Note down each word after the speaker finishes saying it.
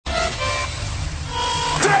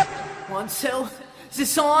1, 2. Is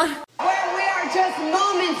this on? Where we are just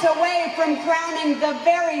moments away from crowning the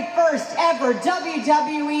very first ever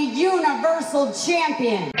WWE Universal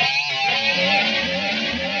Champion.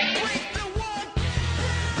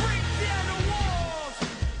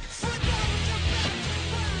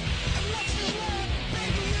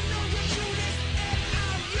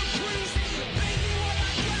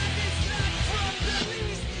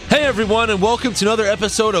 Hey everyone, and welcome to another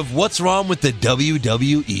episode of What's Wrong with the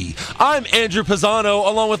WWE. I'm Andrew Pisano,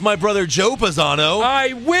 along with my brother Joe Pisano.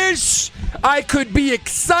 I wish I could be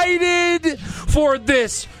excited for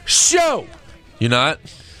this show. You're not?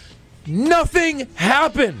 Nothing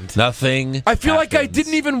happened. Nothing I feel like I happens.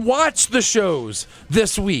 didn't even watch the shows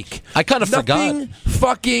this week. I kind of forgot. Nothing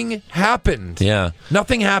fucking happened. Yeah.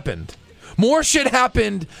 Nothing happened. More shit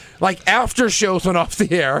happened like after shows went off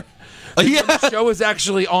the air. Yeah. The show is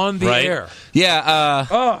actually on the air. Yeah,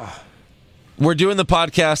 we're doing the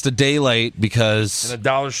podcast a day late because And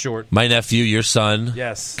 $1 short. my nephew, your son,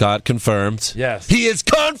 Yes. got confirmed. Yes. He is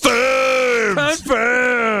confirmed!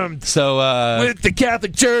 Confirmed So, with the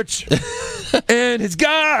Catholic Church and his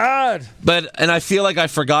God. and I feel like I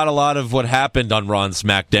forgot a lot of what happened on Raw and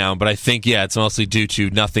SmackDown, but I think, it's mostly due to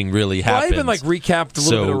nothing really Well, I happened. even recapped a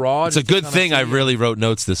little bit of Raw. It's a just to good kinda thing I see- really wrote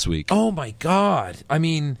notes this week. Oh my God. I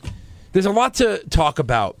mean, there's a lot to talk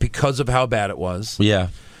about because of how bad it was. Yeah,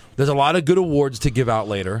 There's a lot of good awards to give out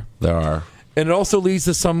later. there are. And it also leads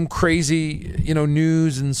to some crazy,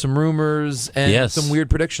 news and some rumors and Yes. some weird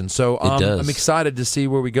predictions. So does. I'm excited to see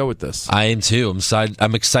where we go with this. I am too.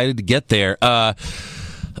 I'm excited to get there.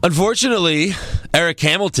 Unfortunately, Eric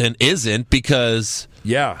Hamilton isn't because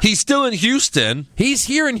Yeah. he's still in Houston, He's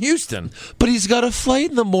here in Houston. but he's got a flight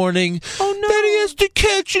in the morning that he has to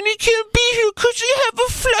catch, and he can't be here because he have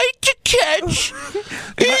a flight to catch.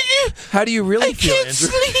 How do you really I feel, can't Andrew?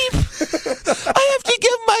 sleep. I have to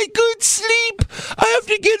get my good sleep. I have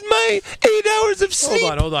to get my 8 hours of sleep.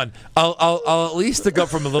 Hold on. I'll at least stick up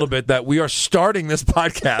from a little bit that we are starting this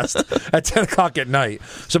podcast at 10 o'clock at night.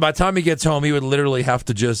 So by the time he gets home, he would literally have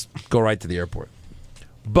to just go right to the airport.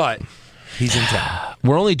 But he's in town.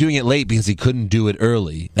 We're only doing it late because he couldn't do it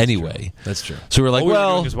early anyway. That's true. So we're like, All we were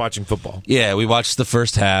well, doing is watching football. yeah, we watched the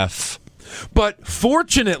first half. But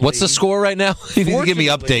fortunately, What's the score right now? You need to give me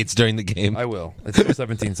Fortunately- updates during the game. I will. It's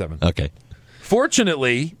 17-7. Okay.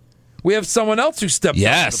 Fortunately, we have someone else who stepped up to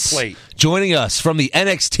Yes. the plate. Joining us from the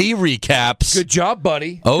NXT recaps. Good job,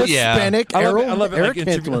 buddy. Oh, yeah. Hispanic I love it. Errol, I love it. Eric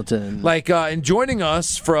interview- Hamilton. and joining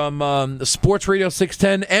us from the Sports Radio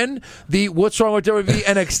 610 and the What's Wrong with WWE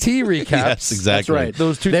NXT recaps. Yes, exactly. That's right.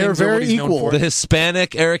 Those two They're things are what very he's known equal. for. The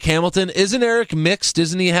Hispanic Eric Hamilton. Isn't Eric mixed?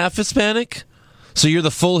 Isn't he half Hispanic? So you're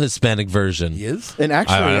the full Hispanic version. He is? And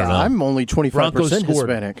actually, I don't know. I'm only 25% Broncos scored.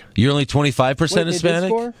 Hispanic. You're only 25% Wait, they did Hispanic?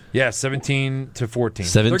 score? Yeah, 17-14.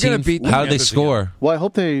 17? They're going to beat the How did they Panthers score? Well, I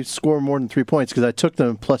hope they score more than 3 points because I took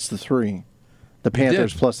them plus the 3. The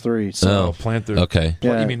Panthers did. plus 3. again. So Oh, Panthers. Okay.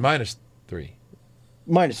 Yeah. You mean -3?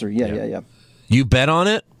 minus 3. Yeah. You bet on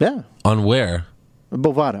it? Yeah. On where?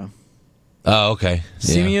 Bovada. Oh, okay.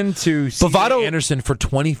 Yeah. Simeon to Bovado- Anderson for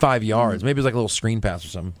 25 yards. Maybe it was like a little screen pass or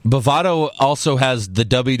something. Bovado also has the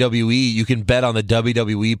WWE. You can bet on the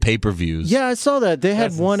WWE pay-per-views. Yeah, I saw that. They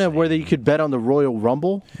had That's one insane. where you could bet on the Royal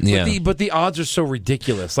Rumble. Yeah. But the odds are so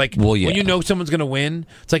ridiculous. Like, Well, yeah. when you know someone's going to win,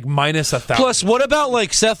 it's like -1,000. Plus, what about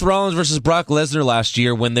like Seth Rollins versus Brock Lesnar last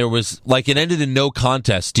year when there was like it ended in no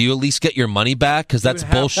contest? Do you at least get your money back? Because that's You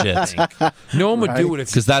would have bullshit. to think. No one would do it if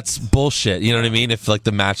Because that's bullshit. You know what I mean? If like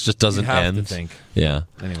the match just doesn't you have end. to think. Yeah.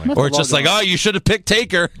 Anyway. Or it's just like, oh, you should have picked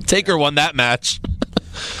Taker. Taker won that match.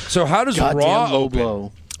 So how does Raw Goddamn low open?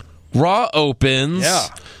 blow. Raw opens. Yeah.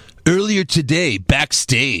 Earlier today,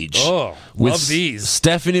 backstage. Oh, with love these.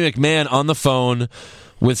 Stephanie McMahon on the phone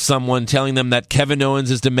with someone telling them that Kevin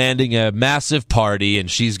Owens is demanding a massive party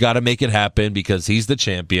and she's got to make it happen because he's the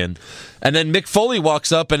champion. And then Mick Foley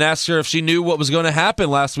walks up and asks her if she knew what was going to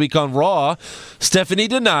happen last week on Raw. Stephanie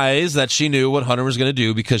denies that she knew what Hunter was going to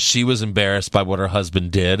do because she was embarrassed by what her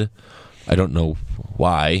husband did. I don't know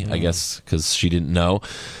why. I guess because she didn't know.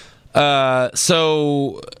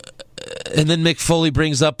 And then Mick Foley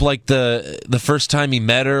brings up like the first time he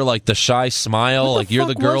met her, like the shy smile, What the like you're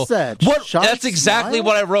the fuck girl. was that? What? Shy That's exactly smile?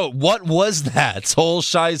 what I wrote. What was that whole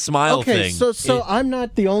shy smile Okay, thing? so I'm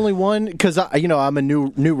not the only one because I'm a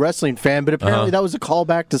new wrestling fan, but apparently that was a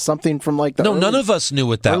callback to something from like the no, early, none of us knew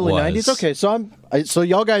what that early was. 90s. Okay, so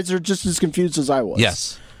y'all guys are just as confused as I was.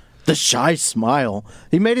 Yes. The shy smile.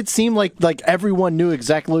 He made it seem like everyone knew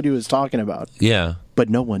exactly what he was talking about, Yeah. but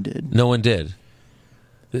no one did. No one did.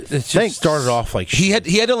 It just started off like he had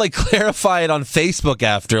to like clarify it on Facebook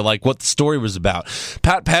after like what the story was about.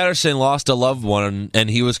 Pat Patterson lost a loved one, and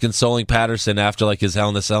he was consoling Patterson after like his Hell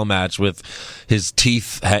in a Cell match with his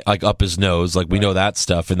teeth like up his nose, like we know that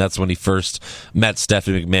stuff, and that's when he first met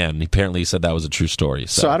Stephanie McMahon. Apparently, he said that was a true story.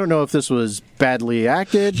 So I don't know if this was badly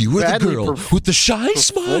acted. You were the badly girl with the shy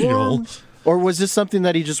smile, or was this something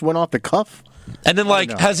that he just went off the cuff? And then,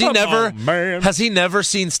 like, has he never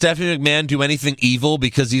seen Stephanie McMahon do anything evil?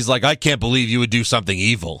 Because he's like, I can't believe you would do something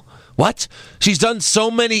evil. What? She's done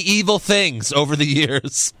so many evil things over the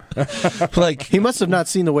years. Like, he must have not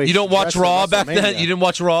seen the way. You don't watch Raw back then. You didn't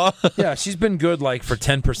watch Raw. Yeah, she's been good like for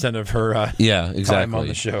 10% of her. Time on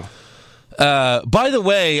the show. By the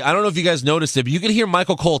way, I don't know if you guys noticed it, but you could hear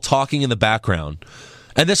Michael Cole talking in the background.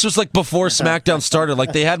 And this was like before SmackDown started.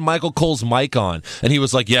 Like they had Michael Cole's mic on, and he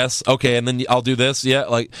was like, "Yes, okay," and then I'll do this. Yeah,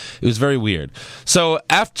 like it was very weird. So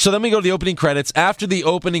then we go to the opening credits. After the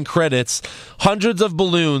opening credits, hundreds of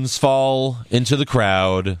balloons fall into the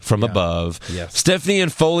crowd from above. Yes. Stephanie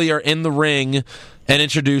and Foley are in the ring and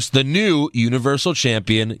introduce the new Universal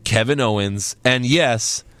Champion, Kevin Owens. And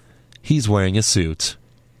yes, he's wearing a suit.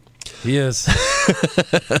 He is.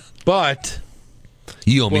 But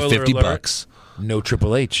you owe me spoiler $50. alert. No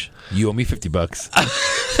Triple H. You owe me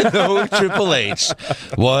 $50. No Triple H.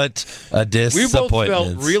 What a disappointment. We both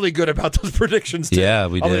felt really good about those predictions, too. Yeah,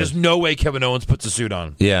 we did. There's no way Kevin Owens puts a suit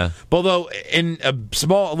on. Yeah. Although, in a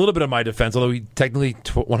little bit of my defense, although he technically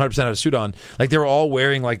 100% had a suit on, like they were all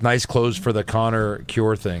wearing like nice clothes for the Connor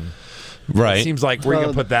Cure thing. Right. It seems like we're going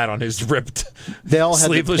to put that on his ripped They all had the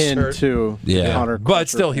sleeveless pin, shirt. too. Yeah. Connor But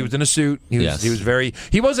still, he was in a suit. He Yes. was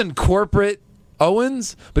he wasn't corporate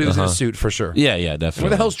Owens, but he was in a suit for sure. Yeah, definitely. Where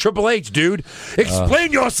the hell's Triple H, dude?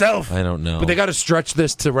 Explain yourself. I don't know. But they got to stretch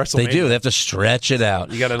this to WrestleMania. They do. They have to stretch it out.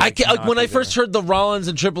 You gotta, I can't, when I first heard the Rollins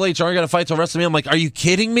and Triple H aren't going to fight till WrestleMania, I'm like, are you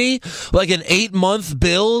kidding me? Like an 8-month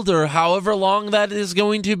build or however long that is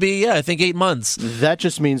going to be? Yeah, I think 8 months. That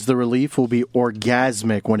just means the relief will be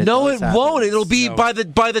orgasmic when it No, does it happen. won't. It'll be by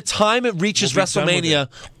the time it reaches We'll be done with WrestleMania,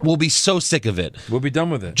 we'll be so sick of it. We'll be done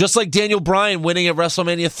with it. Just like Daniel Bryan winning at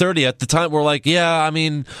WrestleMania 30. At the time, we're like, yeah, I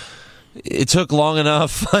mean, it took long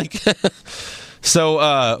enough. Like,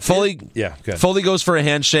 so Foley, good. Foley goes for a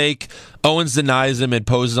handshake. Owens denies him and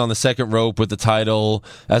poses on the second rope with the title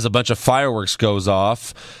as a bunch of fireworks goes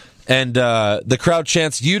off. And the crowd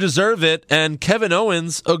chants, "You deserve it," and Kevin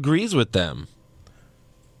Owens agrees with them.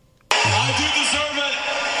 I do deserve it.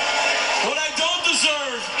 What I don't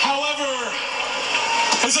deserve, however,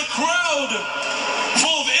 is a crowd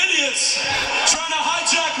full of idiots trying to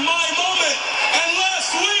hijack my moment. And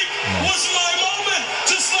last week was my moment,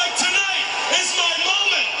 just like tonight is my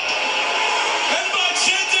moment. And by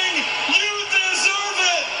chanting, "You deserve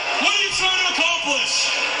it," what are you trying to accomplish?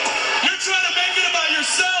 You're trying to make it about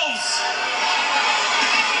yourselves.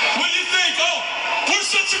 What do you think? Oh, we're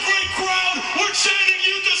such a great crowd. We're chanting,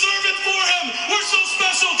 "You deserve it" for him. We're so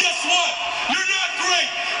special. Guess what? You're not great.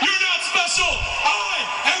 You're not special. I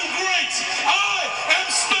am great. I am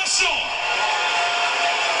special.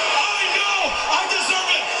 I know I deserve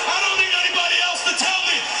it. I don't need anybody else to tell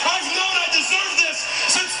me. I've known I deserve this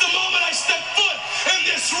since the moment I stepped foot in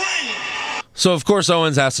this ring. So, of course,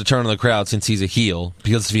 Owens has to turn on the crowd since he's a heel,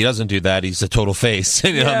 because if he doesn't do that, he's a total face.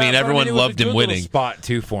 You know what I mean? Everyone it was loved a him good little winning. spot,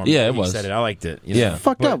 too, for him. Yeah, it He was. said it. I liked it. you Yeah. know.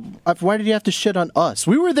 Fucked up. Why did you have to shit on us?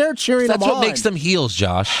 We were there cheering That's them what on. makes them heels,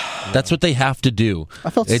 Josh. That's what they have to do.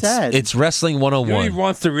 I felt sad. It's Wrestling You know what he 101.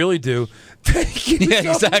 wants to really do? Thank you Yeah,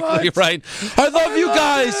 so exactly much. right. I love you love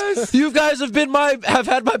guys. this. You guys have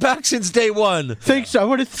had my back since day one. Thanks. I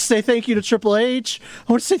want to say thank you to Triple H.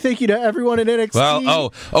 I want to say thank you to everyone in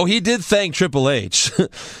NXT. Well, he did thank Triple H.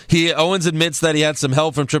 Owens admits that he had some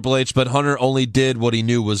help from Triple H, but Hunter only did what he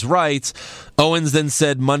knew was right. Owens then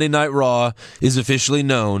said Monday Night Raw is officially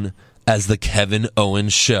known as the Kevin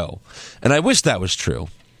Owens Show. And I wish that was true.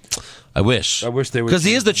 I wish they would. Because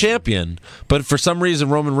he is the champion, but for some reason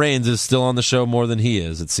Roman Reigns is still on the show more than he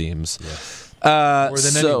is, it seems. More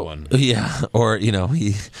than anyone. Yeah, or,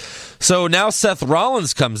 So now Seth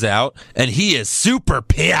Rollins comes out, and he is super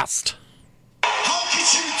pissed. How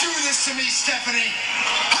could you do this to me, Stephanie?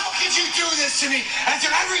 How could you do this to me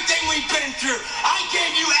after everything we've been through? I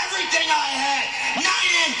gave you everything I had.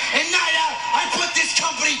 Night in and night out, I put this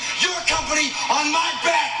company, your company, on my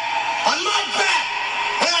back. On my back.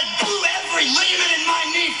 And I blew every ligament in my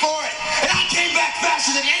knee for it. And I came back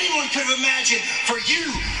faster than anyone could have imagined. For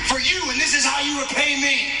you, and this is how you repay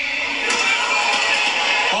me.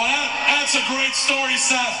 Oh, that's a great story,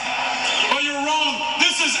 Seth. But you're wrong.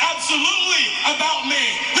 This is absolutely about me.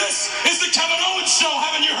 This is the Kevin Owens Show.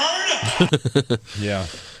 Haven't you heard? Yeah.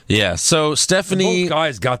 Yeah, so Stephanie... Both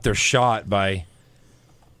guys got their shot by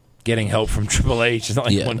getting help from Triple H. It's not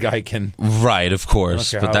like one guy can... Right, of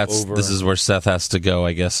course. Okay, But this is where Seth has to go,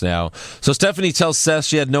 I guess, now. So Stephanie tells Seth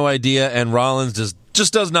she had no idea, and Rollins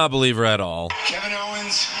just does not believe her at all. Kevin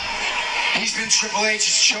Owens, he's been Triple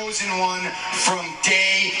H's chosen one from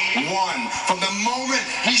day one. From the moment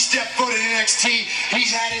he stepped foot in NXT,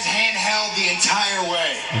 he's had his hand held the entire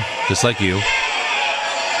way. Just like you.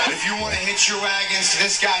 But if you want to hitch your wagons to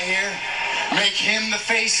this guy here, make him the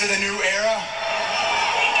face of the new era,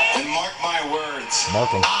 then mark my words. Mark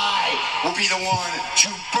 'em. I will be the one to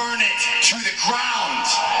burn it to the ground.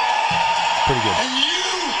 Pretty good. And you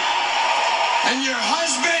and your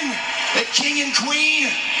husband, the king and queen,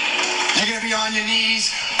 you're going to be on your knees,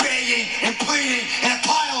 begging and pleading in a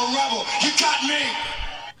pile of rubble. You got me.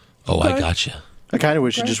 Oh, I gotcha. I kind of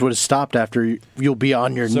wish he just would have stopped after you'll be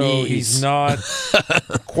on your So knees. he's not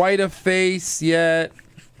quite a face yet.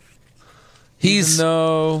 He's... Even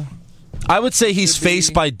though... I would say he's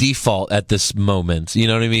face by default at this moment. You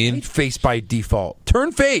know what I mean? Face by default.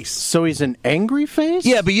 Turn face. So he's an angry face?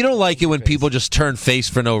 Yeah, but you don't like it when people just turn face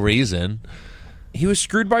for no reason. He was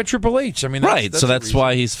screwed by Triple H. I mean, So that's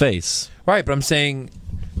why he's face. Right, but I'm saying...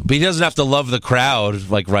 But he doesn't have to love the crowd,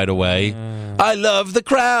 like, right away. I love the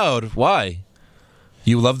crowd. Why?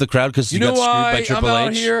 You love the crowd because you got screwed by Triple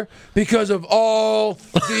I'm H? out here because of all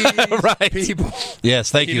these Right. people. Yes,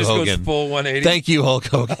 thank He you, just goes Hogan. full 180. Thank you, Hulk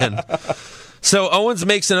Hogan. So Owens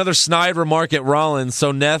makes another snide remark at Rollins,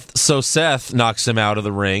 so Seth knocks him out of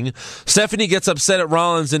the ring. Stephanie gets upset at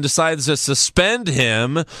Rollins and decides to suspend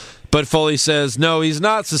him, but Foley says, no, he's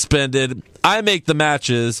not suspended. I make the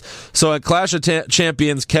matches. So at Clash of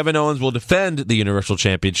Champions, Kevin Owens will defend the Universal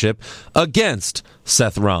Championship against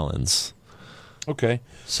Seth Rollins. Okay.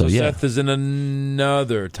 So, yeah. Seth is in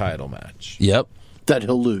another title match. Yep. That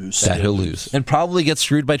he'll lose. And probably get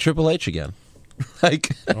screwed by Triple H again. Like,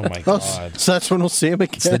 Oh, my Oh, God. so that's when we'll see him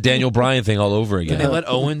again. it's the Daniel Bryan thing all over Can again. they let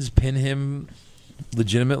Owens pin him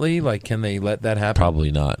legitimately? Like, can they let that happen?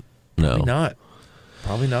 Probably not. No. Probably not.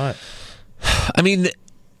 Probably not. I mean,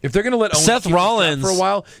 If they're going to let Owens Seth keep the Rollins- strap for a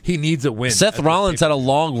while, he needs a win. Seth At Rollins the had a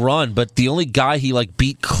long run, but the only guy he like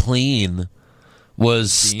beat clean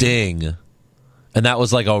was Sting. And that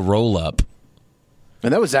was like a roll up.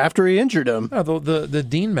 And that was after he injured him. No, the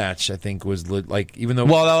Dean match, I think, was like, even though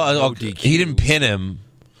Well, no DQ, he didn't pin him.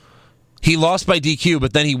 He lost by DQ,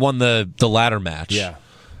 but then he won the ladder match. Yeah.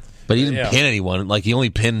 But he didn't Yeah. pin anyone. Like he only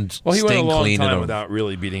pinned Well, he Sting went a long clean time in a, without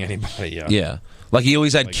really beating anybody. Yeah. yeah. Like he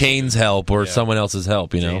always had Kane's help or someone else's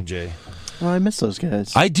help, you know. J&J. Oh, I miss those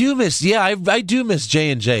guys. I do miss I do miss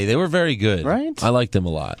J&J. They were very good. Right? I liked them a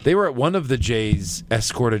lot. They were at one of the Jays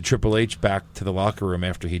escorted Triple H back to the locker room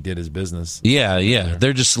after he did his business. Yeah, yeah.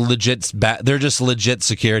 They're just legit they're just legit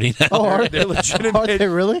security now. Oh, are They're legitimate. Are they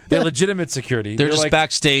really? They're legitimate security. They're just like,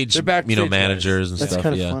 backstage, they're backstage managers and That's stuff.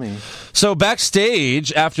 kind of yeah. funny. So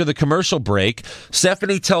backstage, after the commercial break,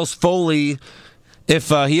 Stephanie tells Foley if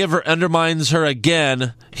he ever undermines her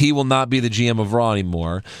again, he will not be the GM of Raw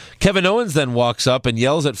anymore. Kevin Owens then walks up and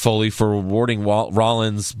yells at Foley for rewarding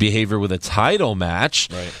Rollins' behavior with a title match.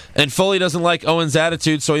 Right. And Foley doesn't like Owens'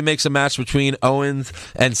 attitude, so he makes a match between Owens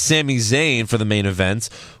and Sami Zayn for the main event,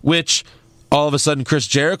 which all of a sudden Chris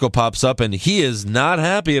Jericho pops up, and he is not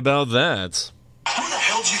happy about that. Who the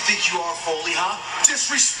hell do you think you are, Foley, huh?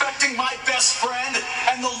 Disrespecting my best friend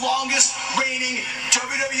and the longest reigning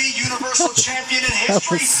WWE Universal Champion in That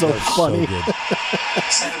history? was so funny.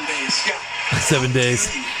 7 days, yeah. 7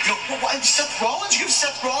 days. You know, what, Seth Rollins? You give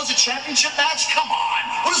Seth Rollins a championship match? Come on.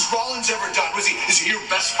 What has Rollins ever done? Is he your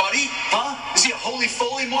best buddy? Huh? Is he a holy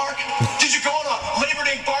Foley mark? Did you go on a Labor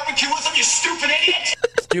Day barbecue with him, you stupid idiot?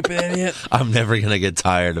 Stupid idiot. I'm never going to get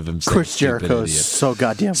tired of him saying Chris stupid Jericho is idiot. so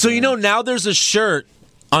goddamn So, you funny. know, now there's a shirt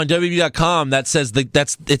on WWE.com that says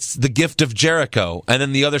it's the gift of Jericho, and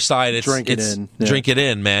then the other side it's Drink it in. Yeah. Drink it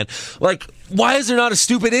in, man. Like, why is there not a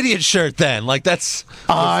stupid idiot shirt then? Like that's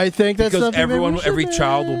I think that's Because something everyone, we should every make.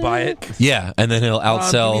 child will buy it. yeah, and then he'll Give me a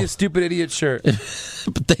outsell. stupid idiot shirt.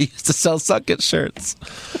 But they used to sell Suck It shirts.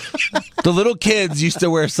 The little kids used to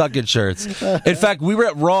wear Suck It shirts. In fact, we were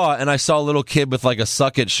at Raw and I saw a little kid with like a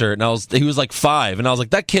Suck It shirt, and he was like 5, and I was like,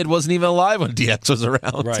 that kid wasn't even alive when DX was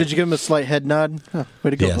around. Right. Did you give him a slight head nod? Huh, way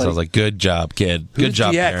to go, Yes, I buddy. was like, good job, kid. Good Who's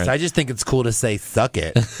job, DX? parent. I just think it's cool to say "suck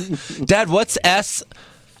it." Dad, what's S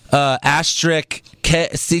asterisk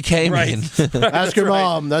CK mean? Ask your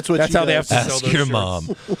mom. That's what That's she how they does. have to sell Ask those your shirts.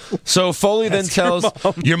 mom. So Foley then tells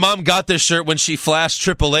your mom got this shirt when she flashed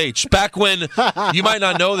Triple H. Back when, you might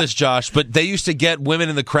not know this, Josh, but they used to get women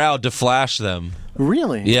in the crowd to flash them.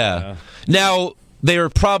 Really? Yeah. Now, they were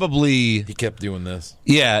probably He kept doing this.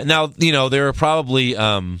 Now they were probably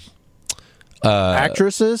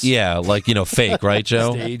Actresses? yeah, like fake, right,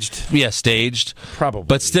 Joe? Staged. Yeah, staged. Probably.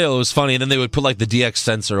 But still, it was funny. And then they would put like the DX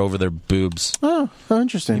sensor over their boobs. Oh,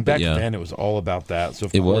 interesting. Back Yeah. then, it was all about that. So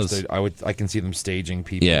of It course was. I can see them staging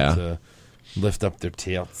people Yeah. to lift up their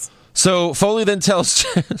tits. So Foley then tells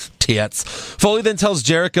Foley then tells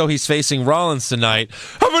Jericho he's facing Rollins tonight.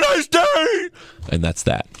 Have a nice day, and that's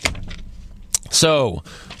that. So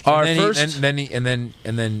our And first,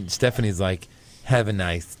 then Stephanie's like, "Have a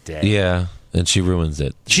nice day." yeah, and she ruins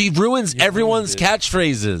it. She ruins everyone's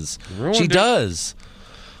catchphrases. Ruined She it. does.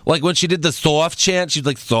 Like when she did the soft chant, she's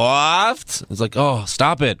like soft. It's like, oh,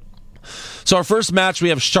 stop it. So our first match, we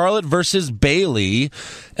have Charlotte versus Bayley,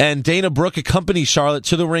 and Dana Brooke accompanies Charlotte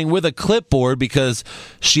to the ring with a clipboard because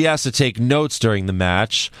she has to take notes during the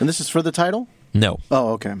match. And this is for the title? No,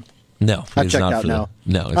 Oh, okay. no, I'm it's checked not out for now.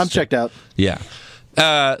 No, it's I'm checked out. Yeah.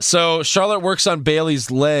 So Charlotte works on Bayley's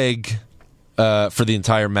leg for the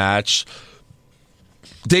entire match.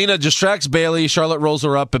 Dana distracts Bayley. Charlotte rolls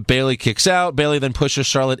her up, but Bayley kicks out. Bayley then pushes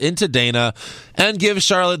Charlotte into Dana and gives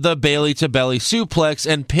Charlotte the Bayley to belly suplex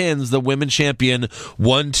and pins the women's champion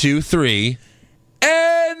 1, 2, 3.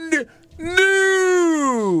 And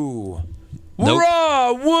new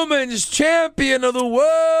Raw Women's Champion of the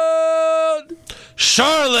World,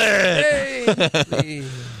 Charlotte! Hey.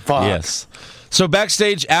 Fuck. Yes. So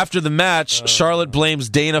backstage after the match, Charlotte blames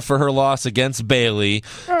Dana for her loss against Bayley.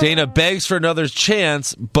 Dana begs for another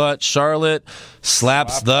chance, but Charlotte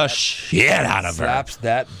slaps the shit out of her. Slaps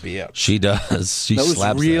that bitch. She does. She That was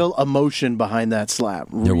slaps real emotion behind that slap.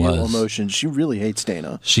 There Real was. emotion. She really hates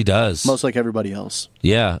Dana. it. She does. Most like everybody else.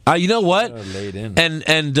 Yeah. You know what? Laid in.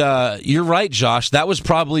 And you're right, Josh. That was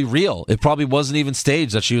probably real. It probably wasn't even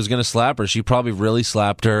staged that she was going to slap her. She probably really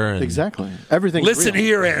slapped her. And Exactly. Everything. Listen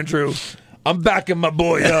here, Andrew. I'm backing my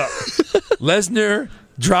boy up. Lesnar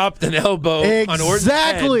dropped an elbow on Orton's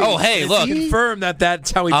head. Exactly. Oh, hey, And look. confirmed that's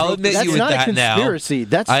how he I'll broke admit That's you with not a that now. conspiracy.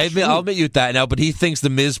 That's I'll true. admit you with that now. But he thinks the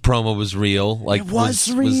Miz promo was real. Like It was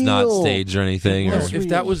not real. staged or anything. It or- was If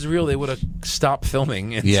that was real, they would have stopped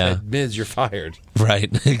filming and Yeah. said, "Miz, you're fired." right.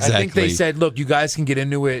 Exactly. I think they said, "Look, you guys can get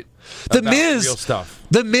into it." The about Miz, real stuff.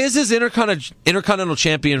 The Miz is Intercontinental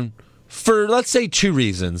Champion for, let's say, 2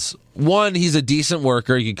 reasons. One, he's a decent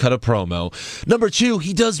worker. He can cut a promo. Number 2,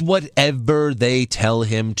 he does whatever they tell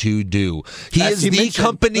him to do. He As is he the mentioned.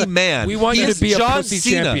 company man. We want He you is to be a John pussy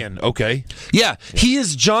Cena. champion, okay? Yeah, he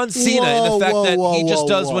is John Cena in Whoa, the fact whoa, that he whoa, just whoa,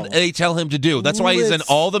 does whoa. what they tell him to do. That's why he's in Let's-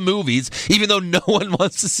 all the movies, even though no one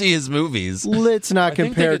wants to see his movies. Let's not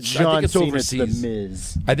think compare it's- I John think it's Cena to overseas. The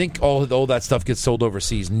Miz. I think all that stuff gets sold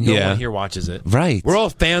overseas. No Yeah. one here watches it. Right. We're all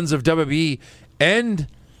fans of WWE and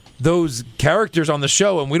those characters on the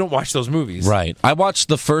show, and we don't watch those movies. Right. I watched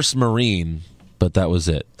the first Marine, but that was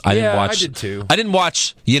it. I didn't Yeah, I watch. did too. I didn't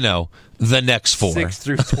watch. The next 4. 6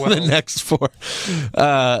 through 12. the next 4.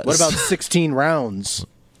 What about 16 rounds?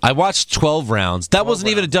 I watched 12 rounds. That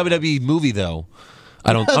wasn't even a WWE movie, though.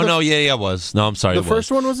 I don't. Oh no, yeah, it was. No, I'm sorry. The it first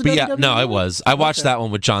was. one was a But yeah, WWE no, it movie? was. I watched that one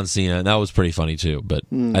with John Cena, and that was pretty funny too. But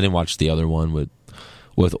I didn't watch the other one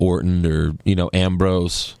with Orton or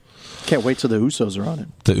Ambrose. Can't wait till the Usos are on it.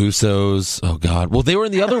 The Usos. Oh God. Well, they were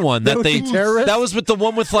in the other one that Those they. terrorists? That was with the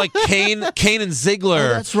one with like Kane and Ziggler.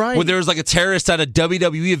 Oh, that's right. Where there was like a terrorist at a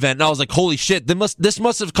WWE event, and I was like, "Holy shit! This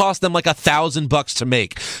must have cost them like $1,000 to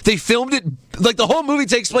make." They filmed it like the whole movie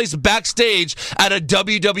takes place backstage at a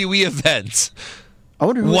WWE event. I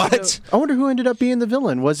wonder who What? ended up being the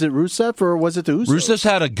villain. Was it Rusev or was it the Usos? Rusev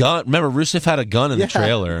had a gun. Remember, Rusev had a gun in the Yeah.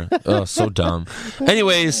 trailer. Oh, so dumb.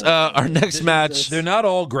 Anyways, our next match. They're not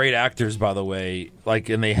all great actors, by the way.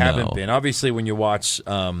 And they haven't No. been. Obviously, when you watch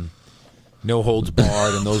No Holds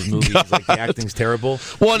Barred and those movies, like the acting's terrible.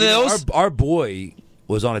 Well, You know, those- our boy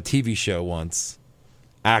was on a TV show once,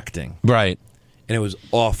 acting, Right. and it was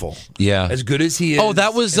awful. Yeah. As good as he is. Oh,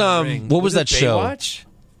 that was, in the ring. what was it that show? Baywatch?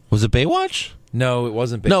 Was it Baywatch? No, it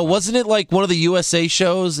wasn't. Baywatch. No, wasn't it like one of the USA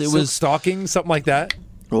shows? It Silk was. Stalking, something like that.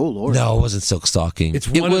 Oh Lord. No, it wasn't Silk Stalking. It's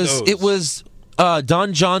it one of was. those. It was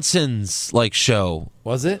Don Johnson's like show.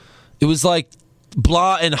 Was it? It was like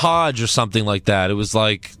Blah and Hodge or something like that. It was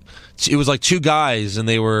like 2 guys and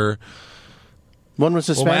they were. One was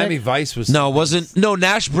Well, Hispanic. Miami Vice was. No, it wasn't. No,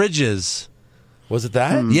 Nash Bridges. Was it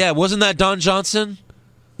that? Yeah, wasn't that Don Johnson?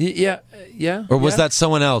 Yeah. Or was yeah. that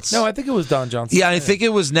someone else? No, I think it was Don Johnson. Yeah, I think it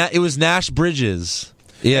was Nash Bridges.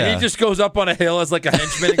 Yeah. And he just goes up on a hill as like a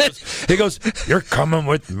henchman. He goes, "You're coming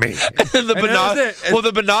with me." And the And that was it. Well,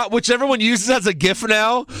 the which everyone uses as a gif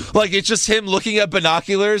now. Like it's just him looking at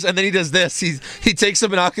binoculars, and then he does this. He takes the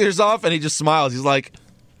binoculars off, and he just smiles. He's like,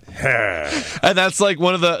 And that's like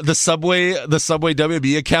one of the Subway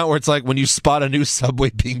WB account where it's like when you spot a new Subway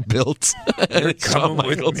being built. And it's coming Shawn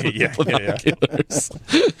with Michaels me. with the binoculars.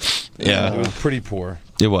 It was pretty poor.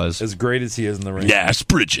 It was. As great as he is in the ring. Nash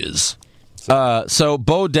Bridges. So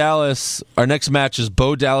Bo Dallas, our next match is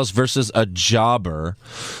Bo Dallas versus a jobber.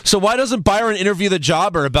 So why doesn't Byron interview the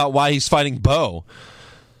jobber about why he's fighting Bo?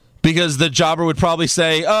 Because the jobber would probably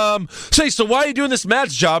say, so why are you doing this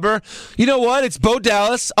match, jobber? You know what? It's Bo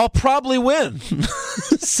Dallas. I'll probably win.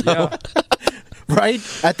 Right?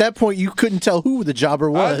 At that point, you couldn't tell who the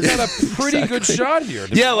jobber was. I got a pretty good shot here.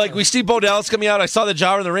 Yeah, like we see Bo Dallas coming out. I saw the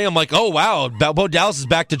jobber in the ring. I'm like, oh, wow. Bo Dallas is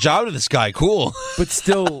back to jobber this guy. Cool. But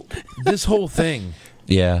still, this whole thing.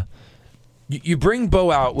 Yeah. You bring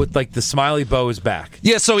Bo out with, like, the smiley Bo is back.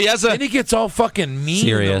 Yeah, so he has a... Then he gets all fucking mean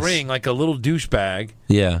Serious. in the ring like a little douchebag.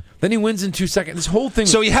 Yeah. Then he wins in 2 seconds. This whole thing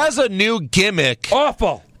So he has a new gimmick.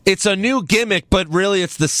 awful. It's a new gimmick, but really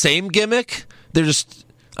it's the same gimmick. They're just...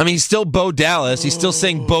 I mean, he's still Bo Dallas. He's still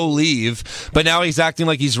saying Bo leave, but now he's acting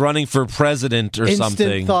like he's running for president or Instant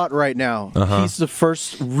something. thought right now. He's the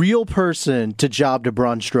first real person to job to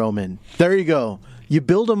Braun Strowman. There you go. You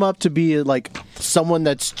build him up to be like someone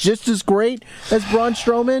that's just as great as Braun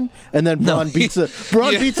Strowman, and then Braun beats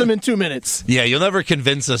him in 2 minutes. Yeah, you'll never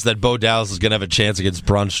convince us that Bo Dallas is going to have a chance against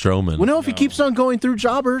Braun Strowman. Well, no, if he keeps on going through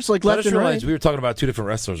jobbers like That left just and right. reminds we were talking about two different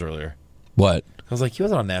wrestlers earlier. What? I was like, he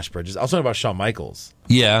wasn't on Nash Bridges. I was talking about Shawn Michaels,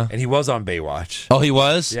 Yeah. and he was on Baywatch. Oh, he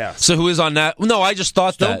was? Yeah. So who is on that? No, I just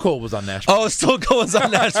thought Stone that. Cold was on Nash Oh, Stone Cold was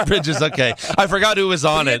on Nash Bridges. Okay. I forgot who was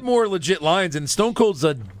on He it. had more legit lines, and Stone Cold's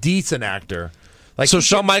a decent actor. Like, So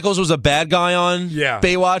Shawn Michaels was a bad guy on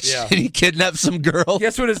Baywatch, Yeah. and he kidnapped some girl?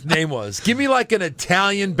 guess what his name was? Give me like an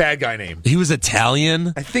Italian bad guy name. He was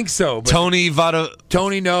Italian? I think so. But Tony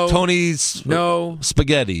Tony's No.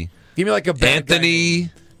 Spaghetti. Give me like a bad guy Anthony.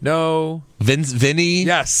 name. No. Vinny?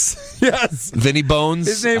 Yes. Yes. Vinny Bones?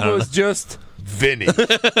 His name I don't was know. just Vinny.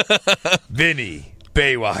 Vinny.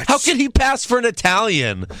 Baywatch. How can he pass for an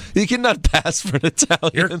Italian? He cannot pass for an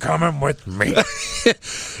Italian. You're coming with me.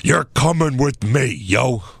 You're coming with me,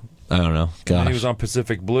 yo. I don't know. And he Gosh. was on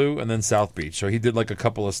Pacific Blue and then South Beach. So he did like a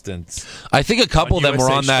couple of stints. I think a couple of them were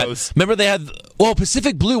USA on that. shows. Remember they had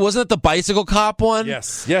Pacific Blue, wasn't it the bicycle cop one?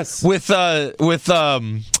 Yes. Yes. With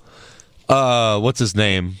what's his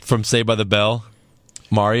name from Saved by the Bell?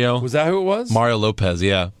 Mario? Was that who it was? Mario Lopez,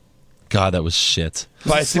 yeah. God, that was shit.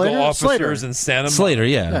 Bicycle Slater? officers Slater. in Santa Monica. Slater,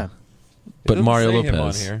 yeah. Yeah. But It doesn't Mario say him on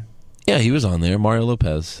Lopez. here. Yeah, he was on there. Mario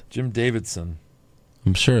Lopez. Jim Davidson.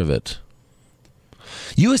 I'm sure of it.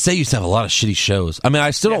 USA used to have a lot of shitty shows. I mean,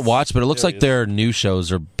 I still don't Yes, watch, but it looks really like their new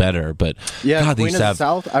shows are better. But Yeah, God, they Queen used of to the have.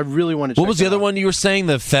 South. I really want to check What was the that other out. one you were saying?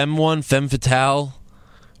 The Femme one, Femme Fatale,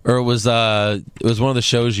 or it was one of the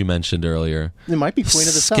shows you mentioned earlier. It might be Queen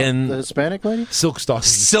of the Skin- South, the Hispanic lady. Silk Stockings.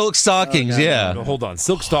 Silk Stockings, yeah. No, hold on.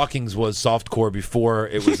 Silk Stockings was softcore before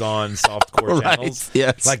it was on softcore Right, channels.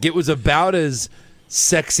 yes. Like it was about as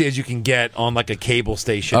sexy as you can get on like a cable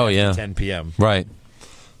station Oh, after yeah. 10 p.m. Right.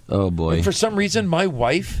 Oh boy. And for some reason, my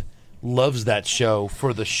wife loves that show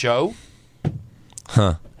for the show.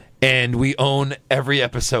 Huh. And we own every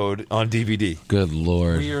episode on DVD. Good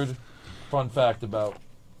lord. Weird fun fact about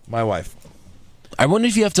my wife. I wonder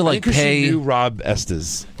if you have to like Because pay. she knew Rob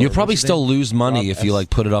Estes. You'll Or probably what's his still name? lose money Rob if you like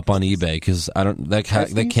put it up on eBay because I don't. That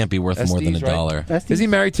can't be worth more than Estes, right? $1. Is he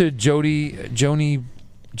married to Josie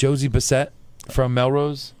Bassett from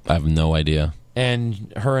Melrose? I have no idea.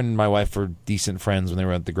 And her and my wife were decent friends when they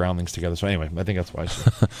were at the Groundlings together. So anyway, I think that's why. She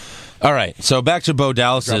All right, so back to Bo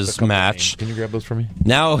dropped a Dallas's couple match. names. Can you grab those for me?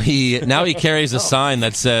 Now he carries a sign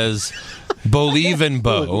that says "Believe in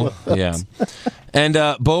Bo." Yeah, and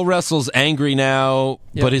Bo wrestles angry now,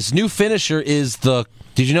 but his new finisher is the.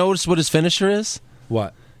 Did you notice what his finisher is?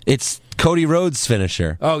 What? It's Cody Rhodes'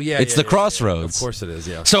 finisher. Oh yeah, it's the Crossroads. Of course it is.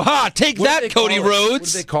 Yeah. So take What do that, they call Cody it? What do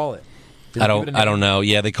Rhodes. they call it? Did I they give it a don't name? know.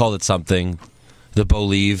 Yeah, they called it something. The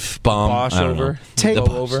Believe bomb. Bosh I don't over. know. Take- Go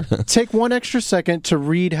over. Take one extra second to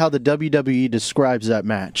read how the WWE describes that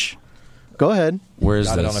match. Go ahead. Where is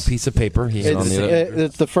Got it this? on a piece of paper. He on It's, the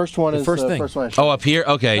it's the first one. Is first the thing. First one. Oh, up here.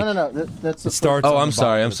 Okay. No. That's the It starts. Oh, on I'm the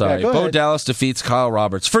sorry. bottom I'm of the sorry. Yeah, go Bo ahead. Dallas defeats Kyle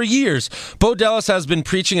Roberts. For years, Bo Dallas has been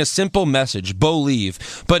preaching a simple message,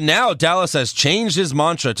 Believe. But now Dallas has changed his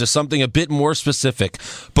mantra to something a bit more specific,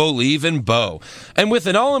 Believe in Bo. And with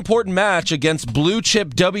an all-important match against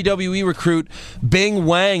blue-chip WWE recruit Bing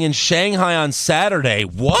Wang in Shanghai on Saturday.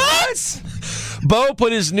 What? Bo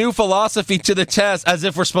put his new philosophy to the test, as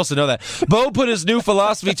if we're supposed to know that. Bo put his new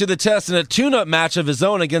philosophy to the test in a tune-up match of his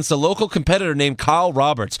own against a local competitor named Kyle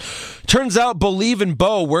Roberts. Turns out Believe in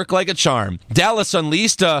Bo worked like a charm. Dallas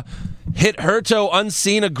unleashed a hit Hurto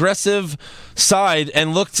unseen aggressive side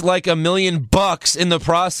and looked like $1 million in the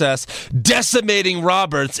process, decimating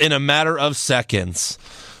Roberts in a matter of seconds.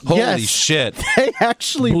 Holy Yes. shit. They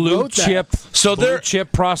actually Blue wrote that. chip. So blue they're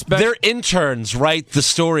chip prospect. Their interns write the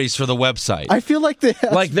stories for the website. I feel like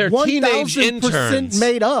Like they're teenage 1000% interns.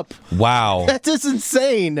 made up. Wow. That is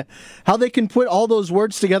insane. How they can put all those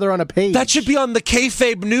words together on a page. That should be on the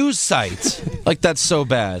kayfabe news site. Like, that's so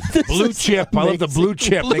bad. blue chip. I love the blue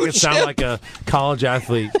chip. Make Blue it sound chip. like a college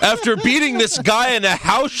athlete. After beating this guy in a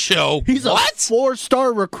house show. He's a what?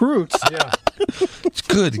 4-star recruit. Yeah.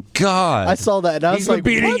 Good God. I saw that and I He's was been like,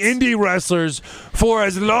 beating what? indie wrestlers for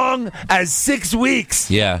as long as 6 weeks.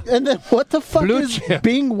 Yeah. And then what the fuck Blue is chip.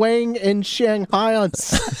 Bing Wang in Shanghai on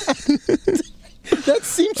Saturday? That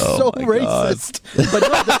seems so my God. racist.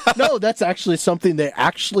 But no, that's actually something they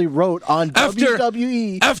actually wrote on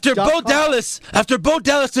WWE. After Bo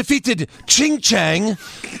Dallas defeated Ching Chang.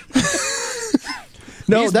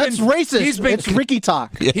 No, He's that's been- racist. he's been- It's Ricky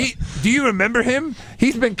talk. Do you remember him?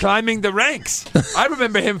 He's been climbing the ranks. I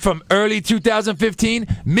remember him from early 2015,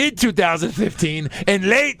 mid 2015, and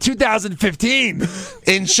late 2015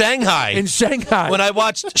 In Shanghai. in Shanghai. when I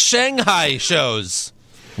watched Shanghai shows.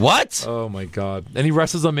 What? Oh my God! And he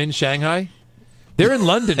wrestles them in Shanghai. They're in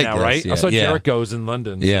London I now, guess, right? yeah. I saw Yeah. Jericho's in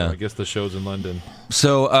London. Yeah. So I guess the show's in London.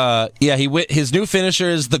 So, his new finisher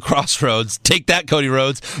is the Crossroads. Take that, Cody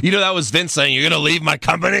Rhodes. You know that was Vince saying, you're going to leave my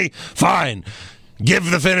company? Fine. Give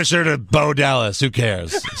the finisher to Bo Dallas. Who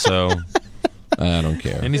cares? So, I don't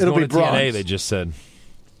care. And he's It'll going be to TNA. bronze. They just said.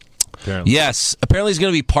 Apparently. Yes. Apparently he's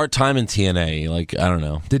going to be part-time in TNA. Like, I don't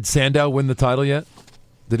know. Did Sandow win the title yet?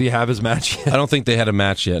 Did he have his match yet? I don't think they had a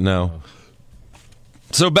match yet, no.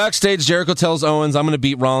 So backstage, Jericho tells Owens, I'm going to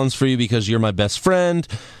beat Rollins for you because you're my best friend.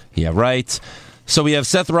 Yeah, right. So we have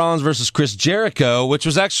Seth Rollins versus Chris Jericho, which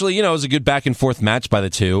was actually, it was a good back and forth match by the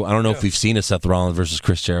two. I don't know if we've seen a Seth Rollins versus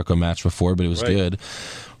Chris Jericho match before, but it was good.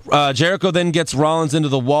 Jericho then gets Rollins into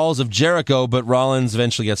the walls of Jericho, but Rollins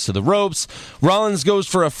eventually gets to the ropes. Rollins goes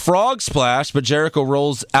for a frog splash, but Jericho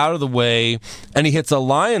rolls out of the way, and he hits a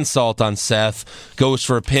lion salt on Seth, goes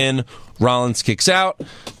for a pin. Rollins kicks out.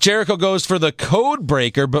 Jericho goes for the code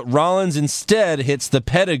breaker, but Rollins instead hits the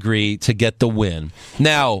pedigree to get the win.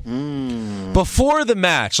 Now, before the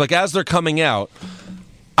match, like as they're coming out,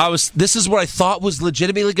 this is what I thought was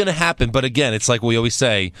legitimately going to happen, but again, it's like we always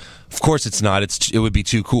say, of course it's not. It would be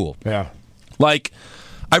too cool. Yeah. Like,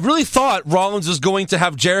 I really thought Rollins was going to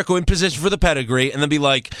have Jericho in position for the pedigree and then be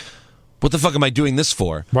like, what the fuck am I doing this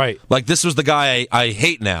for? Right. Like, this was the guy I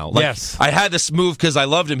hate now. Like, Yes. I had this move because I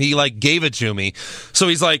loved him. He, like, gave it to me. So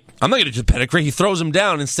he's like, I'm not going to do the pedigree. He throws him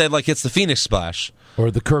down, instead, like, hits the Phoenix Splash.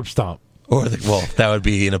 Or the curb stomp. Or, that would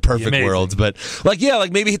be in a perfect Amazing. world. But,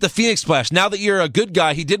 maybe hit the Phoenix Splash. Now that you're a good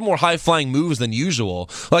guy, he did more high-flying moves than usual.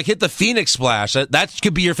 Like, hit the Phoenix Splash. That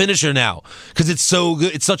could be your finisher now. Because it's so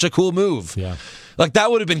good. It's such a cool move. Yeah. Like,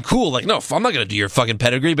 that would have been cool. Like, no, I'm not going to do your fucking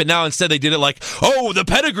pedigree. But now instead they did it like, oh, the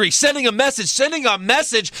pedigree, sending a message.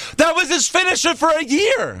 That was his finisher for a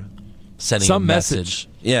year. Sending Some a message.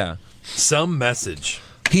 Yeah. Some message.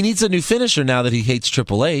 He needs a new finisher now that he hates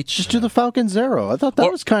Triple H. Just do the Falcon Zero. I thought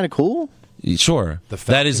that was kind of cool. Sure.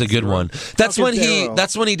 That is a good one. That's Falcon when Zero.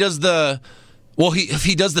 That's when he does the... Well,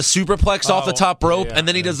 he does the superplex off the top rope, yeah, and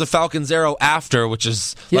then he does the Falcon Zero after, which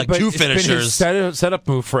is like but two it's been his finishers. setup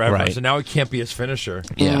move forever, Right. so now it can't be his finisher.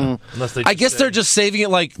 Yeah. Unless they I guess they're just saving it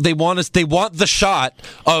like they want the shot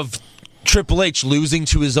of Triple H losing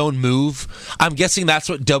to his own move. I'm guessing that's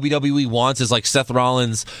what WWE wants, is like Seth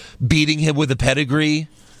Rollins beating him with a pedigree.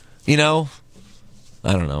 I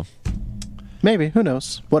don't know. Maybe. Who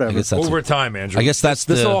knows? Whatever. I guess that's over time, Andrew. I guess that's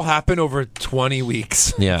this the- all happened over 20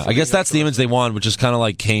 weeks. Yeah, I guess that's the image they want, which is kind of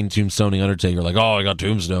like Kane tombstoning Undertaker. Like, oh, I got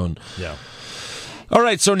tombstone. Yeah. All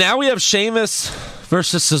right, so now we have Sheamus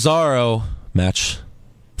versus Cesaro, match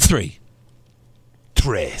 3.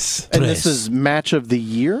 And this is match of the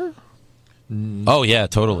year? Oh, yeah,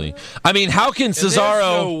 totally. I mean, how can There's Cesaro...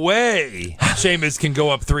 no way Sheamus can go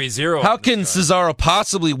up 3-0. How can Cesaro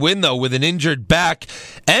possibly win, though, with an injured back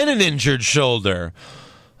and an injured shoulder?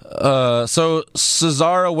 So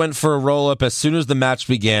Cesaro went for a roll-up as soon as the match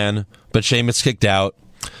began, but Sheamus kicked out.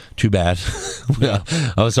 Too bad.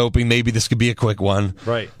 I was hoping maybe this could be a quick one.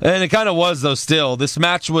 Right. And it kind of was, though, still. This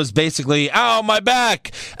match was basically, ow, my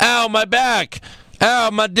back! Ow, my back!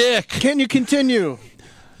 Ow, my dick! Can you continue?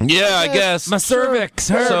 Yeah, I guess. My cervix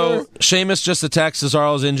hurts. So Sheamus just attacks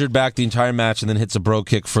Cesaro's injured back the entire match and then hits a bro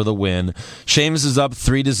kick for the win. Sheamus is up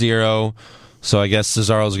 3-0, so I guess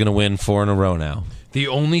Cesaro's going to win 4 in a row now. The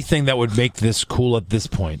only thing that would make this cool at this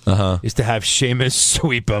point is to have Sheamus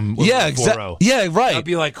sweep him with Yeah, a 4-0. Yeah, right. That'd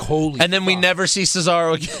be like, holy And then we fuck. never see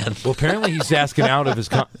Cesaro again. Well, apparently he's asking out of his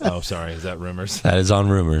oh, sorry. Is that rumors? That is on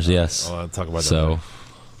rumors, yes. I'll talk about that So, later.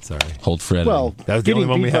 Sorry. hold for editing. Well, That was the getting only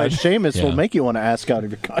one we beat by had. Sheamus Yeah. will make you want to ask out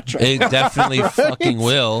of your contract. It definitely fucking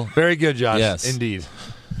will. Very good, Josh. Yes. Indeed.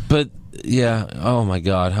 But yeah, oh my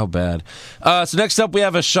god, how bad. So next up, we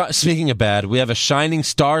have speaking of bad, we have a Shining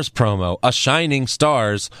Stars promo. A Shining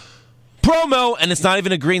Stars promo, and it's not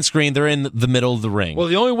even a green screen. They're in the middle of the ring. Well,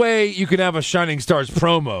 the only way you can have a Shining Stars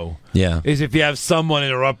promo Yeah, is if you have someone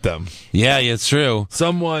interrupt them. yeah, it's true.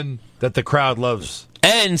 Someone that the crowd loves.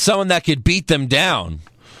 And someone that could beat them down.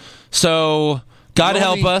 So, God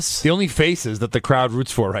help us. The only faces that the crowd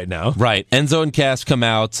roots for right now. Right, Enzo and Cass come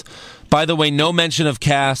out. By the way, no mention of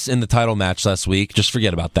Cass in the title match last week. Just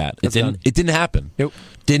forget about that. It didn't happen. Nope.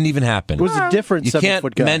 Didn't even happen. It was a different You 7-foot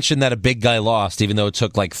can't guy. mention that a big guy lost, even though it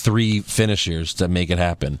took like 3 finishers to make it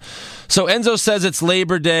happen. So Enzo says it's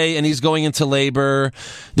Labor Day, and he's going into labor.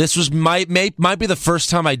 This was might be the first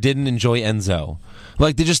time I didn't enjoy Enzo.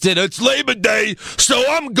 Like they just did, it's Labor Day, so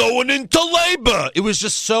I'm going into labor. It was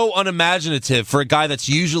just so unimaginative for a guy that's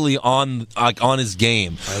usually on his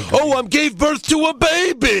game. Oh, I gave birth to a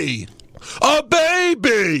baby. A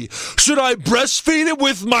baby! Should I breastfeed it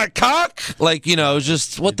with my cock? Like, it was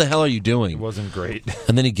just, what the hell are you doing? It wasn't great.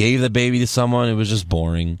 And then he gave the baby to someone. It was just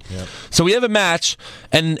boring. Yep. So we have a match,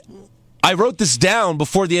 and I wrote this down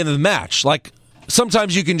before the end of the match. Like,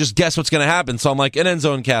 sometimes you can just guess what's going to happen. So I'm like, an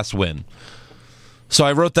Enzo and Cass win. So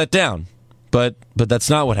I wrote that down. But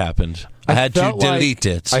that's not what happened. I had to delete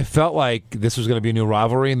it. I felt like this was going to be a new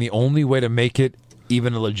rivalry, and the only way to make it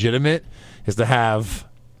even legitimate is to have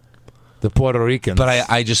the Puerto Ricans. But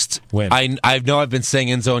I just win. I know I've been saying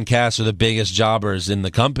Enzo and Cass are the biggest jobbers in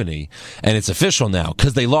the company, and it's official now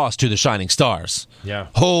because they lost to the Shining Stars. Yeah.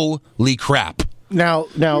 Holy crap. Now,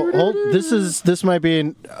 this might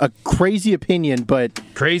be a crazy opinion, but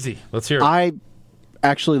Crazy. Let's hear it. I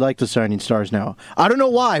actually like the Shining Stars now. I don't know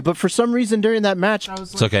why, but for some reason during that match,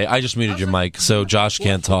 It's okay. I just muted your mic, so Josh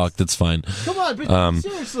can't talk. That's fine. come on, but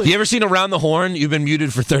seriously. You ever seen Around the Horn? You've been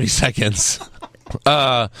muted for 30 seconds.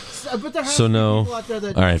 But there has So to be no. people out there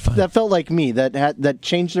that, All right, fine. that felt like me, that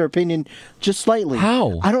changed their opinion just slightly.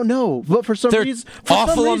 How? I don't know, but for some They're reason,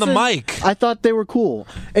 awful on the mic. I thought they were cool,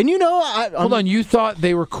 and Hold on, you thought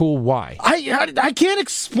they were cool. Why? I can't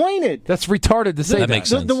explain it. That's retarded to say That that. makes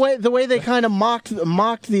The, sense. the way they kind of mocked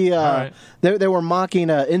the right. they were mocking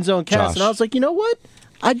Enzo and Cass, Josh. and I was like, you know what?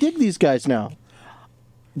 I dig these guys now.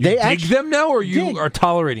 They Dig them now, or you dig. are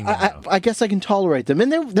tolerating them now? I guess I can tolerate them,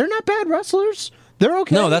 and they're not bad wrestlers. They're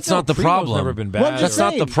okay. No, that's not the Primo's problem. never been bad. Well, I'm just That's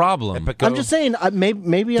not the saying. problem. Epico. I'm just saying.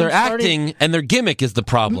 Maybe They're I'm starting, acting, and their gimmick is the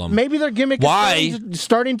problem. Maybe their gimmick Why? is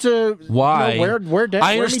starting to Why? wear down.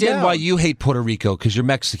 I understand why you hate Puerto Rico because you're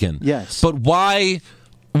Mexican. Yes. But why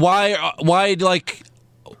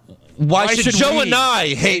should should Joe we and I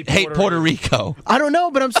hate Puerto Rico? I don't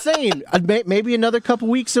know, but I'm saying maybe another couple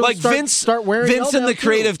weeks it'll Like start wearing. Vince and the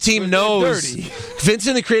creative team knows. Vince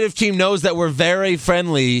and the creative team knows that we're very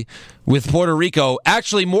friendly with Puerto Rico.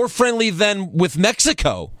 Actually, more friendly than with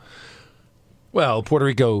Mexico. Well, Puerto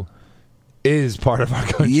Rico is part of our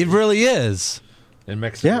country, It really is. and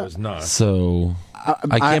Mexico Yeah. is not. So I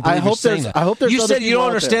can't I believe you're hope saying there's- that. I hope there's you other said you people don't out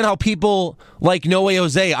understand there. how people like No Way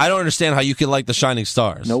Jose. I don't understand how you can like the Shining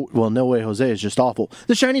Stars. No Way Jose is just awful.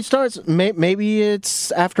 The Shining Stars, maybe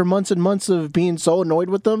it's after months and months of being so annoyed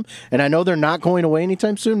with them, and I know they're not going away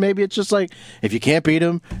anytime soon. Maybe it's just like, if you can't beat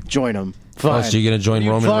them, join them. Fine. Oh, so you're going to join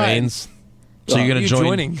Roman Fine. Reigns? So you're going to join?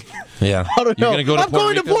 joining? Yeah. I don't You're know. going to go to I'm Puerto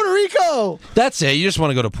going Rico? to Puerto Rico That's it. You just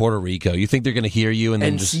want to go to Puerto Rico. You think they're going to hear you and then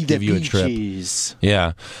and just see give the you a trip? beaches.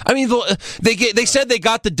 Yeah. I mean, they said they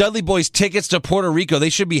got the Dudley Boys tickets to Puerto Rico. They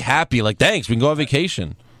should be happy. Like, thanks, we can go on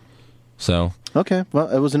vacation. So, Okay, well,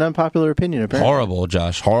 it was an unpopular opinion. Apparently. horrible,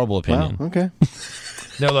 Josh. Horrible opinion. Wow. Okay.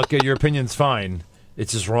 No, look, your opinion's fine.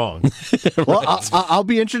 It's just wrong. Well, I'll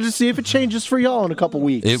be interested to see if it changes for y'all in a couple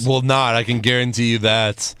weeks. It will not. I can guarantee you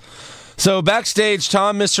that. So backstage,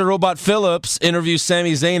 Tom Mr. Robot Phillips interviews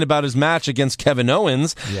Sami Zayn about his match against Kevin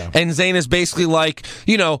Owens. Yeah. And Zayn is basically like,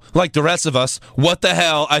 like the rest of us, what the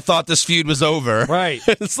hell? I thought this feud was over. Right.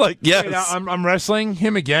 It's like, yes. Wait, I'm wrestling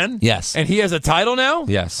him again? Yes. And he has a title now?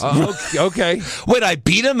 Yes. Okay. Wait, I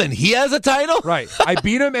beat him and he has a title? Right. I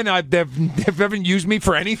beat him, and they haven't used me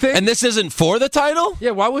for anything? And this isn't for the title?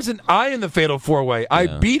 yeah, why wasn't I in the Fatal 4-Way? I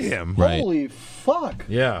beat him. Right. Holy fuck!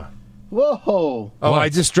 Yeah. Whoa. Oh, I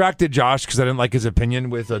distracted Josh because I didn't like his opinion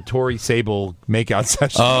with a Tori Sable makeout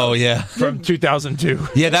session. Oh, yeah. From 2002.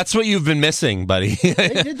 Yeah, that's what you've been missing, buddy. They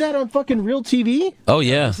did that on fucking Real TV? Oh,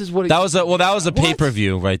 yeah. This is what that was a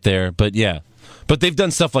pay-per-view right there, but yeah. But they've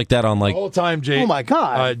done stuff like that on The whole time, Jay. Oh, my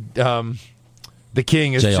God. The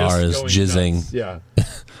King is JR just is going jizzing. nuts. Yeah.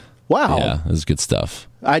 Wow. Yeah, it was good stuff.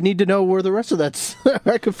 I need to know where the rest of that's.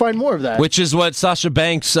 I could find more of that. Which is what Sasha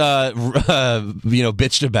Banks,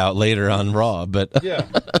 bitched about later on Raw. But Yeah.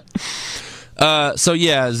 so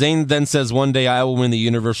yeah, Zayn then says, "One day I will win the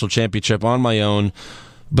Universal Championship on my own,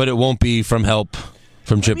 but it won't be from help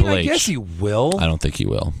from Triple I H." guess he will. I don't think he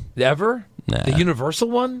will. Ever? Nah. The Universal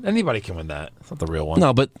one? Anybody can win that. It's not the real one.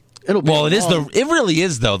 No, but It'll be it is long. it really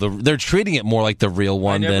is though. They're treating it more like the real I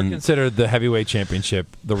one never than. considered the heavyweight championship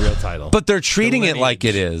the real title. But they're treating The it like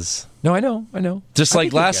it lineage. is, No, I know. just I like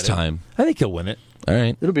think he'll last get it. time. I think he'll win it. All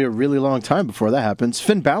right, It'll be a really long time before that happens.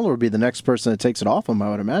 Finn Balor will be the next person that takes it off him,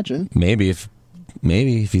 I would imagine. maybe if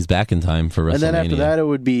he's back in time for WrestleMania. And then after that, it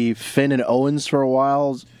would be Finn and Owens for a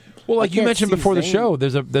while. Well, like I you can't mentioned see before the Zayn. show,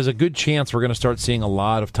 there's a good chance we're going to start seeing a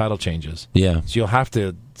lot of title changes. Yeah, So you'll have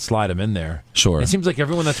to slide them in there. Sure. It seems like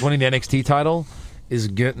everyone that's winning the NXT title is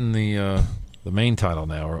getting the main title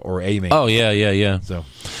now, or a main. Oh yeah. So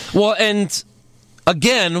Well, and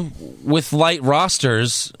again, with light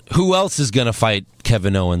rosters, who else is going to fight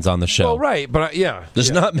Kevin Owens on the show? well, right, but yeah, There's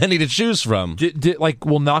yeah. not many to choose from.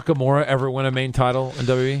 Will Nakamura ever win a main title in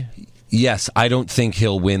WWE? Yes, I don't think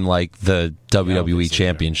he'll win like the WWE so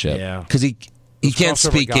Championship. either. Yeah. Because he can't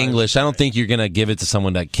crossover speak guys. English. I don't think you're going to give it to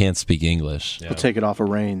someone that can't speak English. We'll take it off of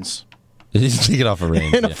Reigns. He's taking off a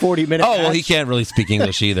range. In a 40-minute Oh, well, he match. can't really speak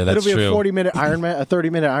English either. That's It'll be true. a 40-minute Iron Man, a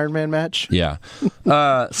 30-minute Iron Man match. Yeah.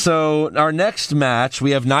 So our next match,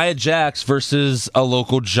 we have Nia Jax versus a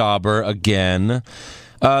local jobber again.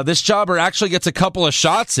 This jobber actually gets a couple of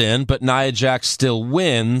shots in, but Nia Jax still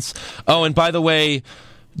wins. Oh, and by the way,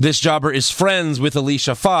 this jobber is friends with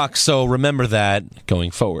Alicia Fox, so remember that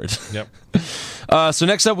going forward. Yep. So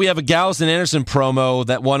next up, we have a Gallows and Anderson promo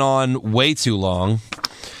that went on way too long.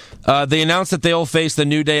 They announced that they'll face the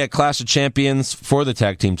New Day at Clash of Champions for the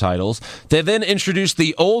tag team titles. They then introduced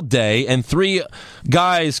the Old Day, and 3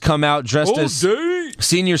 guys come out dressed as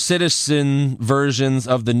senior citizen versions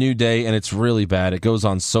of the New Day, and it's really bad. It goes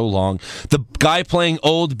on so long. The guy playing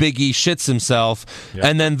Old Biggie shits himself,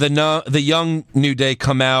 and then the young New Day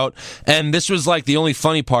come out, and this was like the only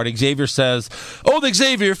funny part. Xavier says, "Old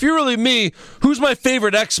Xavier, if you're really me, who's my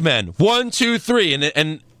favorite X-Men? 1, 2, 3,"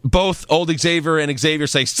 and both Old Xavier and Xavier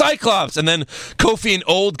say Cyclops, and then Kofi and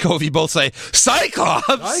Old Kofi both say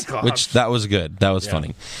Cyclops. Which that was good. That was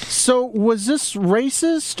funny. So was this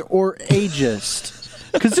racist or ageist?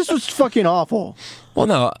 Because this was fucking awful. Well,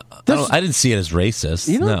 no, I didn't see it as racist.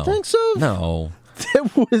 You don't No. think so? No.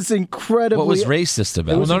 It was incredibly. What was racist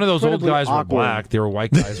about Well, it? none of those old incredibly guys were awkward. black. They were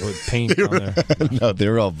white guys with paint on there. No, they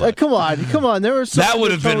were all black. Come on. There was some That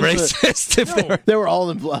would have been undertones racist if they were. They were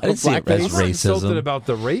all in black. I didn't see it as blackface. racism. Insulted about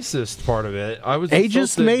the racist part of it. I was Ageist,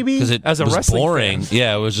 insulted- maybe? Because it As a was wrestling boring. fan.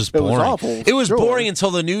 Yeah, it was just It was boring. awful, It was sure. boring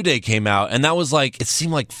until the New Day came out, and that was like, it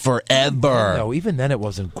seemed like forever. No, even then it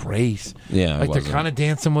wasn't great. Yeah, it like wasn't. they're kind of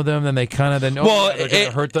dancing with them, then they kind of Well, they're going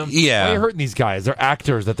to hurt them. yeah. Why are you hurting these guys? They're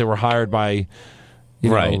actors that they were hired by.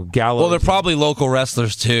 Right. Gallows. Well, they're probably local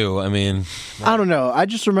wrestlers, too. I mean, I don't know. I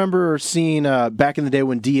just remember seeing back in the day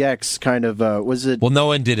when DX kind of was it. well, no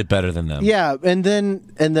one did it better than them. Yeah, and then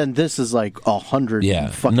this is like 100. Yeah,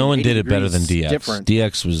 fucking no one 80 did it better than degrees DX. Different.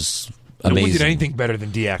 DX was No one amazing. did anything better than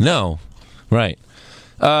DX. No, right.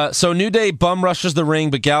 So New Day bum rushes the ring,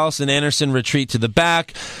 but Gallus and Anderson retreat to the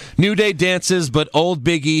back. New Day dances, but Old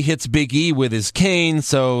Big E hits Big E with his cane,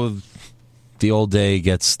 so the Old Day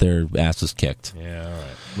gets their asses kicked. Yeah, all right.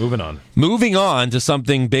 Moving on. Moving on to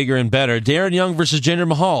something bigger and better. Darren Young versus Jinder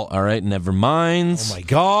Mahal. All right, never mind. Oh, my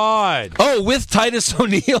God. Oh, with Titus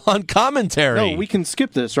O'Neil on commentary. No, we can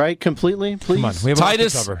skip this, right? Completely, please. Come on. We have a lot to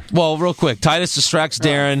Titus, cover. well, real quick, Titus distracts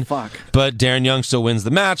Darren, fuck. but Darren Young still wins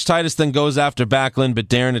the match. Titus then goes after Backlund, but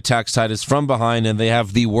Darren attacks Titus from behind, and they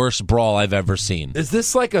have the worst brawl I've ever seen. Is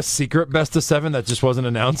this like a secret best of 7 that just wasn't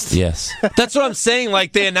announced? Yes. That's what I'm saying.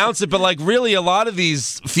 Like, they announce it, but, like, really, a lot of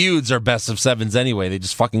these feuds are best of 7s anyway. They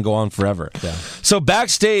just fucking go on forever. Yeah. So,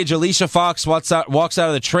 backstage, Alicia Fox walks out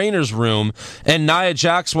of the trainer's room, and Nia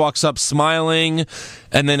Jax walks up smiling,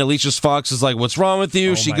 and then Alicia Fox is like, "What's wrong with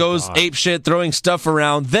you?" Oh She my goes God. apeshit, throwing stuff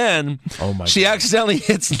around. Then, Oh my she God. accidentally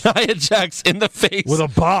hits Nia Jax in the face. With a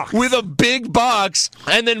box. With a big box,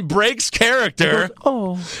 and then breaks character.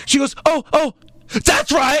 She goes, oh,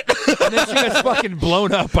 that's right. And then she gets fucking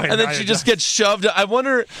blown up by And then she just gets shoved. I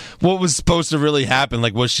wonder what was supposed to really happen.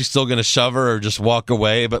 Like, was she still going to shove her or just walk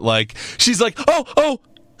away? But, like, she's like, oh,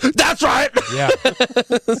 that's right. Yeah.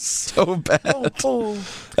 So bad.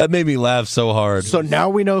 That made me laugh so hard. So now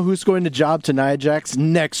we know who's going to job to Nia Jax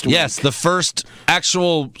next week. Yes, the first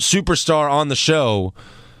actual superstar on the show.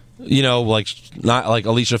 You know, like, not like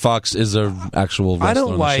Alicia Fox is a actual wrestler I don't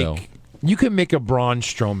on the like. show. You can make a Braun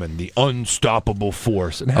Strowman the unstoppable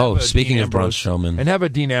force. And have a speaking Dean of Braun Ambrose, Strowman. and have a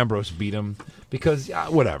Dean Ambrose beat him because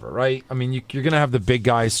whatever, right? I mean, you're going to have the big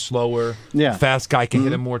guy slower. Yeah. Fast guy can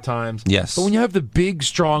hit him more times. Yes. But when you have the big,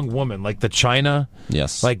 strong woman like the China,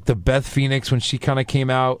 Yes. like the Beth Phoenix when she kind of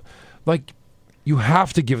came out, like you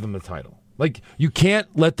have to give them the title. Like you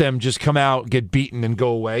can't let them just come out, get beaten, and go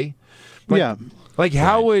away. Like, Yeah. Like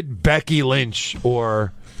how would Becky Lynch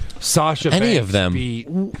or Sasha Any Banks of them. beat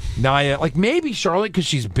Nia? Like maybe Charlotte because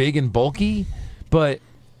she's big and bulky, but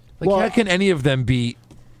like Well, how can any of them beat?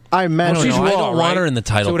 I imagine. She's Raw, I don't want right? her in the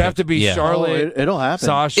title So it would have to pic. be Yeah. Charlotte. It'll happen.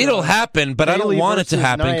 Sasha. It'll happen, but I don't Bayley want it to versus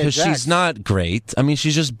happen Nia because Jax. she's not great. I mean,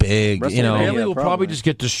 she's just big, you know. WrestleMania. Bayley will probably probably. just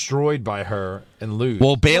get destroyed by her and lose.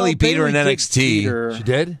 Well, Bayley beat her in Bayley did NXT. beat her. she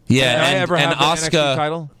did. Yeah, Did Nia and- ever and have the NXT Asuka-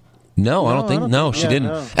 title? No, I don't think. No, think- she yeah, didn't.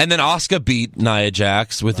 no. And then Asuka beat Nia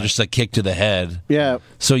Jax with just a kick to the head. Yeah.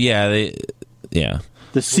 So yeah.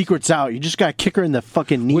 The secret's out. You just got to kick her in the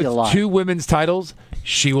fucking knee With a lot. 2 women's titles,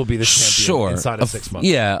 she will be the champion Sure. inside of 6 months.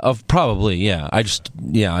 Yeah, probably. Yeah, I just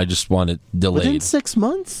want it Within delayed. 6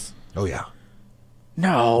 months? Oh yeah.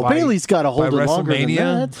 No, By- Bailey's got to By hold it longer than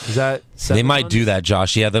WrestleMania, that. is that 7 They might months? do that,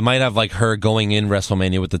 Josh. Yeah, they might have like her going in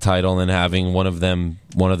WrestleMania with the title and having one of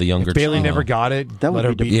the younger. Bailey you know. never got it. That would let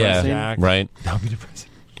her be beat Yeah, depressing. Jax. right. That would be depressing.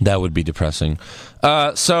 That would be depressing.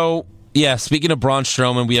 So, yeah, speaking of Braun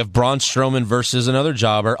Strowman, we have Braun Strowman versus another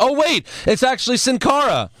jobber. Oh, wait, it's actually Sin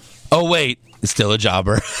Cara. Oh, wait, it's still a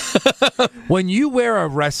jobber. When you wear a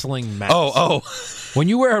wrestling mask. Oh, When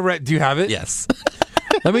you wear a do you have it? yes.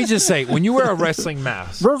 Let me just say, when you wear a wrestling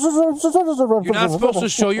mask, you're not supposed to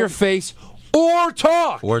show your face or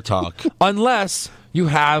talk Or talk. unless you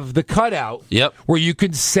have the cutout. Yep. Where you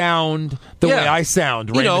can sound the Yeah. way I sound.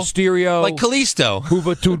 You Rey know, Mysterio, like Kalisto.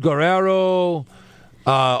 Juventud Guerrero,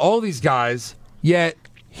 all these guys. Yet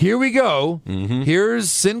here we go.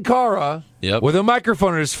 Here's Sin Cara Yep. with a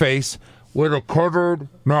microphone in his face with a covered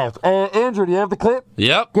mouth. Andrew, do you have the clip?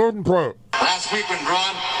 Yep. Go ahead and play it. Last week when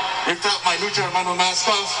Braun ripped out my Lucha Hermano mask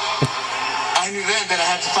off, I knew then that I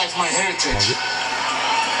had to fight for my heritage.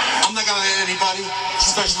 I'm not gonna let anybody,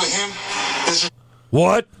 especially him,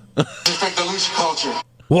 What? disrespect the Lucha culture.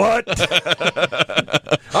 What?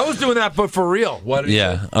 I was doing that, but for real. What? Did he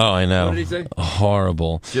Yeah. say? Oh, I know. What did he say?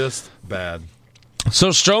 Horrible. Just bad. So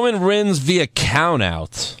Strowman wins via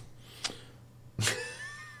countout.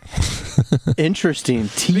 Interesting.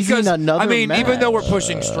 Teasing Because another I mean, match. even though we're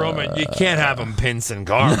pushing Strowman, you can't have him pin Sin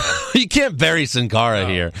Cara. You can't bury Sin Cara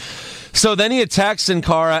here. So then he attacks Sin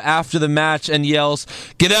Cara after the match and yells,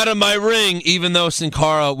 "Get out of my ring," even though Sin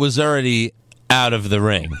Cara was already out of the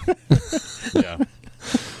ring. Yeah.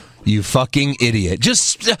 You fucking idiot.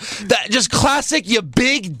 Just classic, you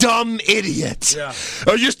big dumb idiot. Yeah.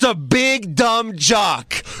 Or just a big dumb jock.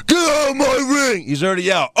 Get out of my ring. He's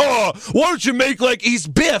already out. Oh, why don't you make like he's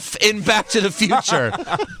Biff in Back to the Future?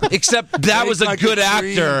 Except that was a Like good tree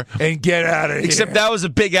actor. and get out of here. Except that was a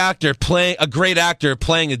big actor playing a great actor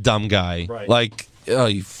playing a dumb guy. Right. Like, oh,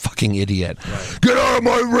 you fucking idiot. Get out of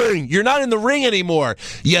my ring. You're not in the ring anymore,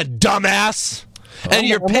 you dumbass. And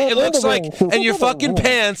your it looks like, and your fucking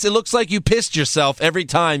pants. It looks like you pissed yourself every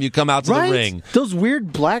time you come out to right? the ring. Those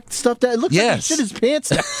weird black stuff that it looks Yes. like he shit his pants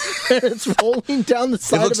down. It's rolling down the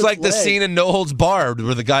side. It looks of his like the leg. scene in No Holds Barred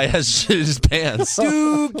where the guy has shit in his pants.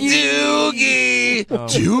 Doogie,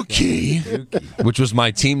 Dookie, which was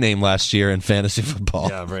my team name last year in fantasy football.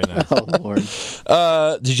 Yeah, very nice. Oh Lord,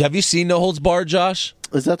 Have you seen No Holds Barred, Josh?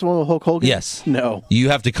 is that the one with Hulk Hogan? Yes. No. You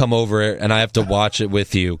have to come over and I have to watch it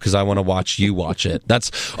with you because I want to watch you watch it.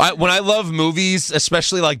 When I love movies,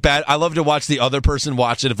 especially like bad, I love to watch the other person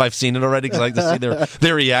watch it if I've seen it already because I like to see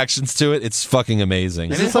their reactions to it. It's fucking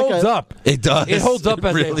amazing. And it this like holds a- up. It does. It holds up It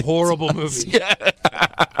as really a horrible movie. Yeah.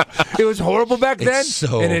 It was horrible back then,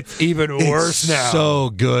 and it's even worse now. So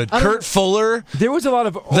good. Kurt Fuller, There was a lot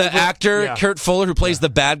of the actor, Yeah. Kurt Fuller, who plays the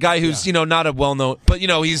bad guy, who's not a well-known, but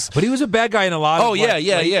he's. But he was a bad guy in a lot of Oh yeah, like,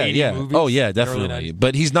 yeah, late yeah, 80 yeah. movies, Oh yeah, early definitely. 90s.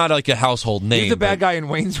 But he's not like a household name. He was the bad but- guy in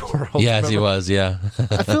Wayne's World. Yes, he remember? was. Yeah,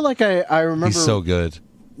 I feel like I remember he's so good.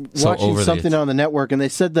 So watching over something on the network, and they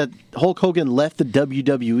said that Hulk Hogan left the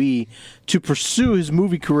WWE to pursue his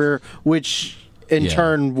movie career, which in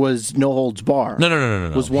turn was No Holds Bar.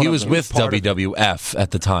 No. Was one He of was them. with WWF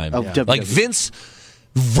at the time. Of WWE. Like Vince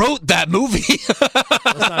wrote that movie.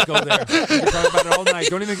 Let's not go there. We can talk about it all night.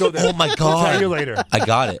 Don't even go there. Oh my I'll God! tell you later. I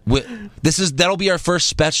got it. That'll be our first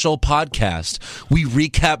special podcast. We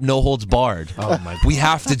recap No Holds Barred. Oh my God. We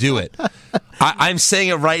have to do it. I'm saying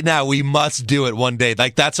it right now. We must do it one day.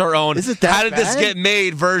 Like that's our own. Is it that How did this bad? get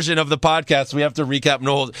made version of the podcast? We have to recap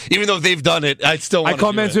No Holds. Even though they've done it, I still want I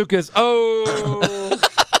call to do it. Manzukis. Oh.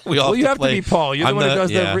 We all Well, you have to play. be Paul. You're the I'm one who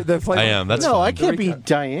does yeah, the flight. I am. That's No, fine. I can't be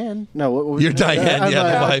Diane. No, what was You're Diane, I'm, yeah,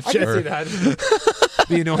 the wife. I can Sure. see that.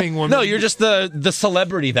 The annoying woman. No, you're just the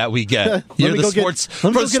celebrity that we get. Let You're me the go sports. Get, let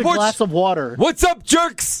me from go get a sports glass of water. What's up,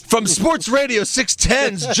 jerks? from Sports Radio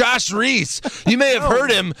 610's Josh Reese. You may have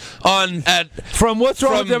heard him From What's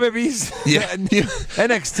Wrong From- with WWE's Yeah.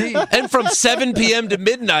 NXT. and from 7 p.m. to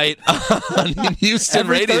midnight on Houston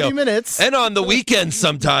Every Radio. 30 minutes. And on the weekends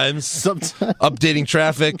sometimes. Sometimes. Updating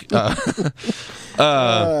traffic.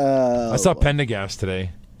 I saw Pendergast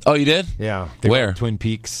today. Oh, you did? Yeah. They Where? were at Twin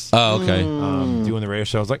Peaks. Oh, okay. Doing the radio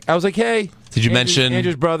show. I was like, hey. Did you Andrew's- mention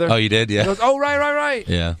Andrew's brother? Oh, you did? He Yeah. goes, oh, right.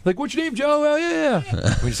 Yeah. Like, what's your name, Joe? Oh, yeah.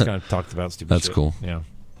 We just kind of talked about stupid That's shit. cool. Yeah.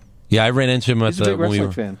 Yeah, I ran into him at He's a big when we wrestling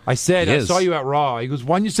were. fan. I said, He I is. saw you at Raw. He goes,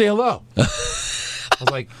 why didn't you say hello? I was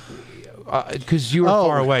like, because you were Oh.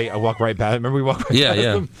 far away. I walked right past. Remember we walked right Yeah, past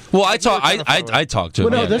yeah. him? Well, I talked to him.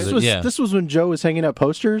 Well, no, yeah. this was when Joe was hanging out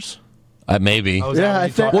posters. Maybe. Oh, is that Yeah, what I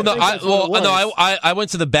you think- thought? Well, no, think that's what it was. I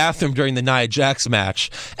went to the bathroom during the Nia Jax match,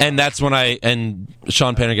 and that's when and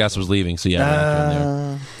Sean Pendergast was leaving, so yeah. I ran into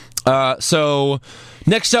him there. So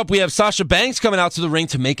next up, we have Sasha Banks coming out to the ring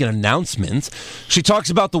to make an announcement. She talks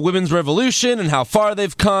about the women's revolution and how far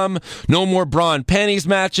they've come. No more bra and panties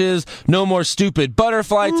matches. No more stupid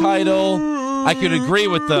butterfly title. I could agree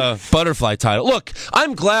with the butterfly title. Look,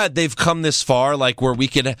 I'm glad they've come this far, like where we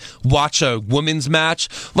could watch a women's match.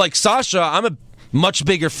 Like Sasha, I'm a much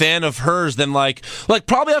bigger fan of hers than like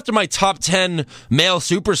probably after my top 10 male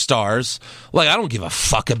superstars. Like I don't give a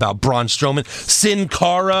fuck about Braun Strowman, Sin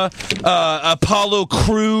Cara, Apollo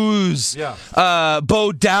Crews,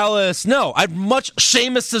 Bo Dallas. No,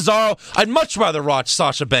 Sheamus Cesaro. I'd much rather watch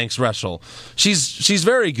Sasha Banks wrestle. She's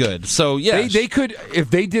very good. So yeah, They could,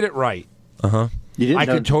 if they did it right, You didn't I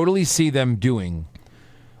know. could totally see them doing,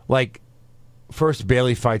 like, first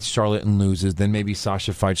Bayley fights Charlotte and loses, then maybe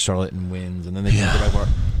Sasha fights Charlotte and wins, and then they go back,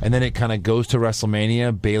 and then it kind of goes to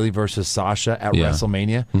WrestleMania, Bayley versus Sasha at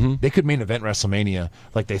WrestleMania. They could main event WrestleMania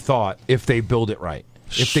like they thought if they build it right.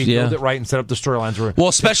 If they build it right and set up the storylines where well,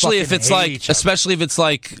 especially if it's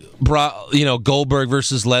like Goldberg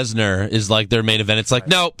versus Lesnar is like their main event. It's like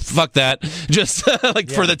no, fuck that. Just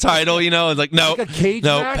for the title, it's like no, like a cage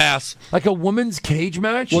no, match? pass. like a women's cage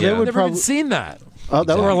match. Well, they I've would never even probably- seen that. That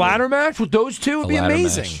Or a was- ladder match with those two would be ladder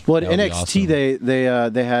amazing. match. Well, at That would be NXT,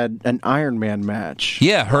 awesome. they had an Iron Man match.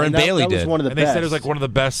 Yeah, her and that, Bayley that was did. one of the And they best. said it was like one of the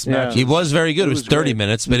best Yeah. matches. It was very good. It, It was was 30 great.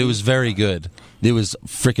 minutes, but it was very good. It was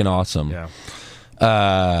freaking awesome.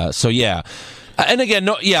 Yeah. So yeah. And again,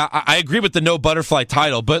 I agree with the no butterfly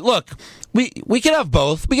title, but look, we can have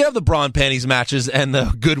both. We can have the bra and panties matches and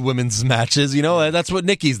the good women's matches. That's what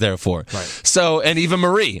Nikki's there for. Right. So, and Eva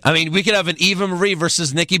Marie. I mean, we could have an Eva Marie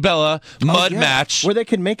versus Nikki Bella mud match. where they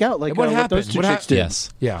can make out like What what happened? those two What chicks hap- did. Yes.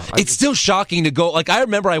 Yeah. It's still shocking to go. Like I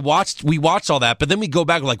remember, we watched all that, but then we go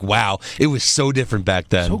back like, wow, it was so different back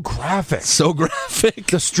then. so graphic. So graphic.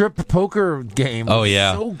 The strip poker game. Oh, was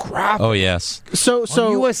yeah. so graphic. Oh yes. So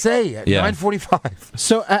On USA at Yeah. 9:45.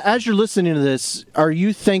 So as you're listening to this, are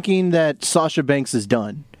you thinking that Sasha Banks is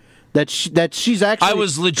done? That she's actually I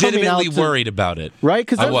was coming legitimately out to- worried about it. right?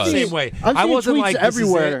 Because I was. Same way. I'm I seeing wasn't tweets like this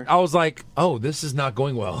everywhere. Is it. I was like, oh, this is not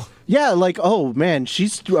going well. Yeah, like oh man,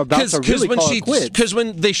 she's about to really when call it quits. because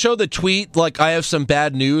when they show the tweet like I have some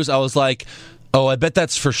bad news, I was like, oh, I bet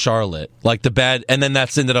that's for Charlotte. Like the bad, and then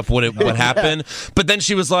that's ended up what happened. But then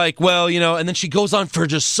she was like, well, and then she goes on for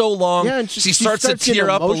just so long. Yeah, and she she starts to starts getting tear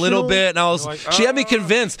up a little emotional. bit, and I was, she had me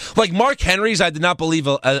convinced. Like Mark Henry's, I did not believe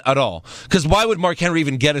at all. Because why would Mark Henry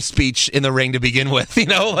even get a speech in the ring to begin with?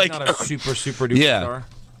 Like Not a super duper Yeah. star.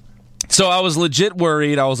 So I was legit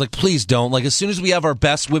worried. I was like, please don't. Like, as soon as we have our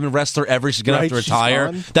best women wrestler ever, she's going to have Right, to she's retire.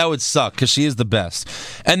 gone. That would suck because she is the best.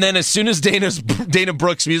 And then as soon as Dana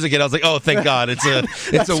Brooks' music hit, I was like, oh, thank God.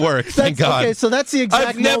 It's a work. Thank God. Okay, so that's the exact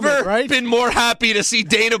I've never moment, right? been more happy to see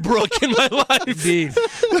Dana Brooke in my life. Indeed.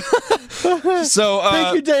 So,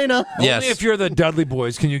 Thank you, Dana. yes. Only if you're the Dudley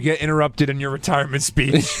Boys can you get interrupted in your retirement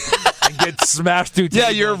speech and get smashed through. Yeah,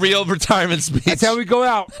 tables. your real retirement speech. That's how we go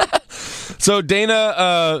out. So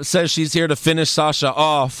Dana says she's here to finish Sasha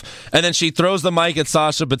off, and then she throws the mic at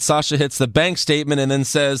Sasha, but Sasha hits the bank statement and then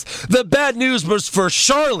says, the bad news was for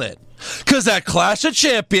Charlotte, because at Clash of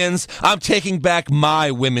Champions, I'm taking back my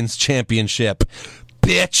women's championship,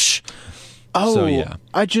 bitch. Oh, So, yeah.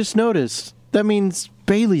 I just noticed. That means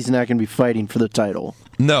Bayley's not going to be fighting for the title.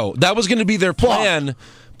 No, that was going to be their plan,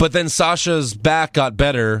 but then Sasha's back got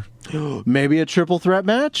better. Maybe a triple threat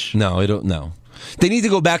match? No, I don't know. They need to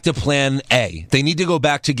go back to plan A. They need to go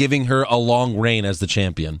back to giving her a long reign as the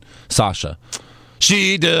champion, Sasha.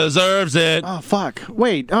 She deserves it. Oh, fuck.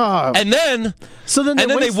 Wait. Oh. And then they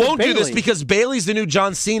wasted won't do this Bayley. because Bayley's the new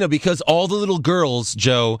John Cena, because all the little girls,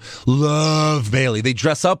 Joe, love Bayley. They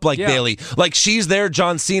dress up like Bayley. Like she's their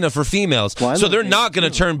John Cena for females. Well, I so love they're Bayley not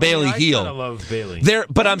going to turn Bayley heel. I kind of love Bayley.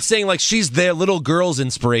 But I'm saying like she's their little girl's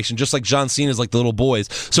inspiration, just like John Cena's like the little boys.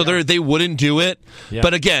 So they wouldn't do it. Yeah.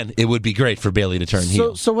 But again, it would be great for Bayley to turn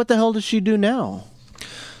heel. So what the hell does she do now?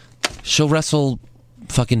 She'll wrestle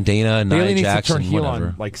fucking Dana and Bayley Nia needs Jackson, to turn heel whatever.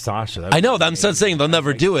 on like Sasha. I know. I'm not saying they'll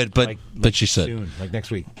never do it, but she should. Soon, like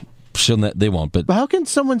next week. They won't. But How can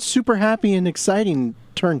someone super happy and exciting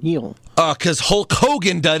turn heel? because Hulk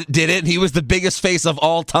Hogan did it, and he was the biggest face of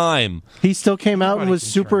all time. He still came out and Nobody was can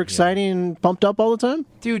super turn heel. exciting and pumped up all the time?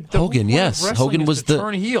 Dude, the Hogan, whole point yes. of wrestling Hogan is was to the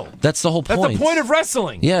turn heel. That's the whole point. That's the point of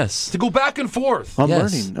wrestling. Yes. To go back and forth. I'm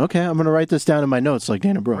Yes. learning. Okay, I'm going to write this down in my notes like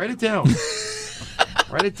Dana Brooke. Write it down.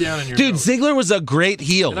 Write it down in your Dude, notes. Ziggler was a great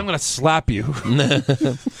heel. And I'm going to slap you.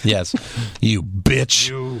 Yes. You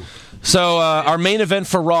bitch. So our main event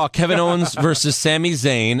for Raw, Kevin Owens versus Sami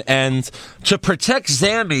Zayn. And to protect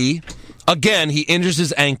Sami, again, he injures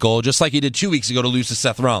his ankle, just like he did 2 weeks ago to lose to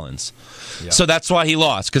Seth Rollins. Yeah. So that's why he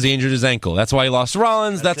lost, because he injured his ankle. That's why he lost to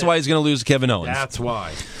Rollins. That's why he's going to lose to Kevin Owens. That's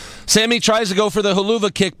why. Sami tries to go for the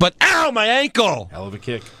haluva kick, but ow, my ankle! Hell of a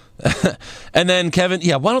kick. And then Kevin,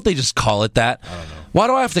 why don't they just call it that? I don't know. Why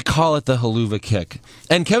do I have to call it the haluva kick?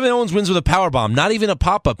 And Kevin Owens wins with a power bomb, not even a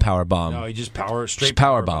pop-up power bomb. No, he just straight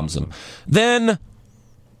power bombs him. Then,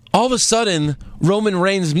 all of a sudden, Roman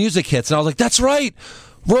Reigns' music hits, and I was like, that's right!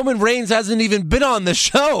 Roman Reigns hasn't even been on the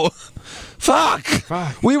show! Fuck!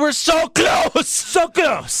 We were so close! So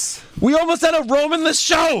close! We almost had a Roman-less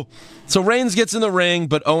show! So Reigns gets in the ring,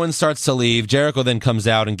 but Owens starts to leave. Jericho then comes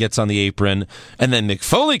out and gets on the apron. And then Mick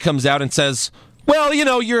Foley comes out and says, well,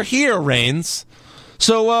 you're here, Reigns.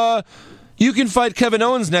 So you can fight Kevin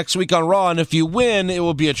Owens next week on Raw, and if you win, it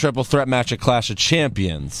will be a triple threat match at Clash of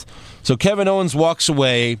Champions. So Kevin Owens walks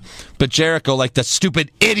away, but Jericho, like the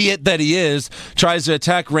stupid idiot that he is, tries to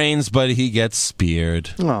attack Reigns, but he gets speared.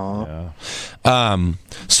 Aww.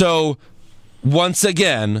 So once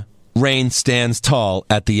again, Reigns stands tall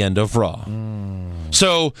at the end of Raw.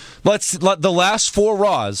 So the last 4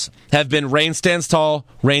 Raws have been Reigns stands tall,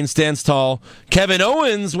 Kevin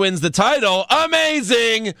Owens wins the title.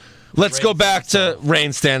 Amazing! Let's go back to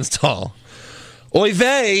Reigns stands tall. Oy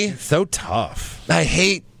vey. So tough. I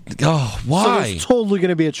hate... Oh, So why? it's totally going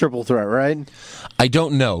to be a triple threat, right? I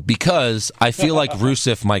don't know, because I feel like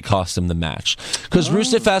Rusev might cost him the match. Because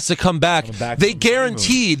Rusev has to come back. They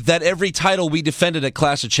guaranteed that every title we defended at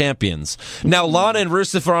Clash of Champions. Now, Lana and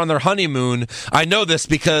Rusev are on their honeymoon. I know this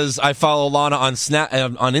because I follow Lana on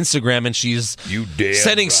on Instagram, and she's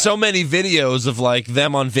sending so many videos of like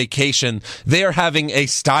them on vacation. They are having a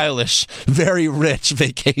stylish, very rich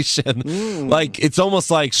vacation. Like, it's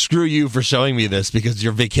almost like, screw you for showing me this, because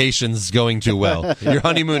your vacation's going too well. Your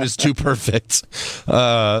honeymoon is too perfect.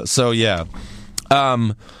 So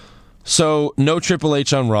no Triple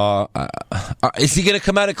H on Raw. Is he going to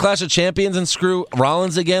come out at Clash of Champions and screw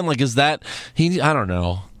Rollins again? Like, is that I don't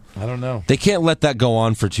know. I don't know. They can't let that go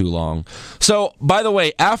on for too long. So, by the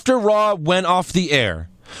way, after Raw went off the air,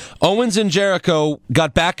 Owens and Jericho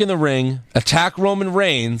got back in the ring, attacked Roman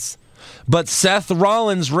Reigns, but Seth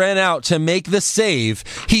Rollins ran out to make the save.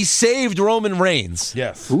 He saved Roman Reigns.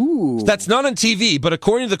 Yes. Ooh. That's not on TV, but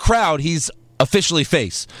according to the crowd, he's officially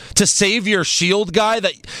face. To save your Shield guy,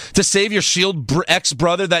 to save your Shield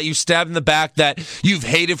ex-brother that you stabbed in the back, that you've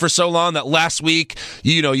hated for so long, that last week,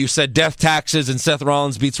 you said death taxes and Seth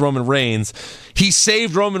Rollins beats Roman Reigns. He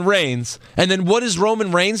saved Roman Reigns. And then what does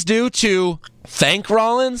Roman Reigns do to thank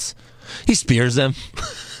Rollins? He spears him.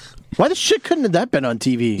 Why the shit couldn't have that been on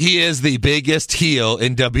TV? He is the biggest heel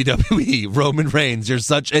in WWE. Roman Reigns, you're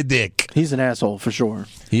such a dick. He's an asshole for sure.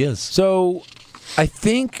 He is. So,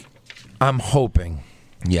 I'm hoping,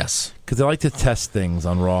 Yes. because I like to test things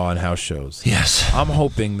on Raw and house shows. Yes. I'm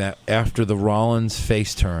hoping that after the Rollins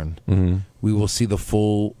face turn, we will see the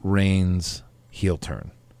full Reigns heel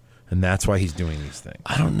turn. And that's why he's doing these things.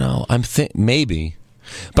 I don't know. Maybe.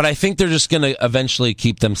 But I think they're just going to eventually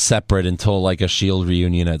keep them separate until like a Shield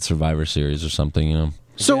reunion at Survivor Series or something, you know.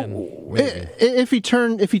 So if he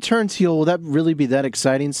turns heel, will that really be that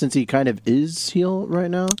exciting since he kind of is heel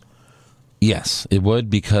right now? Yes, it would,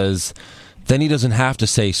 because then he doesn't have to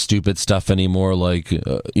say stupid stuff anymore, like,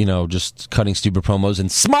 just cutting stupid promos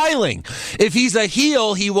and smiling. If he's a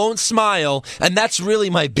heel, he won't smile, and that's really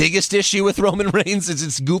my biggest issue with Roman Reigns is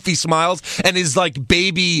his goofy smiles and his, like,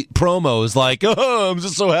 baby promos, like, oh, I'm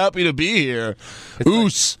just so happy to be here.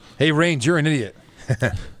 Oos. Like, hey, Reigns, you're an idiot.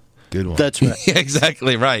 Good one. That's right. Yeah,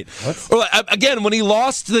 exactly right. Or, again, when he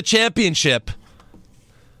lost the championship,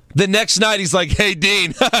 the next night he's like, hey,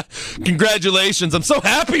 Dean, congratulations. I'm so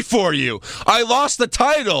happy for you. I lost the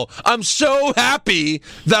title. I'm so happy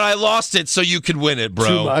that I lost it so you could win it, bro.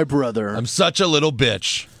 To my brother. I'm such a little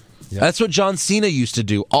bitch. Yep. That's what John Cena used to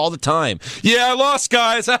do all the time. Yeah, I lost,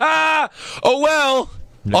 guys. Ha-ha! Oh, well.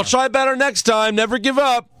 Yeah. I'll try better next time. Never give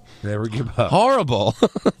up. Never give up. Horrible.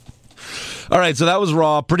 All right, so that was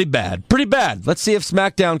Raw. Pretty bad. Pretty bad. Let's see if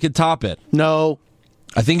SmackDown can top it. No.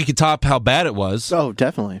 I think it could top how bad it was. Oh,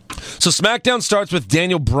 definitely. So SmackDown starts with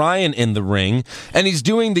Daniel Bryan in the ring, and he's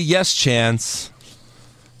doing the yes chants.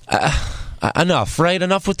 Enough, right?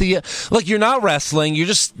 Enough with the... Like, you're not wrestling. You're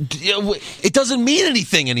just... It doesn't mean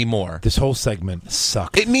anything anymore. This whole segment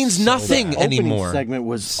sucked. It means nothing anymore. Opening segment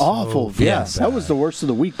was awful. Yes, that was the worst of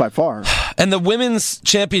the week by far. And the women's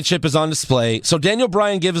championship is on display. So Daniel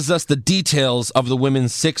Bryan gives us the details of the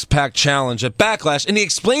women's six-pack challenge at Backlash, and he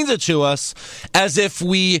explains it to us as if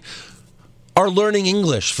we are learning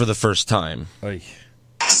English for the first time. Oy.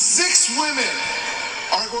 6 women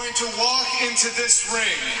are going to walk into this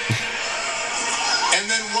ring. And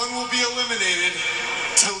then 1 will be eliminated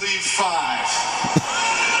to leave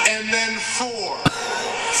 5. And then 4.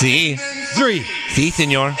 Sí. Then 3. Sí,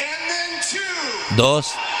 señor. And then 2.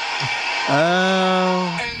 Dos.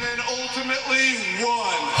 And then ultimately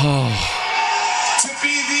 1. To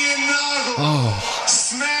be the inaugural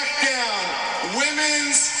SmackDown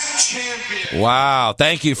Women's Champion. Wow.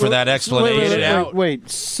 Thank you for that explanation. Wait.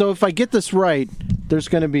 So if I get this right, there's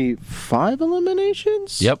going to be 5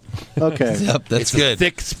 eliminations? Yep. Okay. Yep, that's It's good.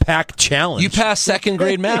 a 6-pack challenge. You passed second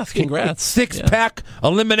grade math. Congrats. 6-pack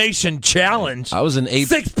elimination challenge. I was an 8.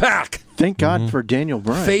 6-pack. Thank God for Daniel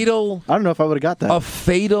Bryan. Fatal. I don't know if I would have got that. A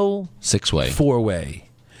fatal 6-way. 4-way.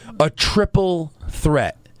 A triple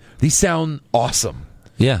threat. These sound awesome.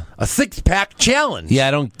 Yeah. A 6-pack challenge.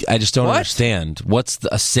 Yeah, I just don't What? understand. What's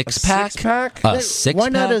a 6-pack? 6-pack? A 6-pack? Why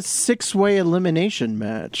not a 6-way elimination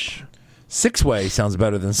match? 6-way sounds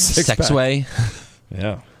better than 6-pack. 6-way?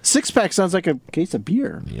 Yeah. 6-pack sounds like a case of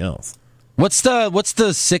beer. Yes. What's the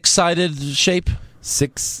 6-sided shape?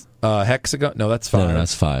 6 hexagon? No, that's 5. No,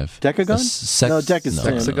 that's 5. Decagon? No, deck is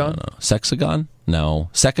 10. Hexagon? No. Sexagon? No.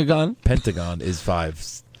 Secagon? Pentagon is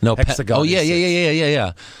 5. No. Hexagon. Oh, yeah, is 6.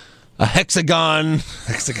 yeah. A hexagon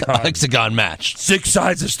match. 6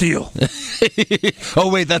 sides of steel. Oh,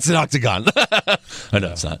 wait, that's an octagon. Oh,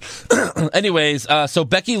 no, it's not. Anyways, so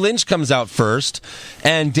Becky Lynch comes out first,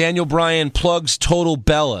 and Daniel Bryan plugs Total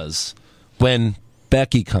Bellas when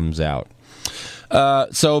Becky comes out.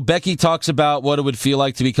 So Becky talks about what it would feel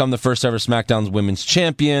like to become the first ever SmackDown's women's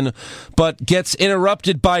champion, but gets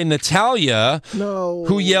interrupted by Natalya,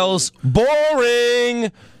 who yells,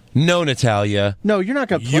 "Boring!" No, Natalya. No, you're not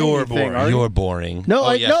going to play anything, are you? You're boring. No,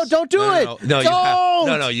 Oh, yes. no, don't do it.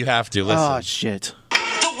 No, you have to. Listen. Oh, shit.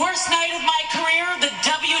 The worst night of my career, the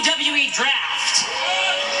WWE Draft.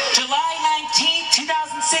 July 19th,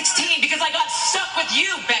 2016, because I got stuck with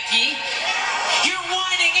you, Becky. You're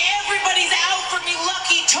whining. Everybody's out for me.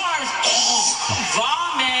 Lucky Charms.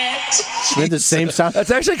 Vomit. We had the same sound.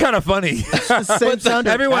 That's actually kind of funny. The same sound.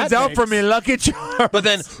 Everyone's out for me. Lucky Charms. But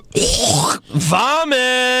then,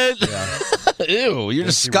 vomit. Ew, you're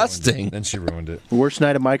disgusting. Then she ruined it. Worst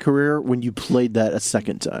night of my career when you played that a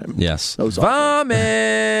second time. Yes. That was awful. Vomit.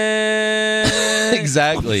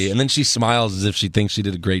 Exactly. And then she smiles as if she thinks she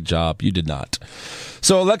did a great job. You did not.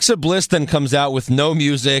 So Alexa Bliss then comes out with no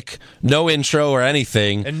music, no intro or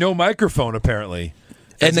anything. And no microphone, apparently.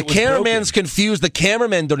 And the cameraman's confused. The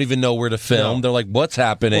cameramen don't even know where to film. No. They're like, what's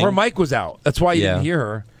happening? Well, her mic was out. That's why you didn't hear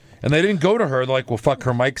her. And they didn't go to her. They're like, well, fuck,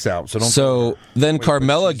 her mic's out. So don't. So then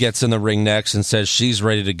Carmella gets in the ring next and says she's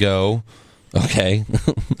ready to go. Okay.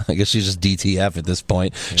 I guess she's just DTF at this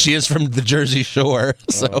point. Yeah. She is from the Jersey Shore.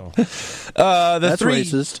 So That's three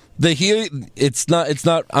racist. the heel, it's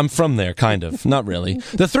not. I'm from there, kind of, not really.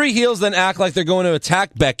 The three heels then act like they're going to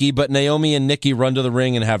attack Becky, but Naomi and Nikki run to the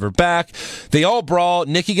ring and have her back. They all brawl.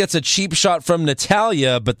 Nikki gets a cheap shot from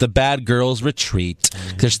Natalya, but the bad girls retreat.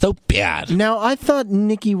 They're so bad. Now, I thought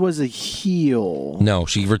Nikki was a heel. No,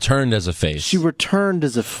 she returned as a face. She returned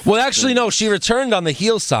as a Well, actually, no, she returned on the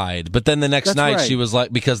heel side, but then the next That's night right. she was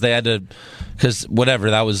like, because they had to, because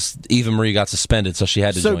whatever, that was, Eva Marie got suspended, so she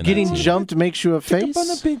had to So join getting that team. jumped makes you a face?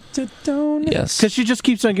 Yes. Because she just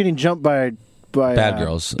keeps on getting jumped by Bad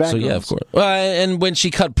girls. bad So, yeah, girls. of course. Well, and when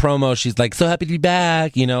she cut promo, she's like, so happy to be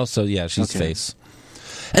back, so yeah, she's Okay. face.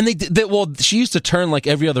 And she used to turn like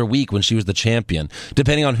every other week when she was the champion,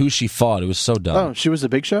 depending on who she fought. It was so dumb. Oh, she was the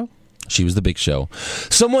Big Show? She was the Big Show.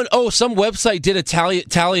 Some website did a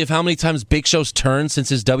tally of how many times Big Show's turned since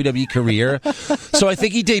his WWE career. So I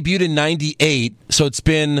think he debuted in 98. So it's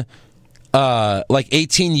been like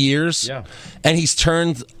 18 years. Yeah. And he's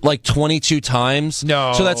turned like 22 times.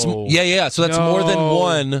 No. So that's So that's more than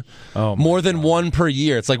one. Oh, more than one per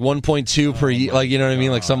year. It's like 1.2 per year. Like, you know what I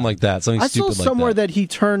mean? Like something like that. Something I saw stupid like somewhere that. that he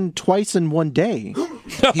turned twice in one day.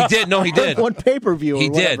 He did. No, he did. One pay-per-view or He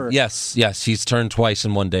whatever. did. Yes. He's turned twice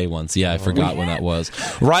in one day once. Yeah, I forgot when that was.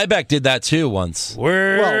 Ryback did that too once. Well,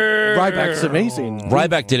 Ryback's amazing.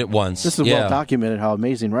 Ryback did it once. This is yeah. well documented how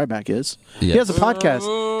amazing Ryback is. Yes. He has a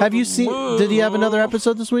podcast. Have you seen? Did he have another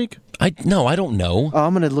episode this week? I don't know. Oh,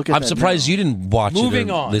 I'm going to look at I'm that surprised now. you didn't watch Moving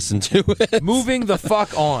it or on. listen to it. Moving the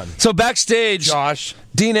fuck on. So backstage, Josh.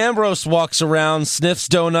 Dean Ambrose walks around, sniffs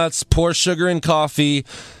donuts, pours sugar in coffee.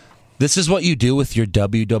 This is what you do with your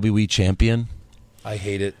WWE champion? I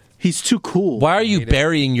hate it. He's too cool. Why are you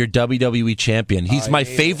burying your WWE champion? He's my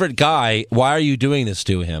favorite guy. Why are you doing this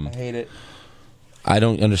to him? I hate it. I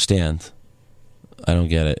don't understand. I don't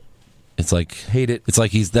get it. It's like Hate it. It's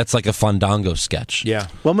like that's like a Fandango sketch. Yeah.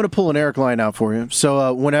 Well, I'm going to pull an Eric line out for you.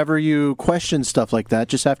 So whenever you question stuff like that,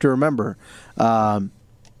 just have to remember, no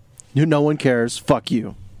one cares. Fuck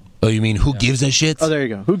you. Oh, you mean who gives a shit? Oh, there you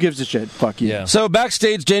go. Who gives a shit? Fuck you. Yeah. So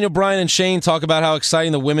backstage, Daniel Bryan and Shane talk about how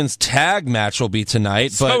exciting the women's tag match will be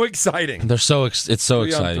tonight. But So exciting. they're it's so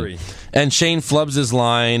 3 on exciting. 3. And Shane flubs his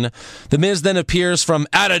line. The Miz then appears from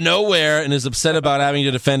out of nowhere and is upset about having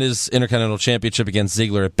to defend his Intercontinental Championship against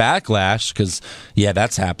Ziggler at Backlash because, yeah,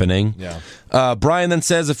 that's happening. Yeah. Bryan then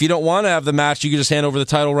says, if you don't want to have the match, you can just hand over the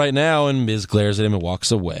title right now. And Miz glares at him and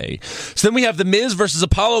walks away. So then we have the Miz versus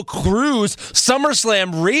Apollo Crews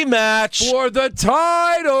SummerSlam rematch. For the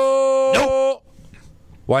title. Nope.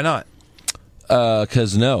 Why not?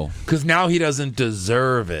 Because no. Because now he doesn't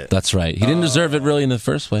deserve it. That's right. He didn't deserve it really in the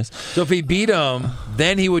first place. So if he beat him,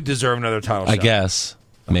 then he would deserve another title I shot. guess.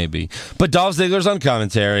 Maybe. But Dolph Ziggler's on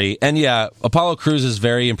commentary. And yeah, Apollo Crews is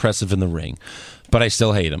very impressive in the ring. But I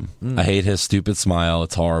still hate him. I hate his stupid smile.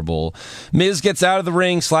 It's horrible. Miz gets out of the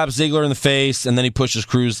ring, slaps Ziggler in the face, and then he pushes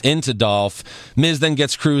Crews into Dolph. Miz then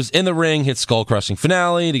gets Crews in the ring, hits skull-crushing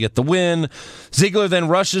finale to get the win. Ziggler then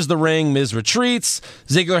rushes the ring. Miz retreats.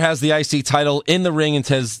 Ziggler has the IC title in the ring and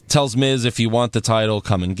tells Miz, if you want the title,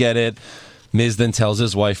 come and get it. Miz then tells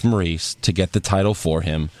his wife, Maurice, to get the title for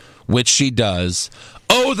him, which she does.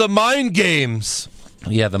 Oh, the mind games!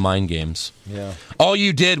 Yeah, the mind games. Yeah. All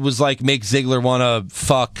you did was like make Ziggler want to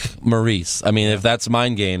fuck Maurice. I mean, if that's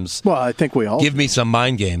mind games, Well, I think we all. give me some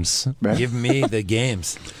mind games. Right? Give me the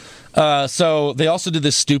games. So they also did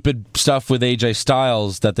this stupid stuff with AJ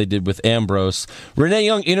Styles that they did with Ambrose. Renee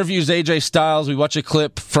Young interviews AJ Styles. We watch a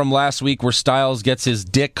clip from last week where Styles gets his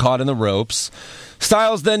dick caught in the ropes.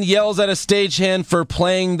 Styles then yells at a stagehand for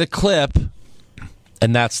playing the clip,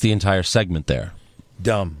 and that's the entire segment there.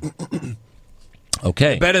 Dumb.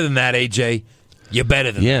 Okay. Better than that, AJ. You're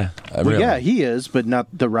better than Yeah. Well, really. yeah, he is, but not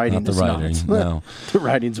the writing. Not the is writing, not. no. The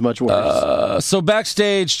writing's much worse. So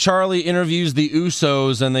backstage, Charlie interviews the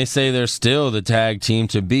Usos, and they say they're still the tag team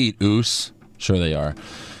to beat Us. Sure they are.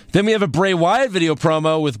 Then we have a Bray Wyatt video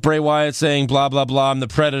promo with Bray Wyatt saying, blah, blah, blah, I'm the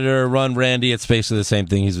Predator, run Randy. It's basically the same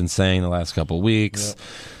thing he's been saying the last couple of weeks. Yep.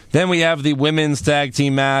 Then we have the women's tag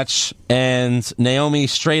team match, and Naomi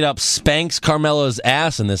straight up spanks Carmella's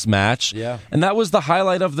ass in this match. Yeah. And that was the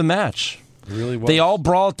highlight of the match. It really was. They all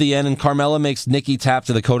brawl at the end, and Carmella makes Nikki tap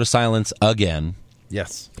to the code of silence again.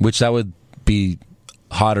 Yes. Which that would be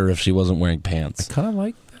hotter if she wasn't wearing pants. Kind of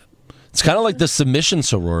like that. It's kind of like the submission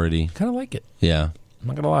sorority. Kind of like it. Yeah. I'm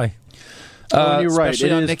not going to lie. You're right. It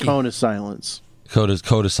especially on is Nikki. cone of silence. Code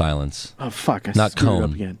of silence. Oh, fuck. I Not screwed it cone.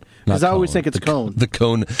 up again. Not Because I always cone. think it's cone. The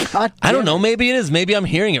cone. God I don't damn know. it. Maybe it is. Maybe I'm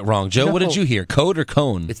hearing it wrong. Joe, what did No. you hear? Code or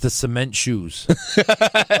cone? It's the cement shoes.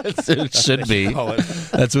 It should be.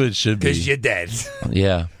 That's what it should be. Because you're dead.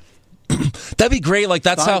 Yeah. That'd be great. Like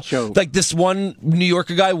that's how Sideshow. like this one New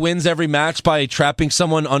Yorker guy wins every match by trapping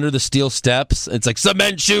someone under the steel steps. It's like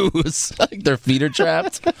cement shoes. Like their feet are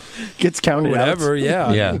trapped. Gets counted Whatever, out.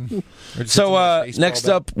 yeah. Yeah. So next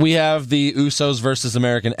up we have the Usos versus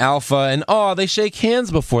American Alpha, and they shake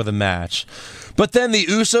hands before the match. But then the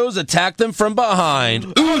Usos attack them from behind.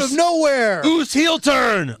 Out of nowhere. Us heel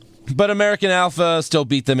turn. But American Alpha still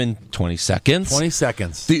beat them in 20 seconds. 20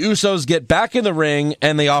 seconds. The Usos get back in the ring,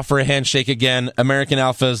 and they offer a handshake again. American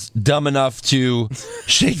Alpha's dumb enough to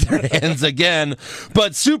shake their hands again.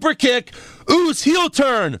 But super kick, Us heel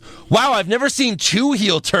turn. Wow, I've never seen 2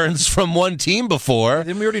 heel turns from one team before.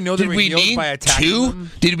 Didn't we already know they were heels by attacking 2?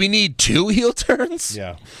 them? Did we need 2 heel turns?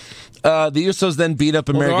 Yeah. The Usos then beat up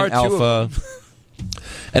American there are 2 of Alpha.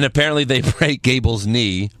 And apparently they break Gable's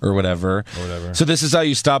knee or whatever. So this is how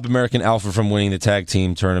you stop American Alpha from winning the tag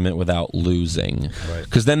team tournament without losing.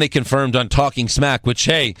 Because then they confirmed on Talking Smack, which,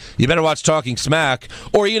 hey, you better watch Talking Smack.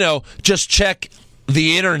 Or, just check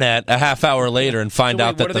the internet a half hour later and find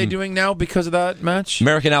out that what are they doing now because of that match?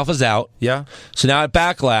 American Alpha's out. Yeah. So now at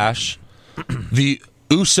Backlash, the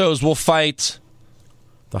Usos will fight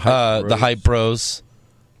The Hype Bros.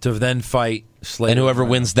 To then fight Slater. And whoever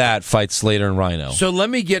Rhino. wins that fights Slater and Rhino. So let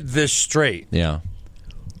me get this straight. Yeah.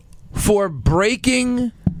 For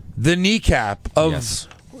breaking the kneecap of Yes.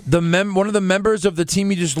 one of the members of the team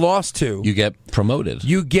you just lost to, You get promoted.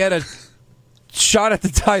 you get a shot at the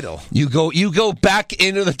title. You go back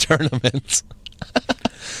into the tournament.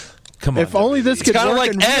 Come on. If only this could kinda work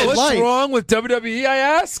like in real Edge. What's life. wrong with WWE, I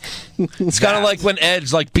ask? It's kind of like when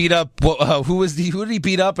Edge beat up who did he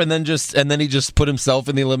beat up and then he just put himself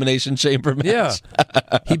in the elimination chamber match. Yeah.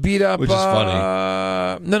 He beat up... Which is funny.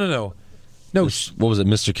 No. What was it,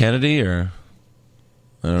 Mr. Kennedy or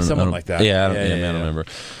Someone like that. Yeah, I Yeah, don't remember.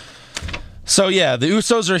 So yeah, the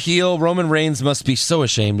Usos are heel. Roman Reigns must be so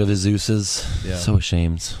ashamed of his Usos. Yeah. So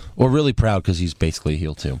ashamed. Or really proud because he's basically a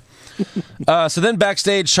heel too. So then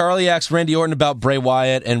backstage, Charlie asks Randy Orton about Bray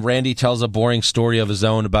Wyatt, and Randy tells a boring story of his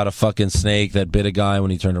own about a fucking snake that bit a guy when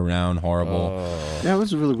he turned around. Horrible. That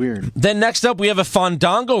was really weird. Then next up, we have a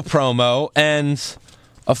Fandango promo,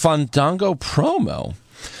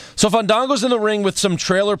 So Fandango's in the ring with some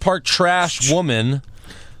trailer park trash woman.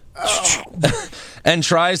 And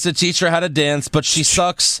tries to teach her how to dance, but she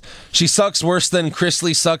sucks. She sucks worse than Chris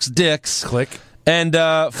Lee sucks dicks. Click. And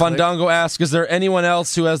Fandango asks, is there anyone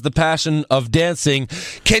else who has the passion of dancing?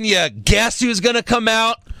 Can you guess who's going to come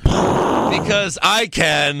out? Because I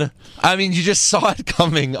can. I mean, you just saw it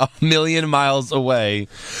coming a million miles away.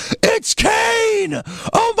 It's Kane!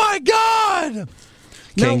 Oh, my God!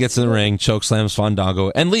 Kane gets in the ring, chokeslams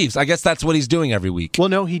Fandango, and leaves. I guess that's what he's doing every week. Well,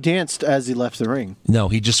 no, he danced as he left the ring. No,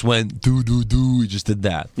 he just went, do. He just did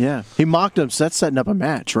that. Yeah. He mocked him, so that's setting up a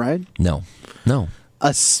match, right? No.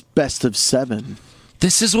 A best of 7.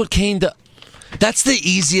 This is what Kane does. That's the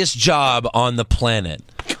easiest job on the planet.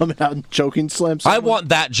 Coming out and choking slams. I want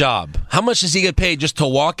that job. How much does he get paid just to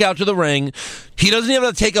walk out to the ring? He doesn't even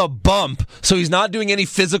have to take a bump, so he's not doing any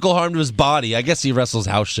physical harm to his body. I guess he wrestles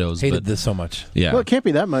house shows. Hated but, this so much. Yeah. Well, it can't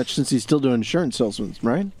be that much since he's still doing insurance salesman,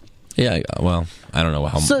 right? Yeah, well, I don't know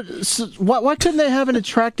how much. So why couldn't they have an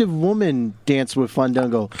attractive woman dance with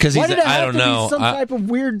Fandango? 'Cause Why he's did it I have don't to be know. Some type of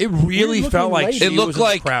weird. It really felt like lady? It looked was in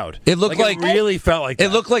like the crowd. It looked like it really felt like that. It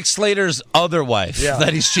looked like Slater's other wife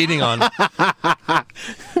that he's cheating on.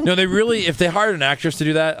 No, they really. If they hired an actress to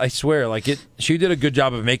do that, I swear, she did a good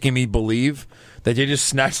job of making me believe that they just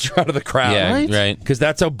snatched her out of the crowd. Yeah, right. Because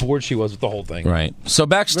that's how bored she was with the whole thing. Right. So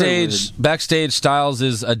backstage, Styles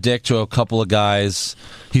is a dick to a couple of guys.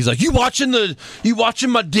 He's like, "You watching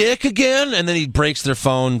my dick again?" And then he breaks their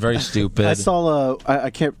phone. Very stupid. I saw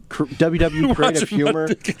WWE Creative Humor.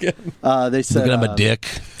 They said Look at him a dick.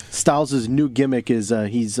 Styles' new gimmick is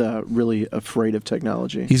he's really afraid of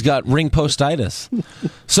technology. He's got ring postitis.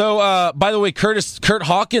 So, by the way, Kurt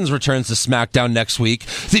Hawkins returns to SmackDown next week.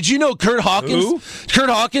 Did you know Kurt Hawkins? Who? Kurt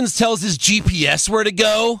Hawkins tells his GPS where to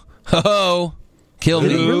go. Ho, kill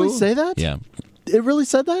Did me. it really say that? Yeah, It really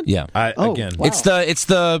said that? yeah. Again, wow. It's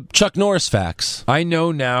the Chuck Norris facts. I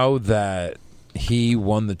know now that he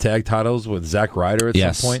won the tag titles with Zack Ryder at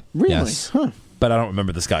Yes. some point, Really? Yes. Huh. but I don't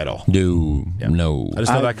remember this guy at all. No. I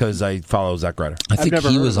just know that because I follow Zack Ryder. I think never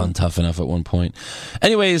he heard was of him. on Tough Enough at one point.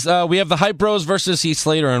 Anyways, we have the Hype Bros versus Heath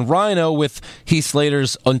Slater and Rhino with Heath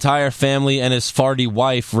Slater's entire family and his farty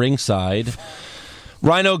wife ringside.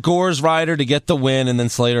 Rhino gores Ryder to get the win, and then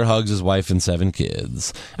Slater hugs his wife and 7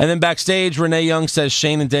 kids. And then backstage, Renee Young says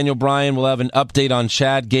Shane and Daniel Bryan will have an update on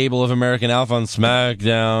Chad Gable of American Alpha on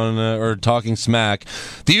SmackDown, or Talking Smack.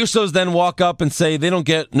 The Usos then walk up and say they don't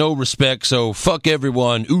get no respect, so fuck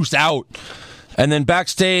everyone, Oos out. And then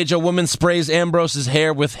backstage, a woman sprays Ambrose's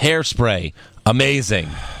hair with hairspray. Amazing.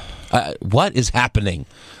 What is happening?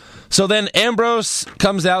 So then Ambrose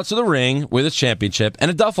comes out to the ring with his championship and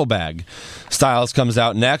a duffel bag. Styles comes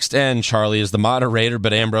out next, and Charlie is the moderator,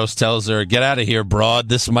 but Ambrose tells her, "Get out of here, broad.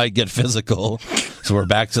 This might get physical." So we're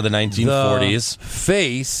back to the 1940s. The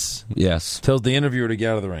face Yes. tells the interviewer to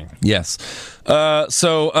get out of the ring. Yes.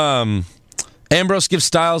 Ambrose gives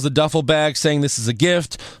Styles the duffel bag, saying this is a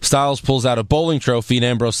gift. Styles pulls out a bowling trophy, and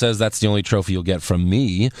Ambrose says that's the only trophy you'll get from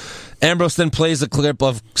me. Ambrose then plays a clip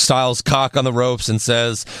of Styles' cock on the ropes and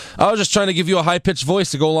says, "I was just trying to give you a high-pitched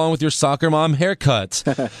voice to go along with your soccer mom haircut."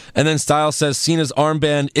 And then Styles says Cena's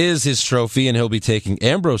armband is his trophy, and he'll be taking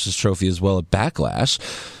Ambrose's trophy as well at Backlash.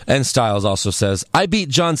 And Styles also says, "I beat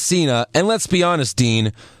John Cena, and let's be honest,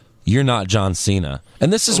 Dean, you're not John Cena."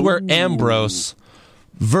 And this is where Ambrose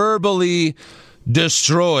verbally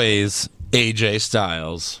destroys AJ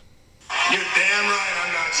Styles. You're damn right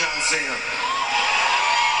I'm not John Cena.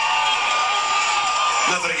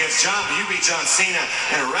 Nothing against John, but you beat John Cena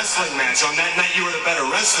in a wrestling match. On that night, you were the better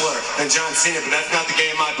wrestler than John Cena, but that's not the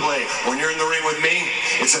game I play. When you're in the ring with me,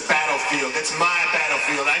 it's a battlefield. It's my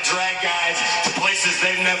battlefield. I drag guys to places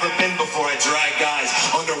they've never been before. I drag guys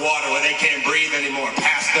underwater where they can't breathe anymore,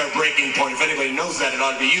 past their breaking point. If anybody knows that, it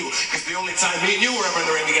ought to be you, because the only time me and you were ever in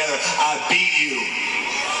the ring together, I beat you.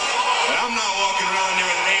 But I'm not walking around here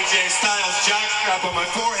with an AJ Styles jockstrap on my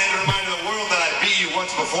forehead reminding the world that I beat you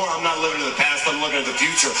once before. I'm not living in the past. I'm looking at the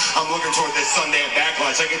future. I'm looking toward this Sunday at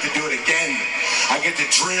Backlash. I get to do it again. I get to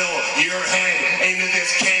drill your head into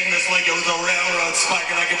this canvas like it was a railroad spike,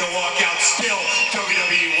 and I get to walk out still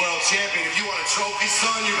WWE World Champion. If you want a trophy,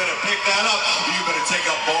 son, you better pick that up. Or you better take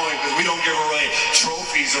up bowling, because we don't give away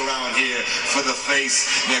trophies around here for the face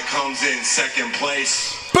that comes in second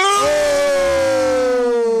place.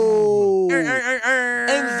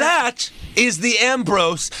 And that is the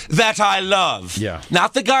Ambrose that I love. Yeah.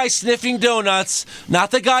 Not the guy sniffing donuts,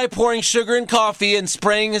 not the guy pouring sugar in coffee and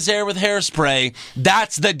spraying his hair with hairspray.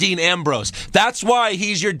 That's the Dean Ambrose. That's why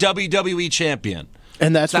he's your WWE champion.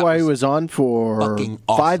 And that's That why he was was on for fucking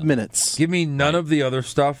awesome. 5 minutes. Give me none of the other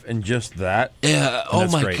stuff and just that. Yeah. Oh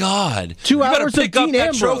That's my great. God. 2 you hours better of pick up Dean that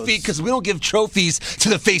Ambrose. trophy, because we don't give trophies to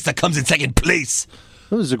the face that comes in second place.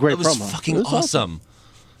 It was a great It was promo. fucking It was awesome.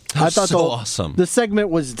 That I was thought so the, awesome. The segment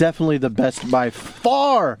was definitely the best by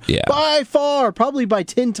far. Yeah. By far. Probably by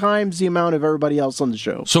 10 times the amount of everybody else on the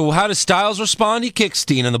show. So how does Styles respond? He kicks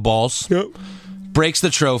Steen in the balls. Yep. Breaks the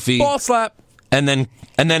trophy. Ball slap. And then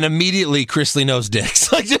immediately Chris Lee knows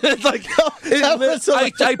dicks. I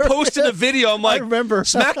posted a video. I'm like, I remember.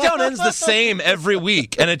 SmackDown ends the same every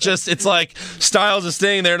week, and it's like Styles is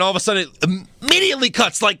staying there, and all of a sudden it immediately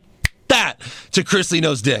cuts like that to Chris Lee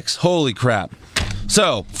knows dicks. Holy crap!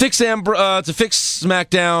 So to fix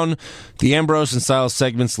SmackDown, the Ambrose and Styles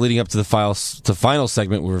segments leading up to the final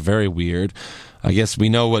segment were very weird. I guess we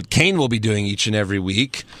know what Kane will be doing each and every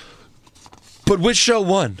week, but which show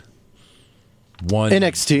won? One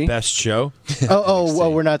NXT. best show.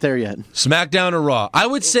 Well, we're not there yet. SmackDown or Raw? I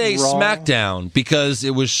would say Raw. SmackDown, because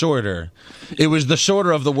it was shorter. It was the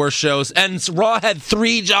shorter of the worst shows, and Raw had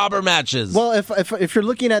 3 jobber matches. Well, if you're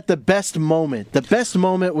looking at the best moment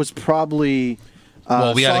was probably.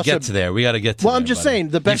 Well, we got to Sasha- get to there. We got to get to Well, there, I'm just buddy. saying,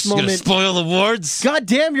 the best You're gonna moment- spoil awards? God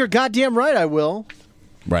damn, you're goddamn right. I will.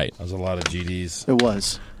 Right. That was a lot of GDs. It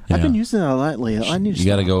was. Yeah. I've been using that a lot lately. I need to You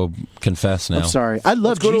got to stop. go confess now. I'm sorry. I love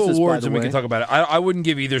Let's go Jesus, to awards by the and we way. can talk about it. I wouldn't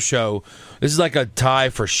give either show. This is like a tie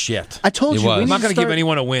for shit. I told It you. was. We I'm need not to going to give start-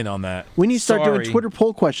 anyone a win on that. We need to start Sorry. doing Twitter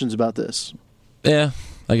poll questions about this Yeah,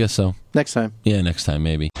 I guess so. next time. Yeah, next time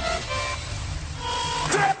maybe.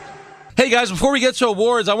 Hey guys, before we get to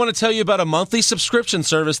awards, I want to tell you about a monthly subscription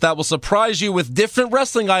service that will surprise you with different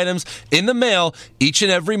wrestling items in the mail each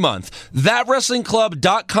and every month.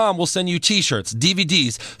 ThatWrestlingClub.com will send you t-shirts,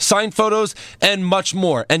 DVDs, signed photos, and much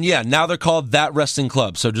more. And yeah, now they're called That Wrestling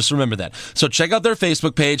Club, so just remember that. So check out their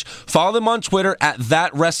Facebook page, follow them on Twitter at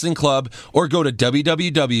That Wrestling Club, or go to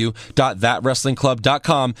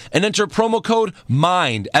www.thatwrestlingclub.com and enter promo code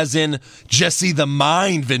MIND, as in Jesse the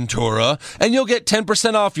Mind Ventura, and you'll get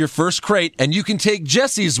 10% off your first crate, and you can take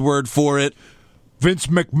Jesse's word for it. Vince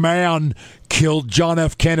McMahon killed John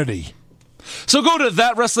F. Kennedy. So go to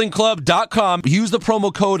thatwrestlingclub.com, use the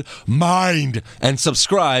promo code MIND, and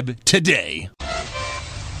subscribe today.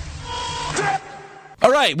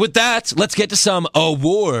 All right, with that, let's get to some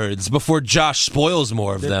awards before Josh spoils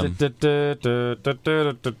more of them.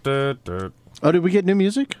 Oh, did we get new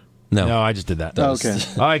music? No, I just did that. Oh, okay.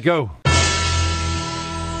 All right, go.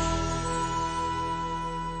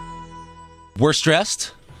 Worst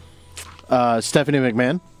dressed? Stephanie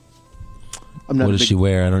McMahon. I'm not. What does she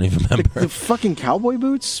wear? I don't even remember. The fucking cowboy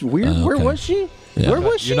boots. Weird. Okay. Where was she? Yeah. Where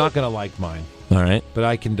was she? You're not going to like mine, All right. but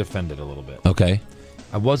I can defend it a little bit. Okay.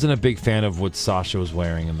 I wasn't a big fan of what Sasha was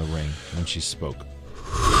wearing in the ring when she spoke.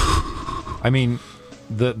 I mean,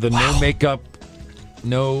 the no makeup,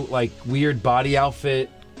 no like weird body outfit.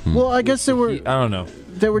 Well, I guess there were. I don't know.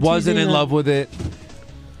 They were wasn't teasing in her. love with it,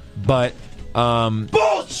 but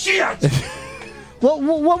bullshit. Well,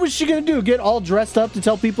 what was she going to do? Get all dressed up to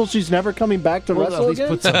tell people she's never coming back to wrestle at least again?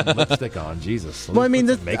 put some lipstick on. Jesus. At Well, I least mean,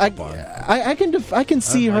 put some makeup on. I can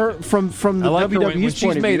see I like her it. from the I like her WWE's when point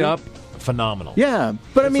she's of made view. up. Phenomenal. Yeah,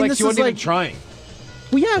 but I It's mean, like this she is wasn't like, even trying.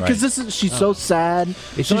 well, yeah, because Right. she's so sad. It's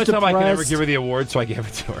She's the only time I can ever depressed. give her the award, so I gave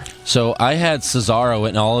it to her. So I had Cesaro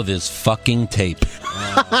in all of his fucking tape.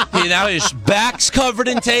 Now his back's covered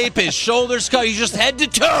in tape, his shoulders covered, he's just head to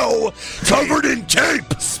toe covered in tape.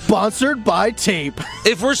 Sponsored by tape.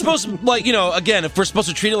 If we're supposed to, like, you know, again, if we're supposed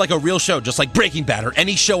to treat it like a real show, just like Breaking Bad or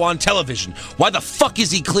any show on television, why the fuck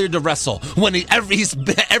is he cleared to wrestle when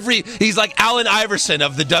he's like Allen Iverson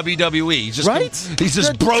of the WWE? He's just Right? He's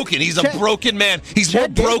just broken. He's a Chad- broken man. He's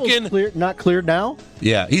Chad more Gable's broken. not cleared now.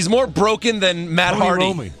 Yeah, he's more broken than Matt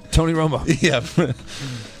Hardy. Tony Romo. Yeah.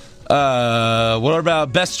 What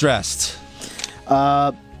about best dressed?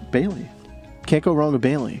 Bailey. Can't go wrong with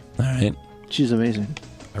Bailey. All right. She's amazing.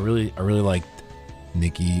 I really liked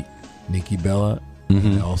Nikki Bella.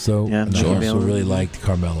 And I also, Yeah, and I Nikki also Bella. really liked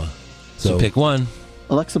Carmella. So pick one.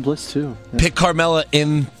 Alexa Bliss too. Yeah. Pick Carmella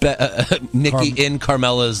in Nikki in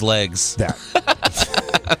Carmella's legs. That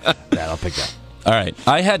I'll pick that. All right.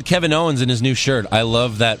 I had Kevin Owens in his new shirt. I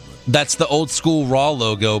love that. That's the old school Raw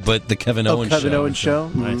logo, but the Kevin Owens Kevin show. Owens show.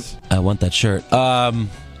 Nice. I want that shirt.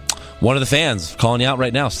 One of the fans calling you out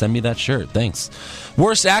right now. Send me that shirt. Thanks.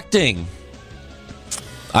 Worst acting.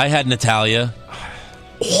 I had Natalia.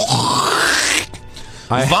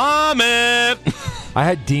 Vomit. I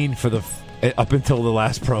had Dean for the up until the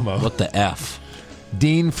last promo. What the F?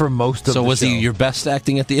 Dean for most of So the was show. he your best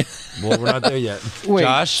acting at the end? Well, we're not there yet. Wait,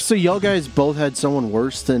 Josh? So y'all guys both had someone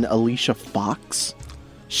worse than Alicia Fox?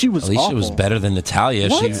 She was Alicia awful. was better than Natalia.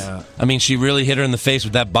 What? She, I mean, she really hit her in the face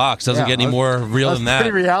with that box. Doesn't get any more real than that.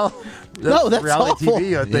 No, that's awful.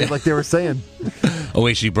 TV, I think, like they were saying. Oh,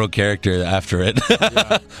 wait, she broke character after it.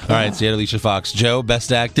 All right, so you had Alicia Fox. Joe,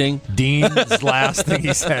 best acting? Dean's last thing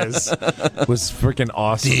he says was freaking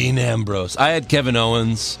awesome. Dean Ambrose. I had Kevin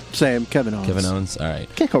Owens. Same, Kevin Owens. Kevin Owens, all right.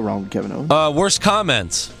 Can't go wrong with Kevin Owens. Worst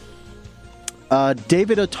comments?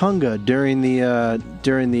 David Otunga during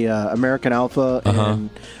the American Alpha and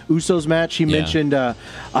Usos match, he mentioned,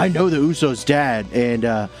 I know the Usos' dad,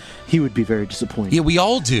 and he would be very disappointed. Yeah, we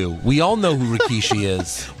all do. We all know who Rikishi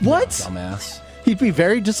is. What? Dumbass. He'd be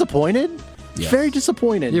very disappointed? Yeah. Very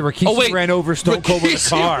disappointed. Yeah, Rikishi ran over Stone Cold with a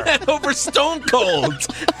car. Ran over Stone Cold.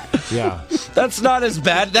 Yeah. That's not as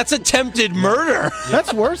bad. That's attempted murder.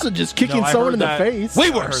 That's worse than just kicking I someone heard in the that. face. Way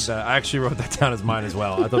I heard worse. that. I actually wrote that down as mine as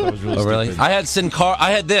well. I thought that was really Oh, really? stupid. I had Sin Cara.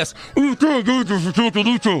 I had this. That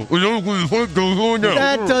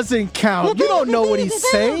doesn't count. You don't know what he's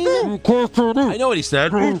saying. I know what he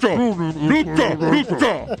said. You're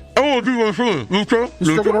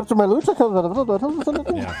sticking up to my lucha.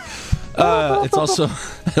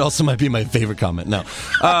 It also might be my favorite comment. No.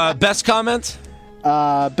 Best comment?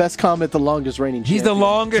 Best comment, the longest reigning champion. He's the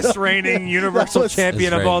longest reigning Universal was-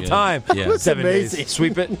 Champion That's of all very good. time. Yeah. That's 7 amazing. days.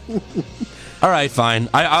 Sweep it. All right, fine.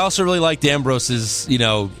 I also really liked Ambrose's,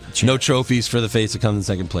 no trophies for the face that comes in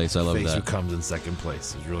second place. I love Face who that. comes in second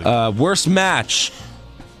place is really good. Worst match.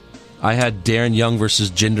 I had Darren Young versus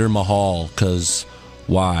Jinder Mahal, because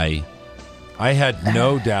why? I had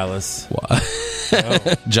no Dallas.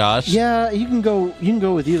 Josh? Yeah, you can go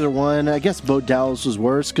with either one. I guess Bo Dallas was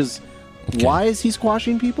worse because why is he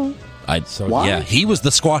squashing people? Why? Yeah, he was the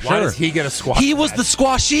squasher. Why does he get a squash? He was the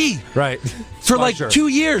squashee right for like Squasher. 2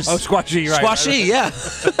 years. Oh, squashee, right. Squashee, yeah.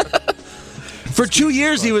 For 2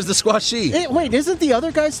 years, he was the squashee. Wait, isn't the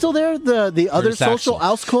other guy still there? The other social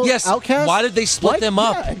outcast? Yes. Why did they split them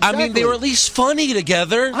up? Yeah, I mean, they exactly. were at least funny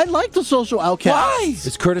together. I like the social outcast. Why?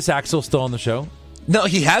 Is Curtis Axel still on the show? No,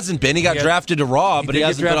 he hasn't been. He got drafted to Raw, but did he get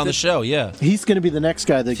hasn't been on the drafted? show. Yeah. He's going to be the next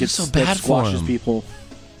guy that gets so that bad for squashes him. people.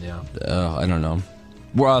 Yeah. I don't know.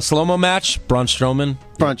 Slow-mo match, Braun Strowman.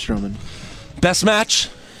 Braun Strowman. Best match?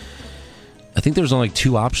 I think there was only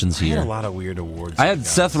 2 options I had here. a lot of weird awards. I had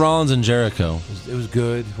Seth Rollins and Jericho. It was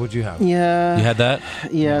good. What'd you have? Yeah. You had that?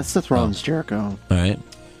 Yeah, Seth Rollins, Jericho. All right.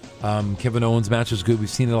 Kevin Owens' match was good. We've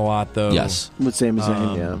seen it a lot, though. Yes. With Sami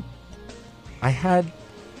Zayn, yeah. I had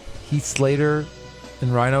Heath Slater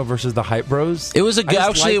and Rhino versus the Hype Bros. It was a good.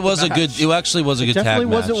 Actually, it was a good. It actually was a good tag match.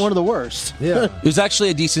 Definitely wasn't one of the worst. Yeah. It was actually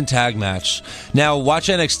a decent tag match. Now watch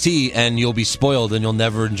NXT and you'll be spoiled and you'll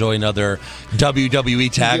never enjoy another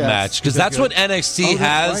WWE tag match because that's what NXT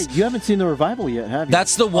has. Right. You haven't seen the Revival yet, have you?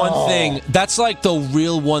 That's the one thing. That's like the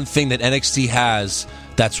real one thing that NXT has.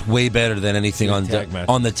 That's way better than anything on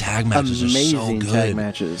the tag matches. Amazing are so good. tag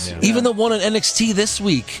matches. Yeah. Even the one on NXT this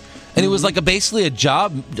week, and it was like basically a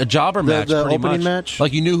jobber match. The pretty opening much. match.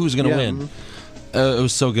 Like you knew who was going to win. It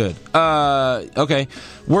was so good. Okay,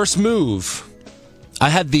 worst move. I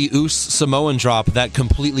had the Uce Samoan drop that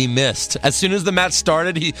completely missed. As soon as the match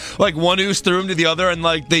started, he like one Uce threw him to the other, and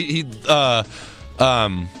like he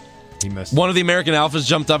missed. One of the American Alphas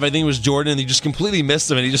jumped up. I think it was Jordan, and he just completely missed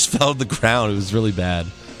him, and he just fell to the ground. It was really bad.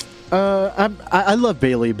 I love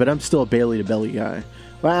Bayley, but I'm still a Bayley to belly guy.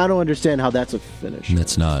 I don't understand how that's a finish.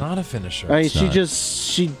 It's not. It's not a finisher. I mean,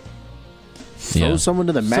 she throws someone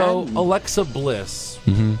to the mat. So Alexa Bliss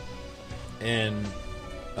and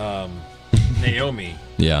Naomi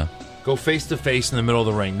go face to face in the middle of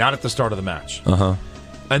the ring, not at the start of the match.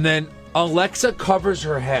 And then Alexa covers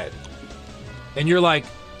her head, and you're like,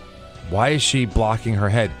 why is she blocking her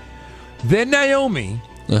head? Then Naomi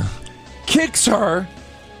kicks her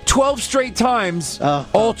 12 straight times,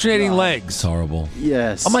 alternating legs. It's horrible.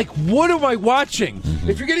 Yes. I'm like, what am I watching?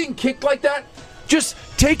 If you're getting kicked like that, just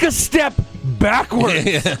take a step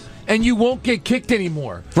backwards. And you won't get kicked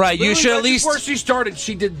anymore. Right, you should at least... Before she started,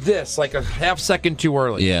 she did this, like a half second too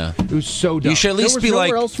early. Yeah. It was so dumb. You should at least be like... There was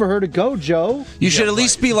nowhere else for her to go, Joe. You should at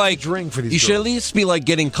least be like... Drink for these you should at girls. least be like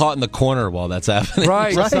getting caught in the corner while that's happening.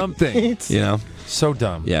 Right, something. You know? So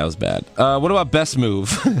dumb. Yeah, it was bad. What about best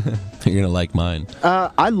move? You're going to like mine.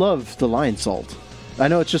 I love the lion salt. I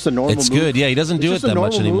know it's just a normal It's move. good. Yeah, he doesn't do it that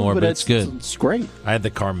much anymore, but it's good. It's great. I had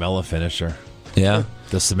the Carmella finisher. Yeah.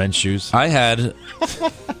 The cement shoes. I had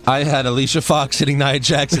Alicia Fox hitting Nia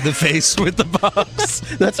Jax in the face with the box.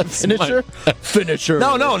 That's a finisher? Finisher.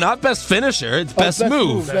 No, not best finisher. It's best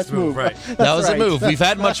move. Best move. Right. That was a move. We've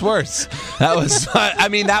had much worse. That was, I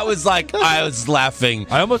mean, that was like, I was laughing.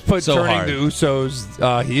 I almost put so turning hard. the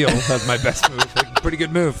Usos heel as my best move. Like, pretty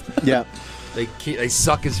good move. Yeah. They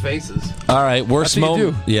suck his faces. All right, worst That's what you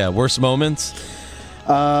moment. Yeah, worst moments.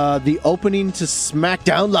 The opening to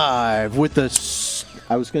SmackDown Live with the...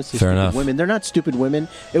 I was going to say Fair stupid enough. women. They're not stupid women.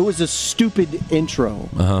 It was a stupid intro.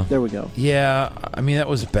 There we go. Yeah, I mean, that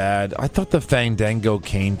was bad. I thought the Fandango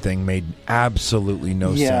Kane thing made absolutely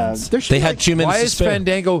no sense. They had 2 minutes Why to is spare.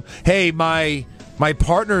 Fandango, hey, my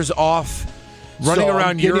partner's off running So I'm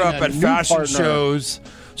around getting Europe a at new fashion partner. shows,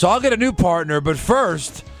 so I'll get a new partner, but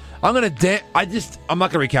first, I'm going to I'm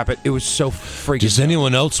not going to recap it. It was so freaking Does dumb.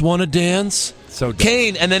 anyone else want to dance? So dumb.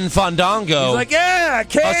 Kane and then Fandango. He's like, yeah,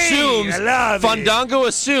 Kane, assumes I love it. Fandango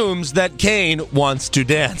assumes that Kane wants to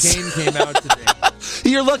dance. Kane came out today.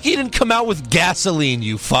 You're lucky he didn't come out with gasoline,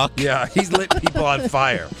 you fuck. Yeah, he's lit people on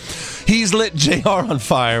fire. He's lit JR on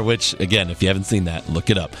fire, which, again, if you haven't seen that, look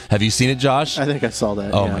it up. Have you seen it, Josh? I think I saw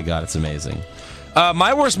that. Oh yeah. my god, it's amazing.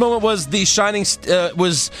 My worst moment was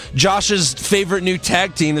was Josh's favorite new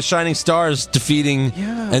tag team, the Shining Stars, defeating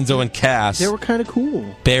Enzo and Cass. They were kind of cool.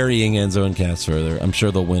 Burying Enzo and Cass further. I'm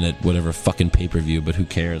sure they'll win at whatever fucking pay-per-view, but who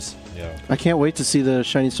cares? Yeah. I can't wait to see the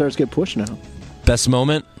Shining Stars get pushed now. Best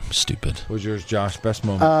moment? Stupid. What was yours, Josh? Best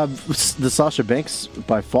moment? The Sasha Banks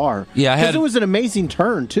by far. Yeah, I had- Because it was an amazing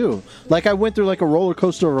turn too. Like I went through like a roller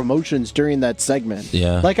coaster of emotions during that segment.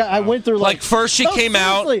 Yeah. Like I went through Like, first she came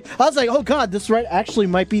out- seriously. I was like, oh god, this actually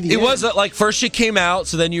might be the It end. was like first she came out,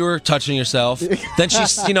 so then you were touching yourself. Then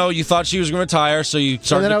she's, you thought she was going to retire, so you And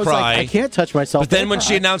started then I to was cry. like, I can't touch myself. But then when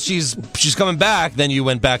she announced she's coming back, then you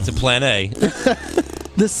went back to Plan A.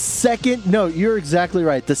 the second, no, you're exactly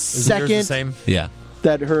right. The Isn't yours second the same? Yeah.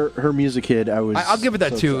 that her music hit, I'll give it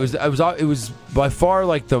that so too. sad. It was by far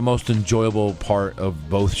like the most enjoyable part of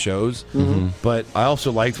both shows. Mm-hmm. But I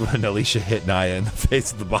also liked when Alicia hit Nia in the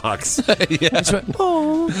face of the box. Yeah.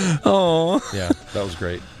 Oh. Yeah, that was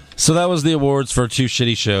great. So that was the awards for 2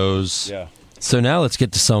 shitty shows. Yeah. So now let's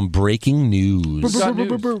get to some breaking news. Got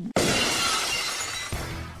news.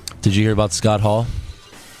 Did you hear about Scott Hall?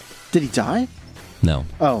 Did he die? No.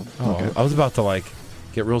 Oh, Oh, okay. I was about to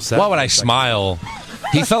get real sad. Why would I for a second. smile?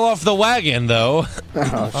 He fell off the wagon, though.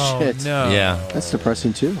 Oh, Oh, shit. no. Yeah. That's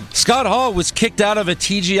depressing too. Scott Hall was kicked out of a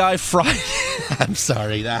TGI Friday. I'm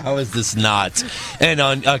sorry. How is this not a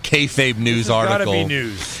kayfabe news article? Gotta be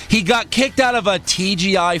news. He got kicked out of a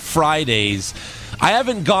TGI Fridays. I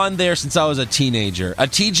haven't gone there since I was a teenager. A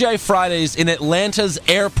TGI Fridays in Atlanta's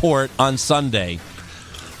airport on Sunday.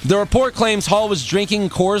 The report claims Hall was drinking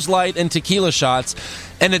Coors Light and tequila shots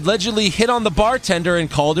and allegedly hit on the bartender and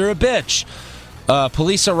called her a bitch.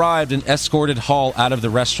 Police arrived and escorted Hall out of the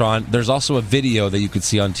restaurant. There's also a video that you could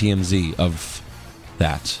see on TMZ of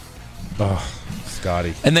that. Oh,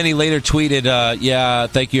 Scotty. And then he later tweeted, "Yeah,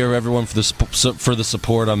 thank you everyone for the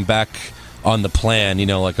support. I'm back on the plan.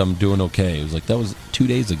 Like I'm doing okay." It was like that was 2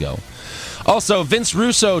 days ago. Also, Vince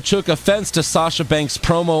Russo took offense to Sasha Banks'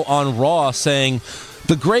 promo on Raw, saying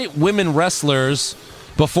the great women wrestlers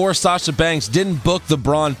before Sasha Banks didn't book the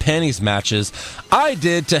bra and panties matches. I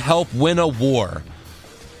did to help win a war.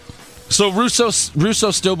 So Russo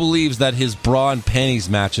still believes that his bra and panties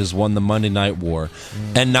matches won the Monday Night War,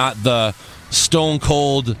 and not the Stone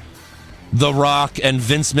Cold, The Rock, and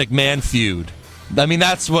Vince McMahon feud. I mean,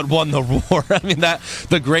 that's what won the war. I mean, that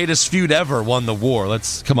the greatest feud ever won the war.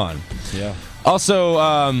 Come on. Yeah.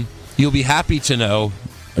 Also, you'll be happy to know.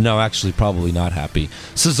 No, actually, probably not happy.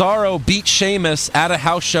 Cesaro beat Sheamus at a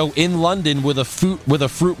house show in London with a fruit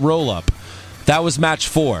roll-up. That was match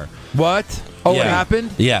 4. What? Oh, Yeah. it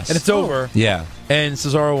happened? Yes. And it's over. Yeah. And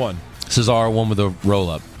Cesaro won. Cesaro won with a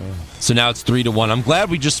roll-up. So now it's 3-1. I'm glad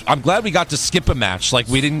we got to skip a match. Like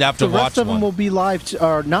we didn't have to The watch rest of them one. will be live,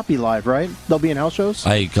 or not be live, right? They'll be in house shows?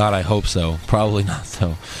 I hope so. Probably not,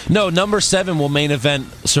 though. No, number 7 will main event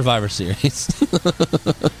Survivor Series.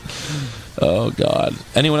 Oh, God.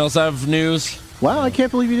 Anyone else have news? Wow, I can't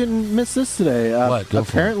believe you didn't miss this today. What? Go for it.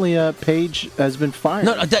 Apparently, Paige has been fired.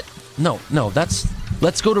 No, that's...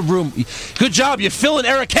 Let's go to room. Good job. You're filling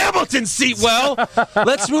Eric Hamilton's seat well.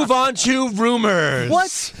 Let's move on to rumors.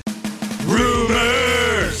 What?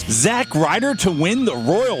 Rumors! Zack Ryder to win the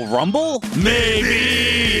Royal Rumble?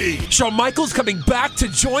 Maybe. Shawn Michaels coming back to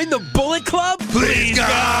join the Bullet Club? Please,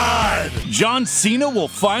 God. John Cena will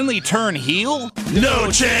finally turn heel? No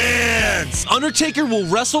chance. Undertaker will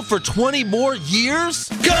wrestle for 20 more years?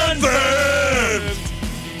 Confirmed.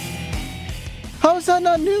 How is that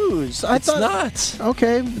not news? It's not.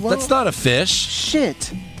 Okay, well, That's not a fish.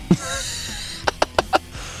 shit.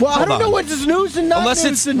 Well, I Hold don't know on. what is news and not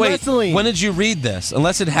news in wrestling. When did you read this?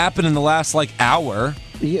 Unless it happened in the last hour.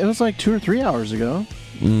 Yeah, it was like 2 or 3 hours ago.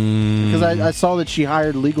 Because I saw that she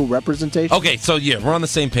hired legal representation. Okay, so yeah, we're on the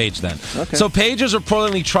same page then. Okay. So Paige is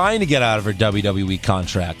reportedly trying to get out of her WWE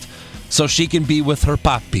contract so she can be with her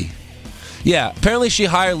papi. Yeah, apparently she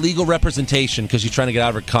hired legal representation because she's trying to get out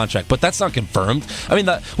of her contract, but that's not confirmed. I mean,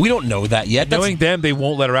 we don't know that yet. Knowing them, they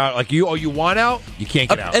won't let her out. Like, you want out? You can't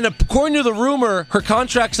get out. And according to the rumor, her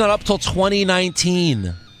contract's not up till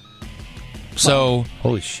 2019. So,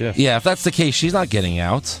 Holy shit. yeah, if that's the case, she's not getting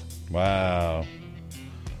out. Wow.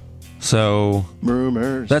 So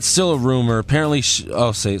Rumors. that's still a rumor. Apparently,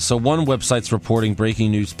 so one website's reporting breaking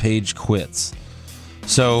news: Paige quits.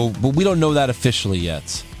 So, but we don't know that officially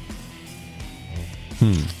yet.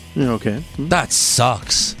 Okay. That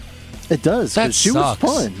sucks. It does. 'cause That she sucks.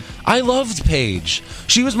 was fun. I loved Paige.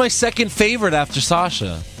 She was my second favorite after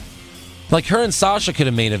Sasha. Like, her and Sasha could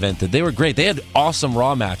have main evented. They were great. They had awesome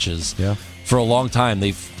Raw matches for a long time.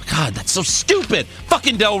 God, that's so stupid.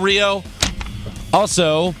 Fucking Del Rio.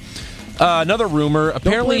 Also, another rumor.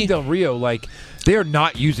 Apparently, Del Rio, they are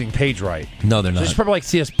not using Paige right. No, they're not. It's probably like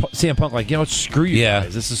CM Punk, screw you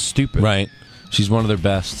guys. This is stupid. Right. She's one of their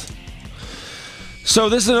best. So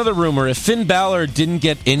this is another rumor. If Finn Balor didn't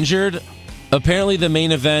get injured, apparently the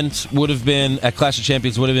main event would have been, at Clash of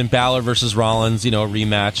Champions, would have been Balor versus Rollins, a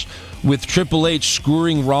rematch, with Triple H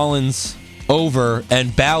screwing Rollins over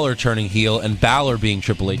and Balor turning heel and Balor being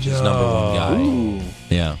Triple H's number one guy. Ooh.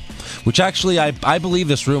 Yeah. Which actually, I believe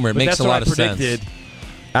this rumor. It makes a lot of sense. That's what I predicted,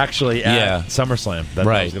 actually, at SummerSlam. That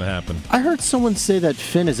was going to happen. I heard someone say that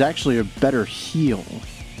Finn is actually a better heel.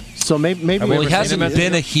 So maybe Well, he hasn't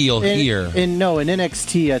been a heel here. In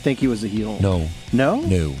NXT, I think he was a heel. No.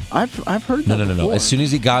 I've heard that. No. before. As soon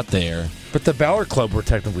as he got there, But the Balor Club were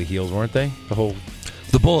technically heels, weren't they?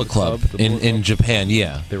 the Bullet Club in Japan,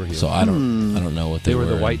 yeah, They were heels. So I don't know what they were.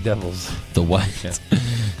 They were the White Devils. The White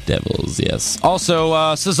Devils, yes. Also,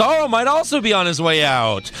 Cesaro might also be on his way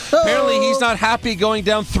out. Apparently, he's not happy going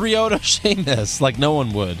down 3-0 to Sheamus like no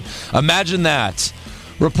one would. Imagine that.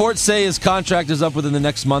 Reports say his contract is up within the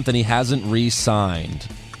next month and he hasn't re-signed.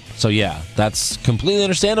 So, yeah, that's completely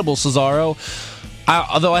understandable, Cesaro.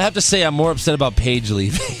 Although I have to say I'm more upset about Paige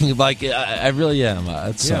leaving. I really am.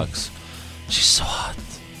 It sucks. She's so hot.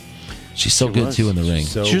 She's so good, too, in the ring.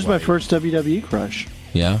 She was my first WWE crush.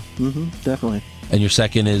 Yeah? Mm-hmm, definitely. And your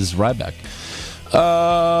second is Ryback.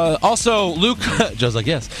 Also, Luke, just like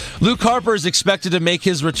yes, Luke Harper is expected to make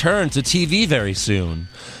his return to TV very soon.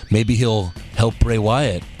 Maybe he'll help Bray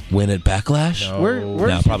Wyatt win at Backlash. Where's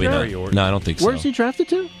no, he probably drafted? not. No, I don't think so. Where's he drafted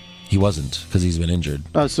to? He wasn't because he's been injured.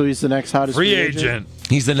 Oh, so he's the next hottest Free agent.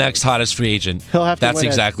 He's the next hottest free agent. He'll have to That's win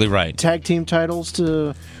exactly right. Tag team titles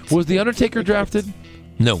to. Was The Undertaker drafted?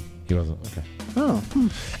 No. He wasn't. Okay. Oh,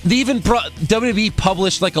 They even WWE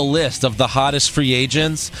published like a list of the hottest free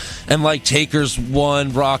agents, and like Taker's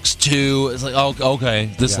 1, Rock's 2. It's like, oh,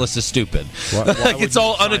 okay, this list is stupid. Why Like it's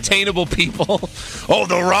all unattainable people. Oh,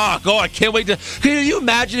 The Rock. Oh, I can't wait to. Can you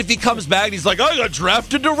imagine if he comes back and he's like, I got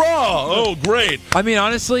drafted to Raw. Oh, great. I mean,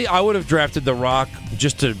 honestly, I would have drafted The Rock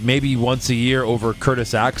just to maybe once a year over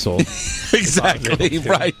Curtis Axel. Exactly.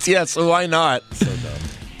 Right. Yeah. So why not? So dumb.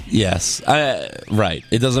 Yes. Right.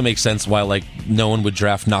 It doesn't make sense why like no one would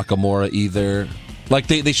draft Nakamura either. Like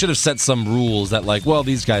they should have set some rules that like, well,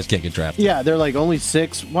 these guys can't get drafted. yeah, they're like only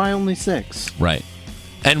 6. Why only 6? Right.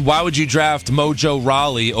 And why would you draft Mojo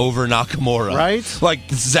Rawley over Nakamura? Right. Like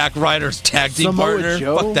Zack Ryder's tag team Samoa partner.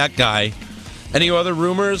 Joe? Fuck that guy. Any other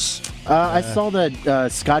rumors? I saw that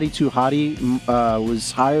Scotty 2 Hotty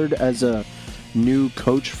was hired as a new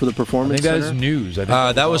coach for the I Performance think that Center. is news. I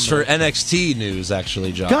think That was for NXT news,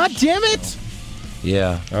 actually, Josh. God damn it!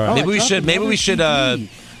 Yeah. Oh, Maybe I we thought should. the Maybe we other should. TV.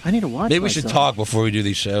 I need to watch. Maybe we should myself. talk before we do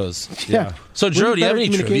these shows. Yeah. So, Drew, do you have better any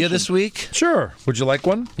trivia communication. this week? Sure. Would you like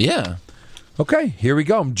one? Yeah. Okay, here we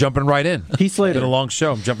go. I'm jumping right in. Heath Slater. In a long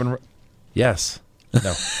show. I'm jumping. Yes.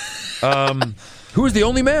 No. Who is the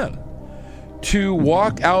only man to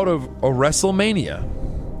walk out of a WrestleMania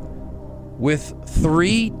with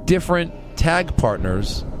 3 different tag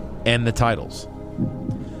partners and the titles?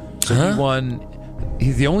 So he won.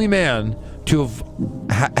 He's the only man to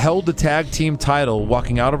have held the tag team title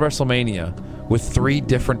walking out of WrestleMania with 3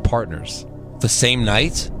 different partners. The same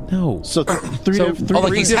night? No. So three. So- three Oh,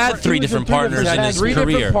 like he's had different- 3 different partners He's in had his 3 career.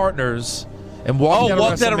 different partners and walked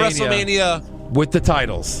Walked out of WrestleMania with the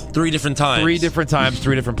titles. 3 different times. 3 different times,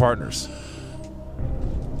 3 different partners.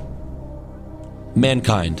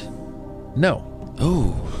 Mankind. No.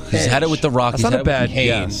 Ooh, he's had it with The Rock. That's He's not had a it bad with Kane.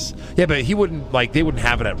 guess. Yeah, but he wouldn't they wouldn't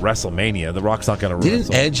have it at WrestleMania. The Rock's not going to Didn't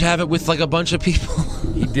wrestle. Edge have it with like a bunch of people?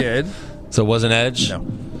 He did. So it wasn't Edge? No.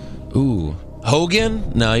 Ooh.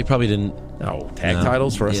 Hogan? No, he probably didn't. No. Tag No.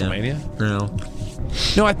 titles for Yeah. WrestleMania? No.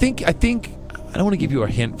 No, I think I don't want to give you a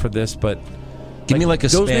hint for this, but Give me like a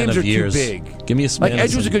those span names of are years. too big. Give me a span Like of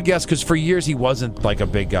Edge was a some- good guess because for years he wasn't like a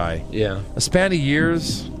big guy. Yeah. A span of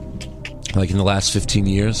years, Like in the last 15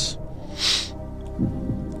 years?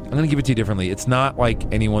 I'm going to give it to you differently. It's not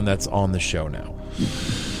like anyone that's on the show now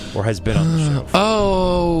or has been on the show.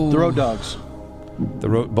 Oh. The Road Dogs.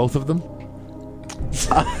 Both of them?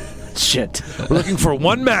 Shit. We're looking for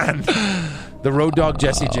one man. The Road Dogg,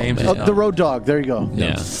 Jesse James. is The Road Dog. There you go.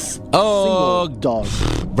 Yeah. Single Oh, dog.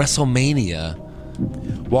 WrestleMania.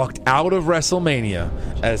 walked out of WrestleMania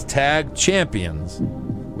as tag champions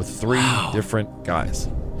with 3 different guys.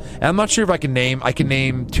 And I'm not sure if I can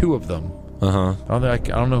name 2 of them. Uh-huh. I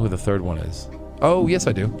don't know who the third one is. Oh, yes,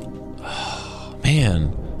 I do.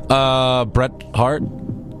 Man. Bret Hart?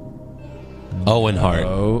 Owen Hart.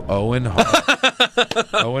 Oh, Owen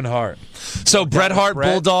Hart. Owen Hart. So Bret Hart,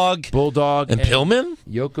 Bret, Bulldog, and Pillman?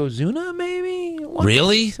 Yokozuna, maybe? Once,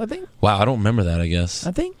 Really? I think. Wow, I don't remember that, I guess.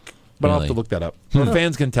 I think. But I'll have to Really? look that up. The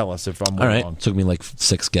fans can tell us if I'm All right. wrong. Took me like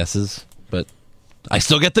 6 guesses, but I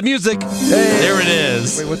still get the music. There it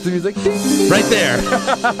is. Wait, what's the music? Right there.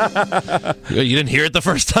 You didn't hear it the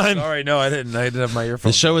first time? All right, no, I didn't. I didn't have my The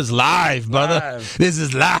earphones. show is live, brother. Live. This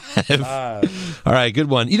is live. All right, good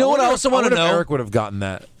one. You know what I also want to know? Eric would have gotten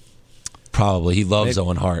that. Probably. He loves Maybe.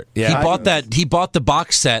 Owen Hart. Yeah, he I bought know. that. He bought the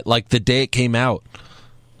box set like the day it came out.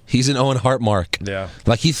 He's an Owen Hart mark. Yeah.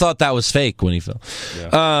 Like he thought that was fake when he fell.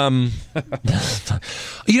 Yeah.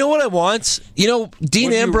 You know what I want? You know, Dean What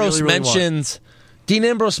do you Ambrose really, really mentioned. Dean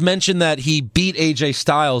Ambrose mentioned that he beat AJ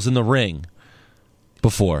Styles in the ring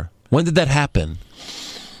before. When did that happen?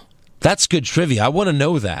 That's good trivia. I want to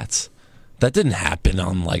know that. That didn't happen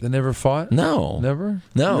on like. They never fought? No. Never?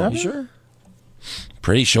 No. You sure?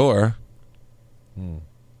 Pretty sure. All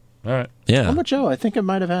right. Yeah. How much? I think it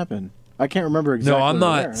might have happened. I can't remember exactly. No, I'm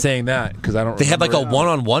not where. saying that because I don't. They had like a remember it.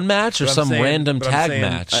 one-on-one match or But I'm some saying- random but I'm tag saying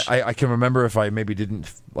match. I can remember if I maybe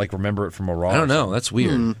didn't like remember it from a Raw. I don't or know. something. That's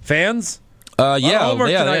weird. Fans? Yeah.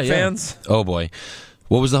 homework yeah, tonight, yeah. fans. Oh boy.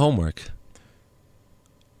 What was the homework?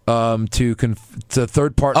 To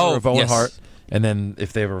third partner Oh, of Owen yes. Hart, and then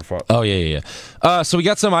if they ever fought. Oh yeah. So we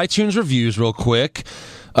got some iTunes reviews real quick.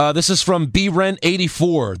 This is from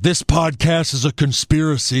BRent84. This podcast is a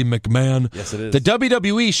conspiracy, McMahon. Yes, it is. The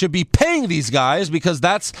WWE should be paying these guys because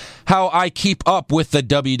that's how I keep up with the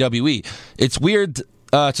WWE. It's weird.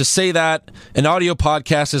 to say that an audio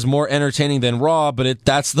podcast is more entertaining than Raw, but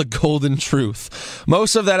that's the golden truth.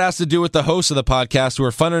 Most of that has to do with the hosts of the podcast, who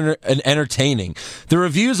are fun and entertaining. The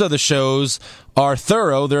reviews of the shows are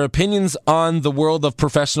thorough. Their opinions on the world of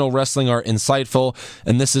professional wrestling are insightful,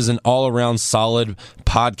 and this is an all-around solid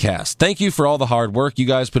podcast. Thank you for all the hard work you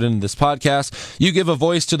guys put into this podcast. You give a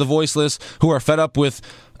voice to the voiceless who are fed up with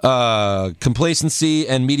complacency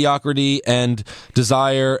and mediocrity and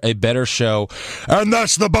desire a better show. And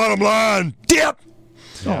that's the bottom line. Yep.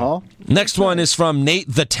 Uh-huh. Next one is from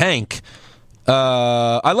Nate the Tank.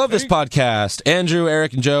 I love this podcast. Andrew,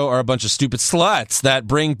 Eric, and Joe are a bunch of stupid sluts that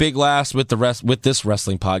bring big laughs with this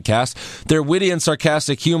wrestling podcast. Their witty and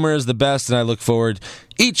sarcastic humor is the best, and I look forward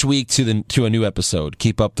each week to a new episode.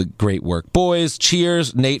 Keep up the great work, boys.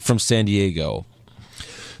 Cheers, Nate from San Diego.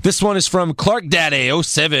 This one is from Clark Daddy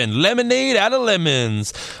 07, Lemonade Out of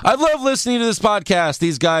Lemons. I love listening to this podcast.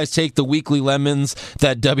 These guys take the weekly lemons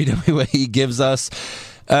that WWE gives us,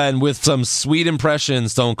 and with some sweet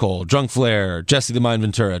impressions, Stone Cold, Drunk Flair, Jesse the Mind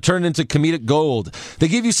Ventura, turn into comedic gold. They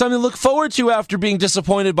give you something to look forward to after being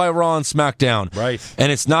disappointed by Raw and SmackDown. Right.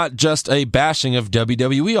 And it's not just a bashing of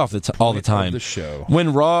WWE all the time. The show.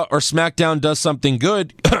 When Raw or SmackDown does something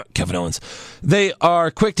good, Kevin Owens, they are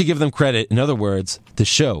quick to give them credit. In other words, the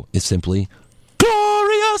show is simply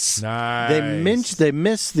glorious. Nice. They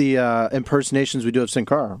miss the impersonations we do of Sin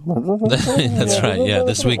Cara. That's right. Yeah,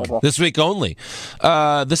 this week only.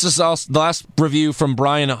 This is also the last review from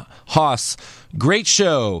Brian Haas. Great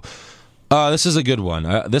show. This is a good one.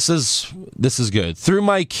 This is good. Through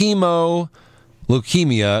my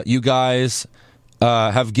leukemia, you guys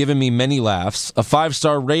have given me many laughs. A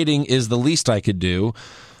 5-star rating is the least I could do.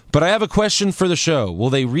 But I have a question for the show. Will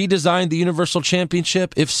they redesign the Universal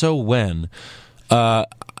Championship? If so, when?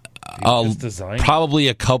 Probably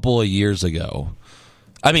a couple of years ago.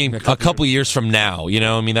 I mean, a couple of years from now. You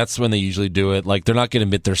know, I mean, that's when they usually do it. Like, they're not going to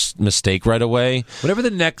admit their mistake right away. Whatever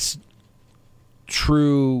the next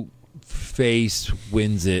true face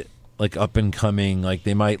wins it, like up and coming, like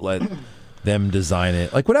they might let them design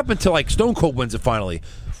it. Like, what happened to like Stone Cold wins it finally?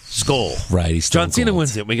 Skull. Right, he's John Cena Cold.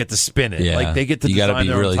 wins it. We get to spin it. Yeah. Like they get to You design gotta be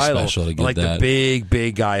their really own title. special to get like that. the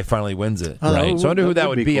big guy finally wins it. Right. So I wonder who that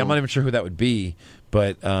would be. cool. I'm not even sure who that would be,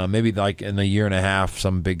 but maybe like in a year and a half,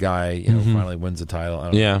 some big guy finally wins the title.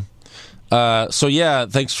 I don't know. Yeah. So yeah,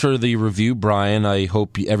 thanks for the review, Brian. I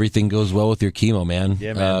hope everything goes well with your chemo, man.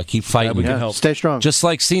 Yeah, man. Keep fighting. we can help. Stay strong. Just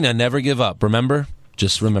like Cena, never give up. Remember?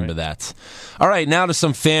 Just remember that. All right, now to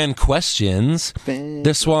some fan questions.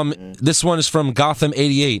 This one is from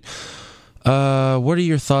Gotham88. What are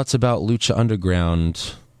your thoughts about Lucha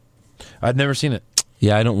Underground? I'd never seen it.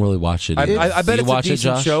 Yeah, I don't really watch it. I either. bet Do you it's watch a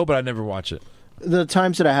decent Josh? show, but I never watch it. The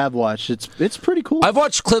times that I have watched, it's pretty cool. I've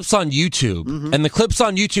watched clips on YouTube, and the clips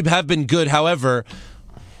on YouTube have been good. However,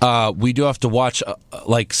 we do have to watch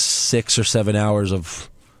like 6 or 7 hours of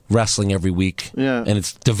wrestling every week, Yeah. and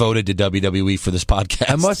it's devoted to WWE for this podcast.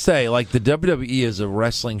 I must say, like the WWE is a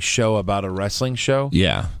wrestling show about a wrestling show.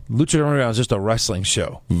 Yeah. Lucha Underground is just a wrestling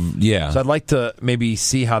show. Yeah. So I'd like to maybe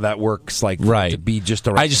see how that works, like for it to be just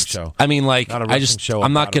a wrestling show. I mean, like, Not a wrestling show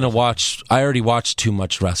I'm not about going to wrestling. watch. I already watched too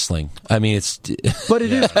much wrestling. I mean, it's But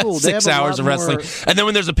it is cool. They 6 have a hours lot of wrestling, more- and then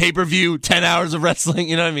when there's a pay per view, 10 hours of wrestling.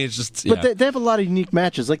 You know what I mean? It's just. But Yeah. they have a lot of unique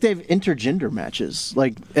matches. Like they have intergender matches.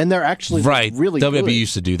 Like, and they're actually Right. really WWE good.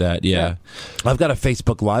 used to do that. Yeah. I've got a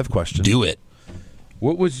Facebook Live question. Do it.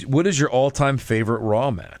 What is your all-time favorite Raw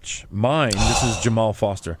match? Mine, this is Jamal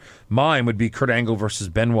Foster. Mine would be Kurt Angle versus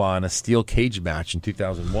Benoit in a steel cage match in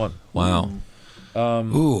 2001. Wow.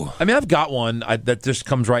 Ooh. I mean, I've got one that just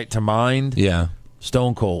comes right to mind. Yeah.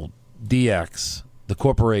 Stone Cold, DX, The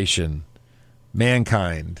Corporation,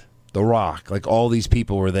 Mankind, The Rock. Like all these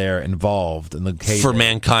people were there involved in the cage For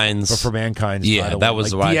Mankind's. for Mankind's Yeah, title. that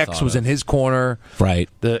was like what I DX thought was of. in his corner. Right.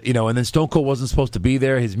 And then Stone Cold wasn't supposed to be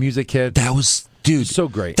there. His music hit. That was, dude, So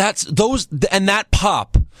great. That's those and that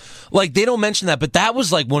pop. Like they don't mention that, but that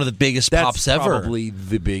was like one of the biggest That's pops ever. probably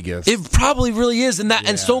the biggest. It probably really is, and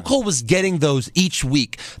and Stone Cold was getting those each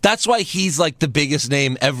week. That's why he's like the biggest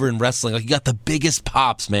name ever in wrestling. Like he got the biggest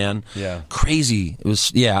pops, man. Yeah. Crazy. It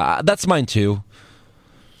was. Yeah, that's mine too.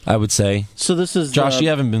 I would say. So this is Josh, you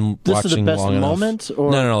haven't been this watching is the best long enough. moment, or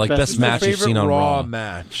no, like best match you've seen on Raw.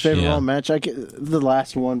 match. favorite Yeah. Raw match. The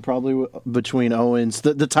last one probably between Owens,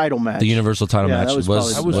 the title match. The Universal title Yeah, match that was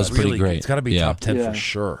was probably- pretty really great. Good. It's got to be Yeah. top 10 Yeah. for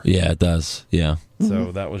sure. Yeah, it does. Yeah.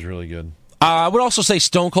 So that was really good. I would also say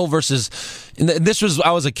Stone Cold versus.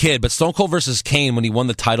 I was a kid, but Stone Cold versus Kane when he won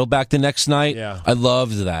the title back the next night. Yeah. I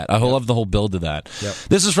loved that. I loved the whole build to that. Yep.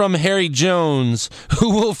 This is from Harry Jones. Who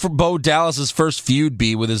will for Bo Dallas's first feud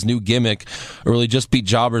be with his new gimmick, or will he just be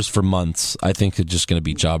jobbers for months? I think it's just going to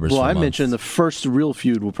be jobbers. Well, for I months. mentioned the first real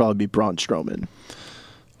feud will probably be Braun Strowman.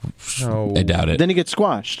 No. I doubt it. Then he gets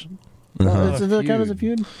squashed. Does that count as a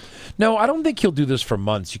feud? No, I don't think he'll do this for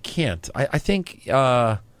months. You can't. I think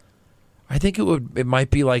it might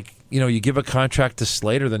be like, you give a contract to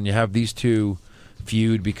Slater, then you have these two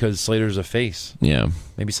feud because Slater's a face. Yeah,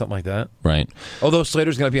 Maybe something like that. right. Although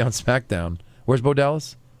Slater's going to be on SmackDown. Where's Bo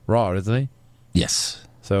Dallas? Raw, isn't he? Yes.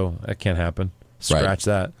 So that can't happen. Scratch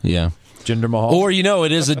that. Yeah. Jinder Mahal. Or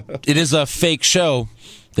it is a fake show.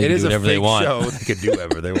 They can do whatever they want. Show. They can do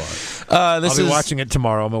whatever they want. This I'll be is watching it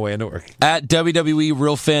tomorrow on my way into work. at WWE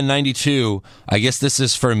Real Fan 92. I guess this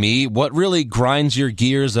is for me. What really grinds your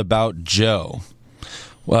gears about Joe?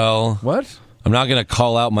 Well, What? I'm not going to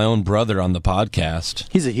call out my own brother on the podcast.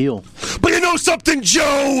 He's a heel. But you know something,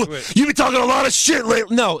 Joe? You've been talking a lot of shit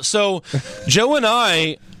lately. No, so Joe and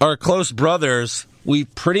I are close brothers. We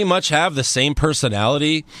pretty much have the same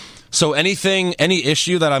personality. So any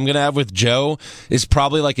issue that I'm going to have with Joe is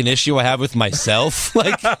probably like an issue I have with myself.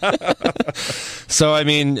 So, I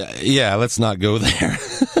mean, yeah, let's not go there.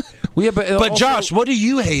 Well, yeah, but also, Josh, what do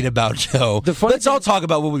you hate about Joe? Let's all talk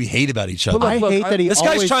about what we hate about each other. I hate that he This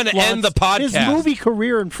guy's always trying to end the flaunts podcast. His movie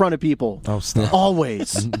career in front of people. Oh, stop.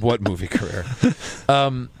 Always. What movie career?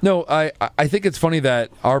 No, I think it's funny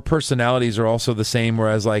that our personalities are also the same,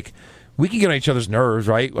 whereas, like, we can get on each other's nerves,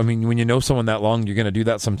 right? I mean, when you know someone that long, you're going to do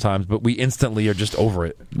that sometimes, but we instantly are just over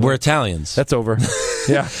it. We're Italians. That's over.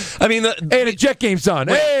 Yeah. I mean, Hey, the Jet game's on.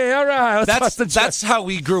 Hey, all right. That's how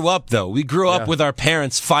we grew up, though. We grew up with our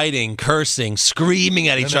parents fighting, cursing, screwing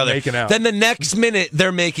at each they're other. making out. Then the next minute,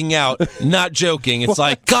 they're making out. Not joking. It's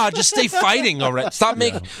like, God, just stay fighting already. Stop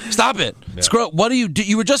it. Yeah. Screw it. What do you do?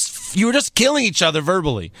 You were just killing each other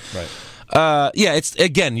verbally. Right. Yeah, it's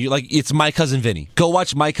again, it's My Cousin Vinny. Go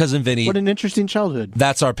watch My Cousin Vinny. What an interesting childhood.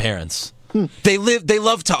 That's our parents. They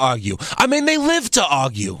love to argue. I mean, they live to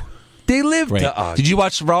argue. They live Right. to argue. Did you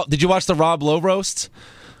watch the Rob Lowe roast?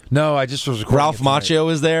 No, I just was recording Ralph it tonight. Macchio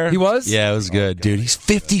was there. He was? Yeah, it was good, dude. He's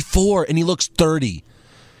 54 and he looks 30.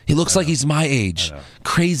 He looks like he's my age.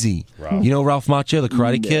 Crazy. Ralph. You know Ralph Macchio, the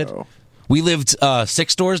Karate Kid? We lived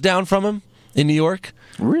 6 doors down from him in New York.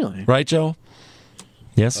 Really? Right, Joe?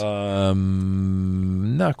 Yes.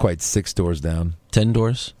 Not quite 6 doors down. 10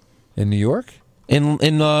 doors In New York? in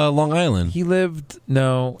Long Island. He lived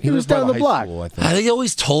down was by down the the high block. school, I think. They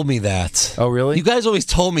always told me that. Oh, really? You guys always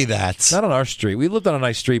told me that. Not on our street. We lived on a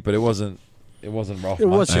nice street, but it wasn't Ralph. It wasn't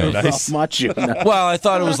Macchio Ralph Macchio. No. Well, I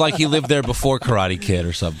thought it was like he lived there before Karate Kid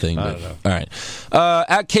or something. I But, don't know. all right.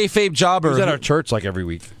 At Kayfabe Jobber. He was at our church like every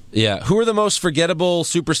week. Yeah. Who are the most forgettable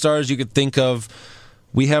superstars you could think of?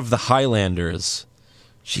 We have the Highlanders.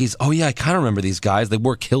 Jeez. Oh, yeah. I kind of remember these guys. They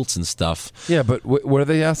wore kilts and stuff. Yeah, but what are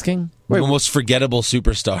they asking? The most forgettable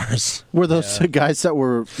superstars. Were those the guys that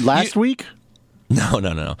were last week?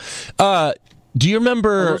 No. Do you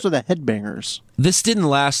remember? Those are the headbangers. This didn't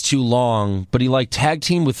last too long, but he tag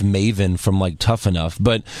teamed with Maven from Tough Enough.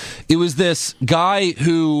 But it was this guy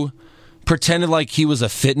who pretended like he was a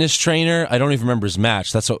fitness trainer. I don't even remember his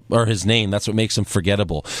match. Or his name. That's what makes him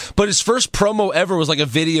forgettable. But his first promo ever was like a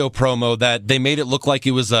video promo that they made it look like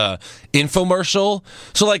it was a infomercial.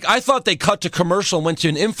 So I thought they cut to commercial and went to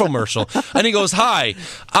an infomercial. And he goes, "Hi,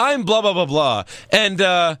 I'm blah blah blah blah."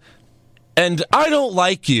 And I don't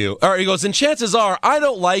like you. Or he goes, and chances are, I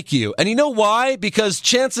don't like you. And you know why? Because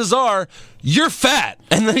chances are, you're fat.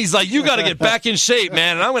 And then he's like, you got to get back in shape,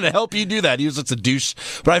 man. And I'm going to help you do that. He was just a douche.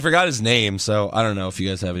 But I forgot his name, so I don't know if you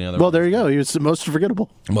guys have any other Well, there you go. He was the most forgettable.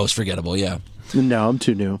 Most forgettable, yeah. No, I'm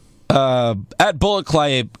too new. At Bullet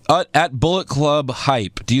Club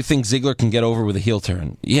Hype, do you think Ziggler can get over with a heel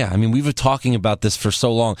turn? Yeah, I mean, we've been talking about this for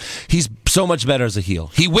so long. He's so much better as a heel.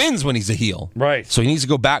 He wins when he's a heel. Right. So he needs to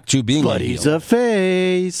go back to being a heel. But he's a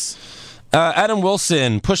face. Adam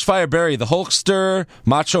Wilson, Pushfire Barry, the Hulkster,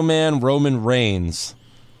 Macho Man, Roman Reigns.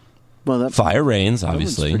 Well, that Fire Reigns, that one's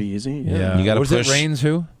obviously. pretty easy. Yeah. You gotta Was push- it Reigns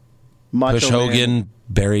who? Macho Push Man. Hogan,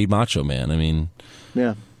 Barry, Macho Man. I mean,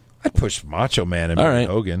 Yeah. I'd push Macho Man and All right.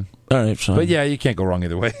 Hogan. all right, fine. But yeah, you can't go wrong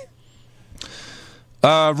either way.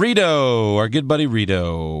 Rito, our good buddy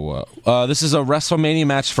Rito. This is a WrestleMania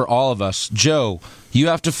match for all of us. Joe, you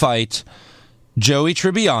have to fight Joey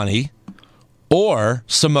Tribbiani or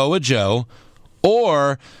Samoa Joe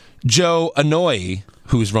or Joe Anoa'i,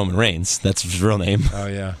 who's Roman Reigns. That's his real name. Oh,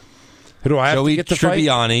 yeah. Who do I have Joey to get to fight?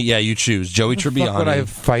 Tribbiani. Yeah, you choose Joey Fuck would I Tribbiani,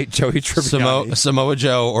 fight Joey Tribbiani? Samoa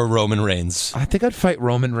Joe, or Roman Reigns, I think I'd fight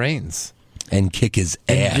Roman Reigns and kick his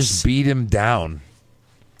ass. and just beat him down.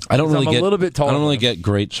 I don't really I'm a get little bit taller I don't really than him. get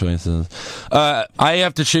great choices. I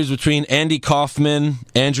have to choose between Andy Kaufman,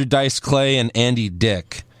 Andrew Dice Clay, and Andy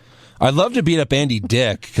Dick. I'd love to beat up Andy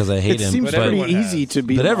Dick because I hate It him. seems but pretty easy to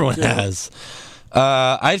beat. but him everyone up, too. has.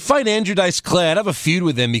 I'd fight Andrew Dice Clay. I'd have a feud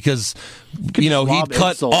with him because, he'd lob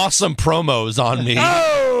cut insults. awesome promos on me.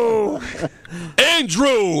 Oh,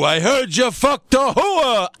 Andrew, I heard you fucked a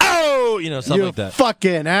hooah. Oh, something You like that.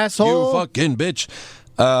 fucking asshole. You fucking bitch.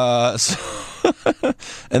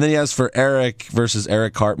 And then he has for Eric versus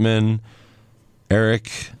Eric Hartman,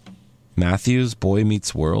 Eric Matthews, Boy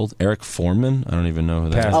Meets World, Eric Foreman. I don't even know who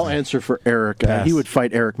that is. I'll answer for Eric. Pass. He would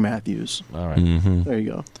fight Eric Matthews. All right. Mm-hmm. There you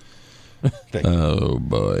go. Oh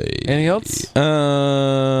boy. Anything else?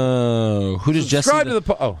 Who does Jesse? Subscribe to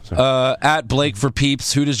the sorry. At Blake for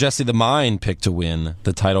Peeps. Who does Jesse the Mind pick to win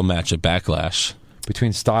the title match at Backlash?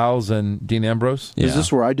 Between Styles and Dean Ambrose? Yeah. Is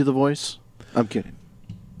this where I do the voice? I'm kidding.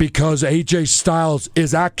 Because AJ Styles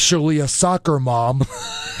is actually a soccer mom,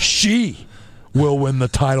 she will win the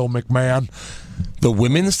title, McMahon. The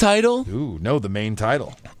women's title? Ooh, no, the main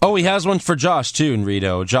title. Oh, he has one for Josh too in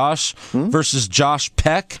Rito. Josh versus Josh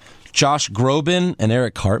Peck, Josh Groban, and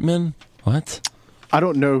Eric Hartman. What? I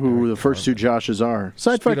don't know who the first two Joshes are.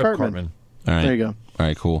 Side fight Straight up Cartman. All right. There you go. All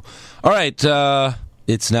right, cool. All right,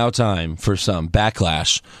 it's now time for some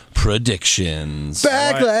Backlash predictions.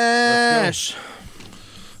 Backlash.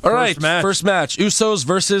 All right, match. first match. Usos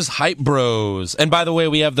versus Hype Bros. And by the way,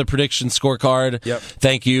 we have the prediction scorecard. Yep.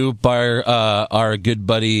 Thank you by our good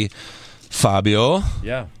buddy Fabio.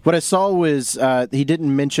 Yeah. What I saw was he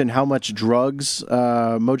didn't mention how much drugs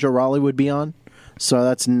Mojo Rawley would be on. So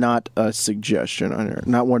that's not a suggestion on here.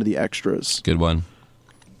 Not one of the extras. Good one.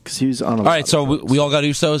 Because he was on a All right, so we all got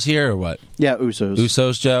Usos here or what? Yeah, Usos.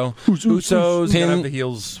 Usos, Joe? Usos Pin gotta have the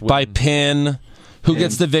heels. By pin. Who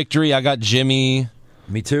gets the victory? I got Jimmy.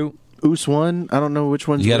 Me too. Us one. I don't know which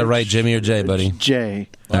one's You got to which. write Jimmy or Jay, buddy. Jay.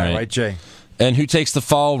 All right. Right, Jay. And who takes the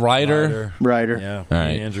fall? Ryder. Ryder. Yeah. All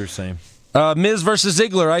right. Andrew, same. Miz versus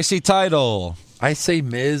Ziggler, IC title. I say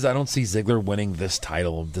Miz. I don't see Ziggler winning this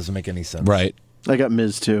title. It doesn't make any sense. Right. I got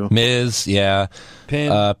Miz too. Miz, yeah.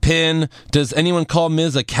 Pin. Pin. Does anyone call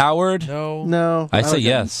Miz a coward? No. No. I say don't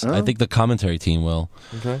yes. get- I think the commentary team will.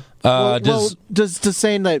 Okay. Does does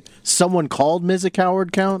saying that someone called Miz a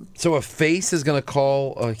coward count? So a face is going to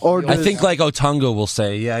call a heel. Or I think like Otunga will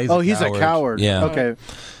say, yeah, he's He's a coward. Yeah. Okay.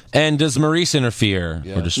 And does Maurice interfere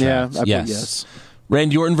or distract? Yeah, I put yes.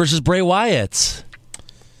 Randy Orton versus Bray Wyatt.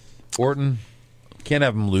 Orton. Can't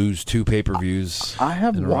have him lose 2 pay-per-views. I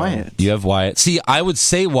have in a row. Wyatt. You have Wyatt. See, I would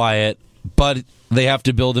say Wyatt, but they have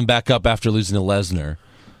to build him back up after losing to Lesnar.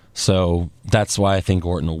 So that's why I think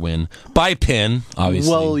Orton will win. By pin,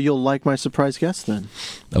 obviously. Well, you'll like my surprise guest then.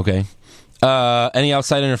 Okay. Any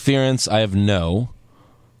outside interference? I have no.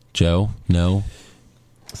 Joe? No.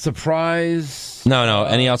 Surprise. No.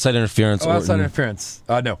 Any outside interference? Oh, outside Orton? interference.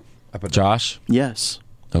 No. I put Josh? Yes.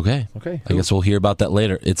 Okay. Okay. I guess we'll hear about that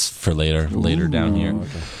later. It's for later. Later down here.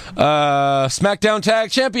 SmackDown Tag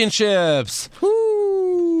Championships.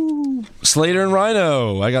 Slater and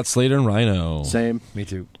Rhino. I got Slater and Rhino. Same. Me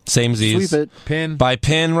too. Same Z's. Sweep it. Pin. By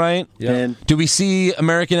pin, right? Yeah. Pin. Do we see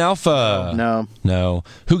American Alpha? No. No.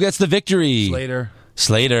 Who gets the victory? Slater.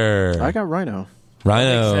 Slater. I got Rhino. Makes sense.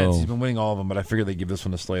 Rhino. He's been winning all of them, but I figured they'd give this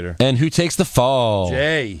one to Slater. And who takes the fall?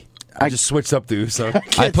 Jay. I just switched up to Uso. I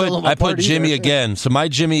tell put them I apart put Jimmy either. again. So my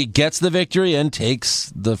Jimmy gets the victory and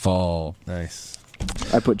takes the fall. Nice.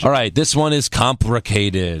 I put All right, this one is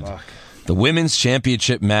complicated. Fuck. The women's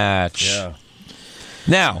championship match. Yeah.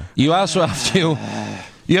 Now, you also have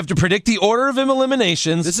to predict the order of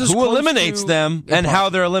eliminations, This is who close eliminates to them, and how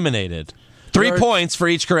they're eliminated. 3 There are- points for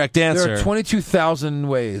each correct answer. There are 22,000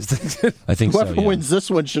 ways. I think so. Whoever Yeah. wins this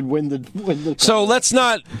one should win the. So let's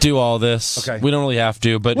not do all this. Okay. We don't really have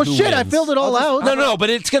to. But Well, who shit! I wins? filled it all out. No, but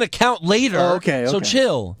it's going to count later. Oh, okay, So okay.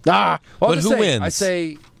 chill. Ah, Well, But I'll who just say, wins? I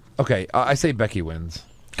say, okay, I say Becky wins.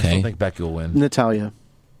 I Okay. don't think Becky will win. Natalia.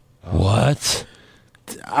 What?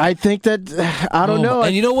 I think that I don't know.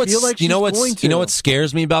 And you know what's I feel like you know she's going what's to. you know what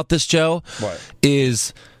scares me about this, Joe? What?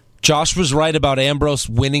 Is Josh was right about Ambrose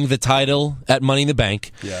winning the title at Money in the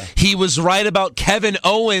Bank. Yeah. He was right about Kevin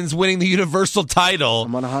Owens winning the Universal title.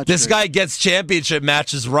 I'm on a hot This streak. guy gets championship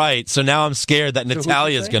matches right, so now I'm scared that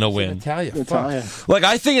Natalia's going to win. Natalia. Natalia. Fuck. Like,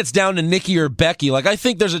 I think it's down to Nikki or Becky. Like, I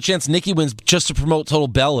think there's a chance Nikki wins just to promote Total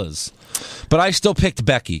Bellas. But I still picked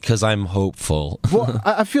Becky because I'm hopeful. Well,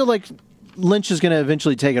 I feel like Lynch is going to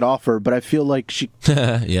eventually take it off her, but I feel like she.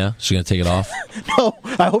 Yeah, she's gonna take it off. No,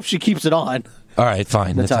 I hope she keeps it on. All right,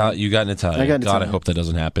 fine. Natalya. You got Natalya. I got God, Natalya. I hope that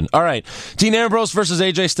doesn't happen. All right, Dean Ambrose versus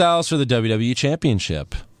AJ Styles for the WWE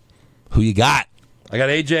Championship. Who you got? I got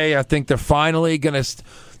AJ. I think they're finally going to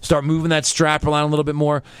start moving that strap around a little bit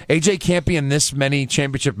more. AJ can't be in this many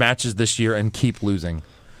championship matches this year and keep losing. So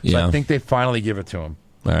Yeah. I think they finally give it to him.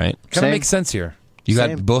 All right, Kind Same. of makes sense here. you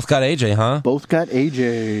Same. both got AJ, huh? Both got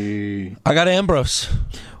AJ. I got Ambrose.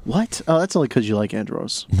 What? Oh, that's only because you like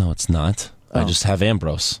Andros. No, it's not. I just have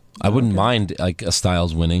Ambrose. I wouldn't mind like a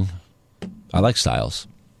Styles winning. I like Styles.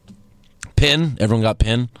 Pin. Everyone got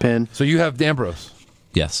Pin. Pin. So you have Ambrose.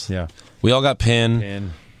 Yes. Yeah. We all got Pin.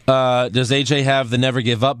 And Does AJ have the Never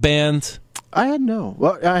Give Up band? I had no.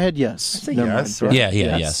 Well, I had yes. say Never yes, mind. right?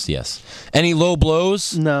 Yeah. Yes. Any low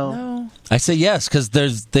blows? No. I say yes because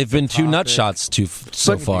they've been two nut shots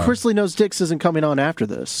so But far. Chris Lee knows Dix isn't coming on after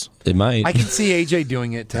this. It might. I can see AJ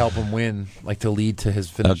doing it to help him win, like to lead to his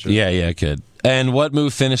finisher. Yeah, it could. And what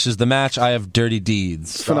move finishes the match? I have Dirty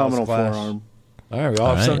Deeds. Phenomenal Clash. forearm. All right, we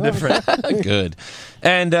all have something different. Good.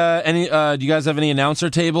 And any? Do you guys have any announcer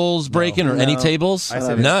tables breaking or any tables? I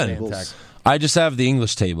said None. stay intact. I just have the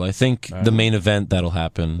English table. I think the main event that'll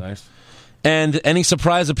happen. Nice. And any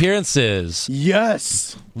surprise appearances?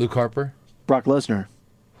 Yes. Luke Harper. Brock Lesnar.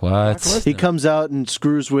 What? He comes out and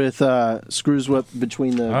screws with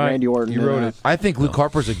between the All right, Randy Orton. You and, wrote it. I think Luke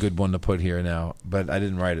Harper's a good one to put here now, but I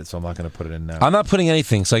didn't write it, so I'm not going to put it in now. I'm not putting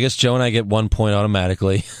anything, so I guess Joe and I get 1 point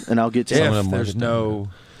automatically. and I'll get to Yeah. some. I'm if gonna there's mark it no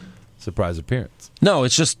surprise appearance. No,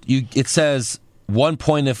 it's just you. It says 1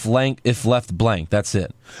 point if left blank. That's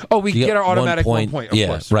it. Oh, we You get our 1 automatic point. 1 point. Of Yeah,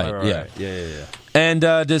 course. right, yeah. Yeah. And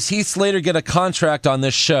does Heath Slater get a contract on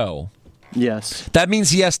this show? Yes. That means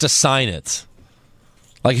he has to sign it.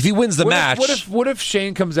 Like if he wins the match. What if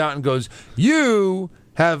Shane comes out and goes, "You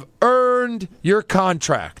have earned your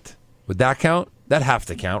contract"? Would that count? That'd have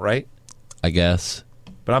to count, right? I guess.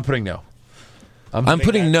 But I'm putting no. I'm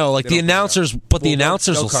putting no. Like They the don't put it announcers, but the Well,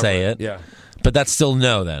 announcers they'll will cover say it. it. Yeah. But that's still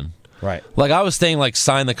no then. Right. Like I was saying, like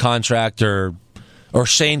sign the contract or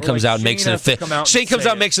Shane comes like out and makes Shane it has to official. come out and Shane comes say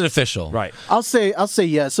out and it. makes it official. Right. I'll say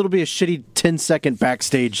yes. It'll be a shitty 10-second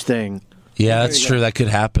backstage thing. Yeah, that's true. That could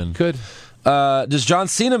happen. Could. Does John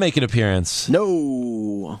Cena make an appearance?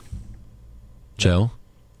 No. Joe?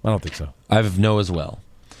 I don't think so. I have no as well.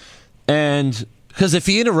 And because if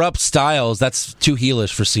he interrupts Styles, that's too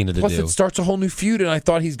heelish for Cena to Plus, do. it starts a whole new feud, and I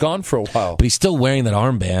thought he's gone for a while. But he's still wearing that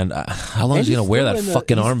armband. How long is he And going to wear still that in the-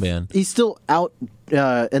 fucking he's- armband? He's still out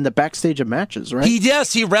in the backstage of matches, right?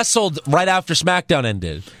 He wrestled right after SmackDown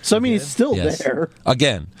ended. So I mean, he's still Yes. there.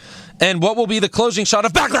 Again. And what will be the closing shot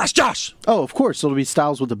of Backlash, Josh? Oh, of course, it'll be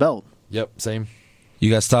Styles with the belt. Yep, same. You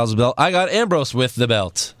got Styles with the belt. I got Ambrose with the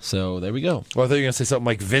belt. So there we go. Well, I thought you were going to say something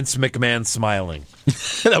like Vince McMahon smiling.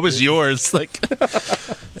 That was yours. Like,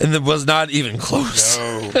 and it was not even close.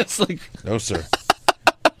 No. It's like, No, sir.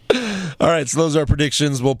 all right, so those are our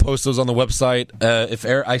predictions. We'll post those on the website. If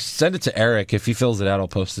Eric, I send it to Eric. If he fills it out, I'll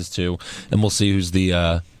post this too, and we'll see who's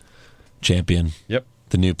the champion. Yep.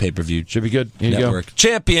 The new pay-per-view Should be good. Here network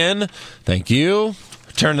champion. Thank you.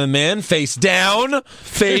 Turn them in, face down,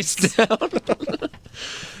 face down.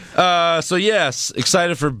 So yes,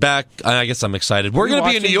 excited for back. I guess I'm excited. We're Are you going to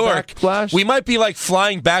be in New watching York. Backlash? We might be like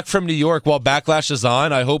flying back from New York while Backlash is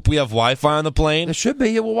on. I hope we have Wi-Fi on the plane. It should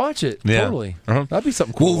be. Yeah, we'll watch it. Yeah. Totally. Uh-huh. That'd be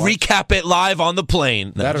something cool. We'll to watch. recap it live on the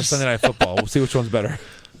plane. No, That or just- Sunday Night Football. We'll see which one's better.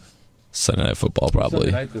 Sunday Night Football,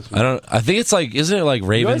 probably. Sunday night this week. I don't. I think it's like, isn't it like You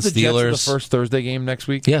Ravens guys the Jets are Steelers? the first Thursday game next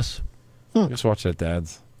week? Yes. Just watch it at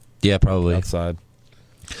Dad's. Yeah, probably. Outside.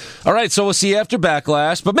 All right, so we'll see you after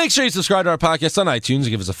Backlash. But make sure you subscribe to our podcast on iTunes and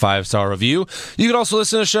give us a 5-star review. You can also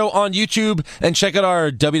listen to the show on YouTube and check out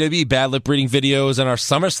our WWE Bad Lip Reading videos and our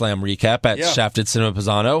SummerSlam recap at Shafted Cinema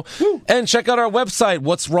Pisano. And check out our website,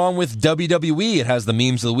 What's Wrong with WWE. It has the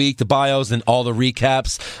memes of the week, the bios, and all the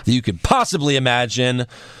recaps that you could possibly imagine.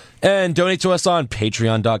 And donate to us on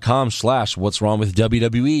patreon.com/What's Wrong with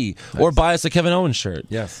WWE. Or buy us a Kevin Owens shirt.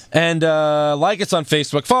 Yes. And like us on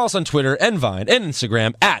Facebook, follow us on Twitter and Vine and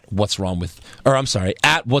Instagram at What's Wrong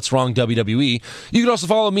WWE. You can also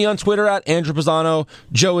follow me on Twitter at Andrew Pisano.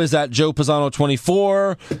 Joe is at Joe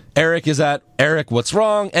Pisano24. Eric is at Eric What's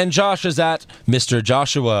Wrong. And Josh is at Mr.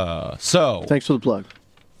 Joshua. So, Thanks for the plug.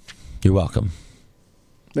 you're welcome.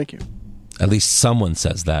 Thank you. At least someone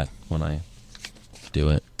says that when I do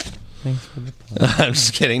it. I'm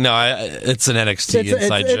just kidding. No, it's an NXT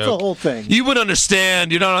inside it's joke. a whole thing. You would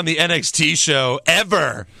understand. You're not on the NXT show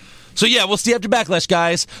ever. So yeah, we'll see you after Backlash,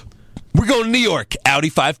 guys. We're going to New York. Audi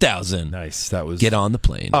 5000. Nice. That was. Get on the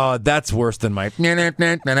plane. That's worse than my.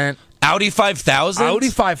 Audi 5000? Audi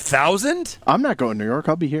 5000? I'm not going to New York.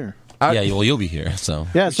 I'll be here. Yeah, well, you'll be here. So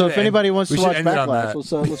Yeah, so if anybody wants we to should watch end it on Backlash,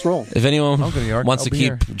 that. let's roll. if anyone I'll go to New York. wants I'll to be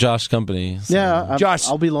keep here. Josh company. So. Yeah, Josh.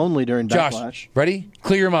 I'll be lonely during Josh, Backlash. ready?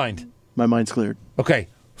 Clear your mind. My mind's cleared. Okay.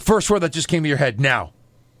 First word that just came to your head now.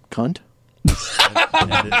 Cunt.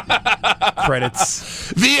 Credits.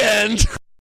 The end.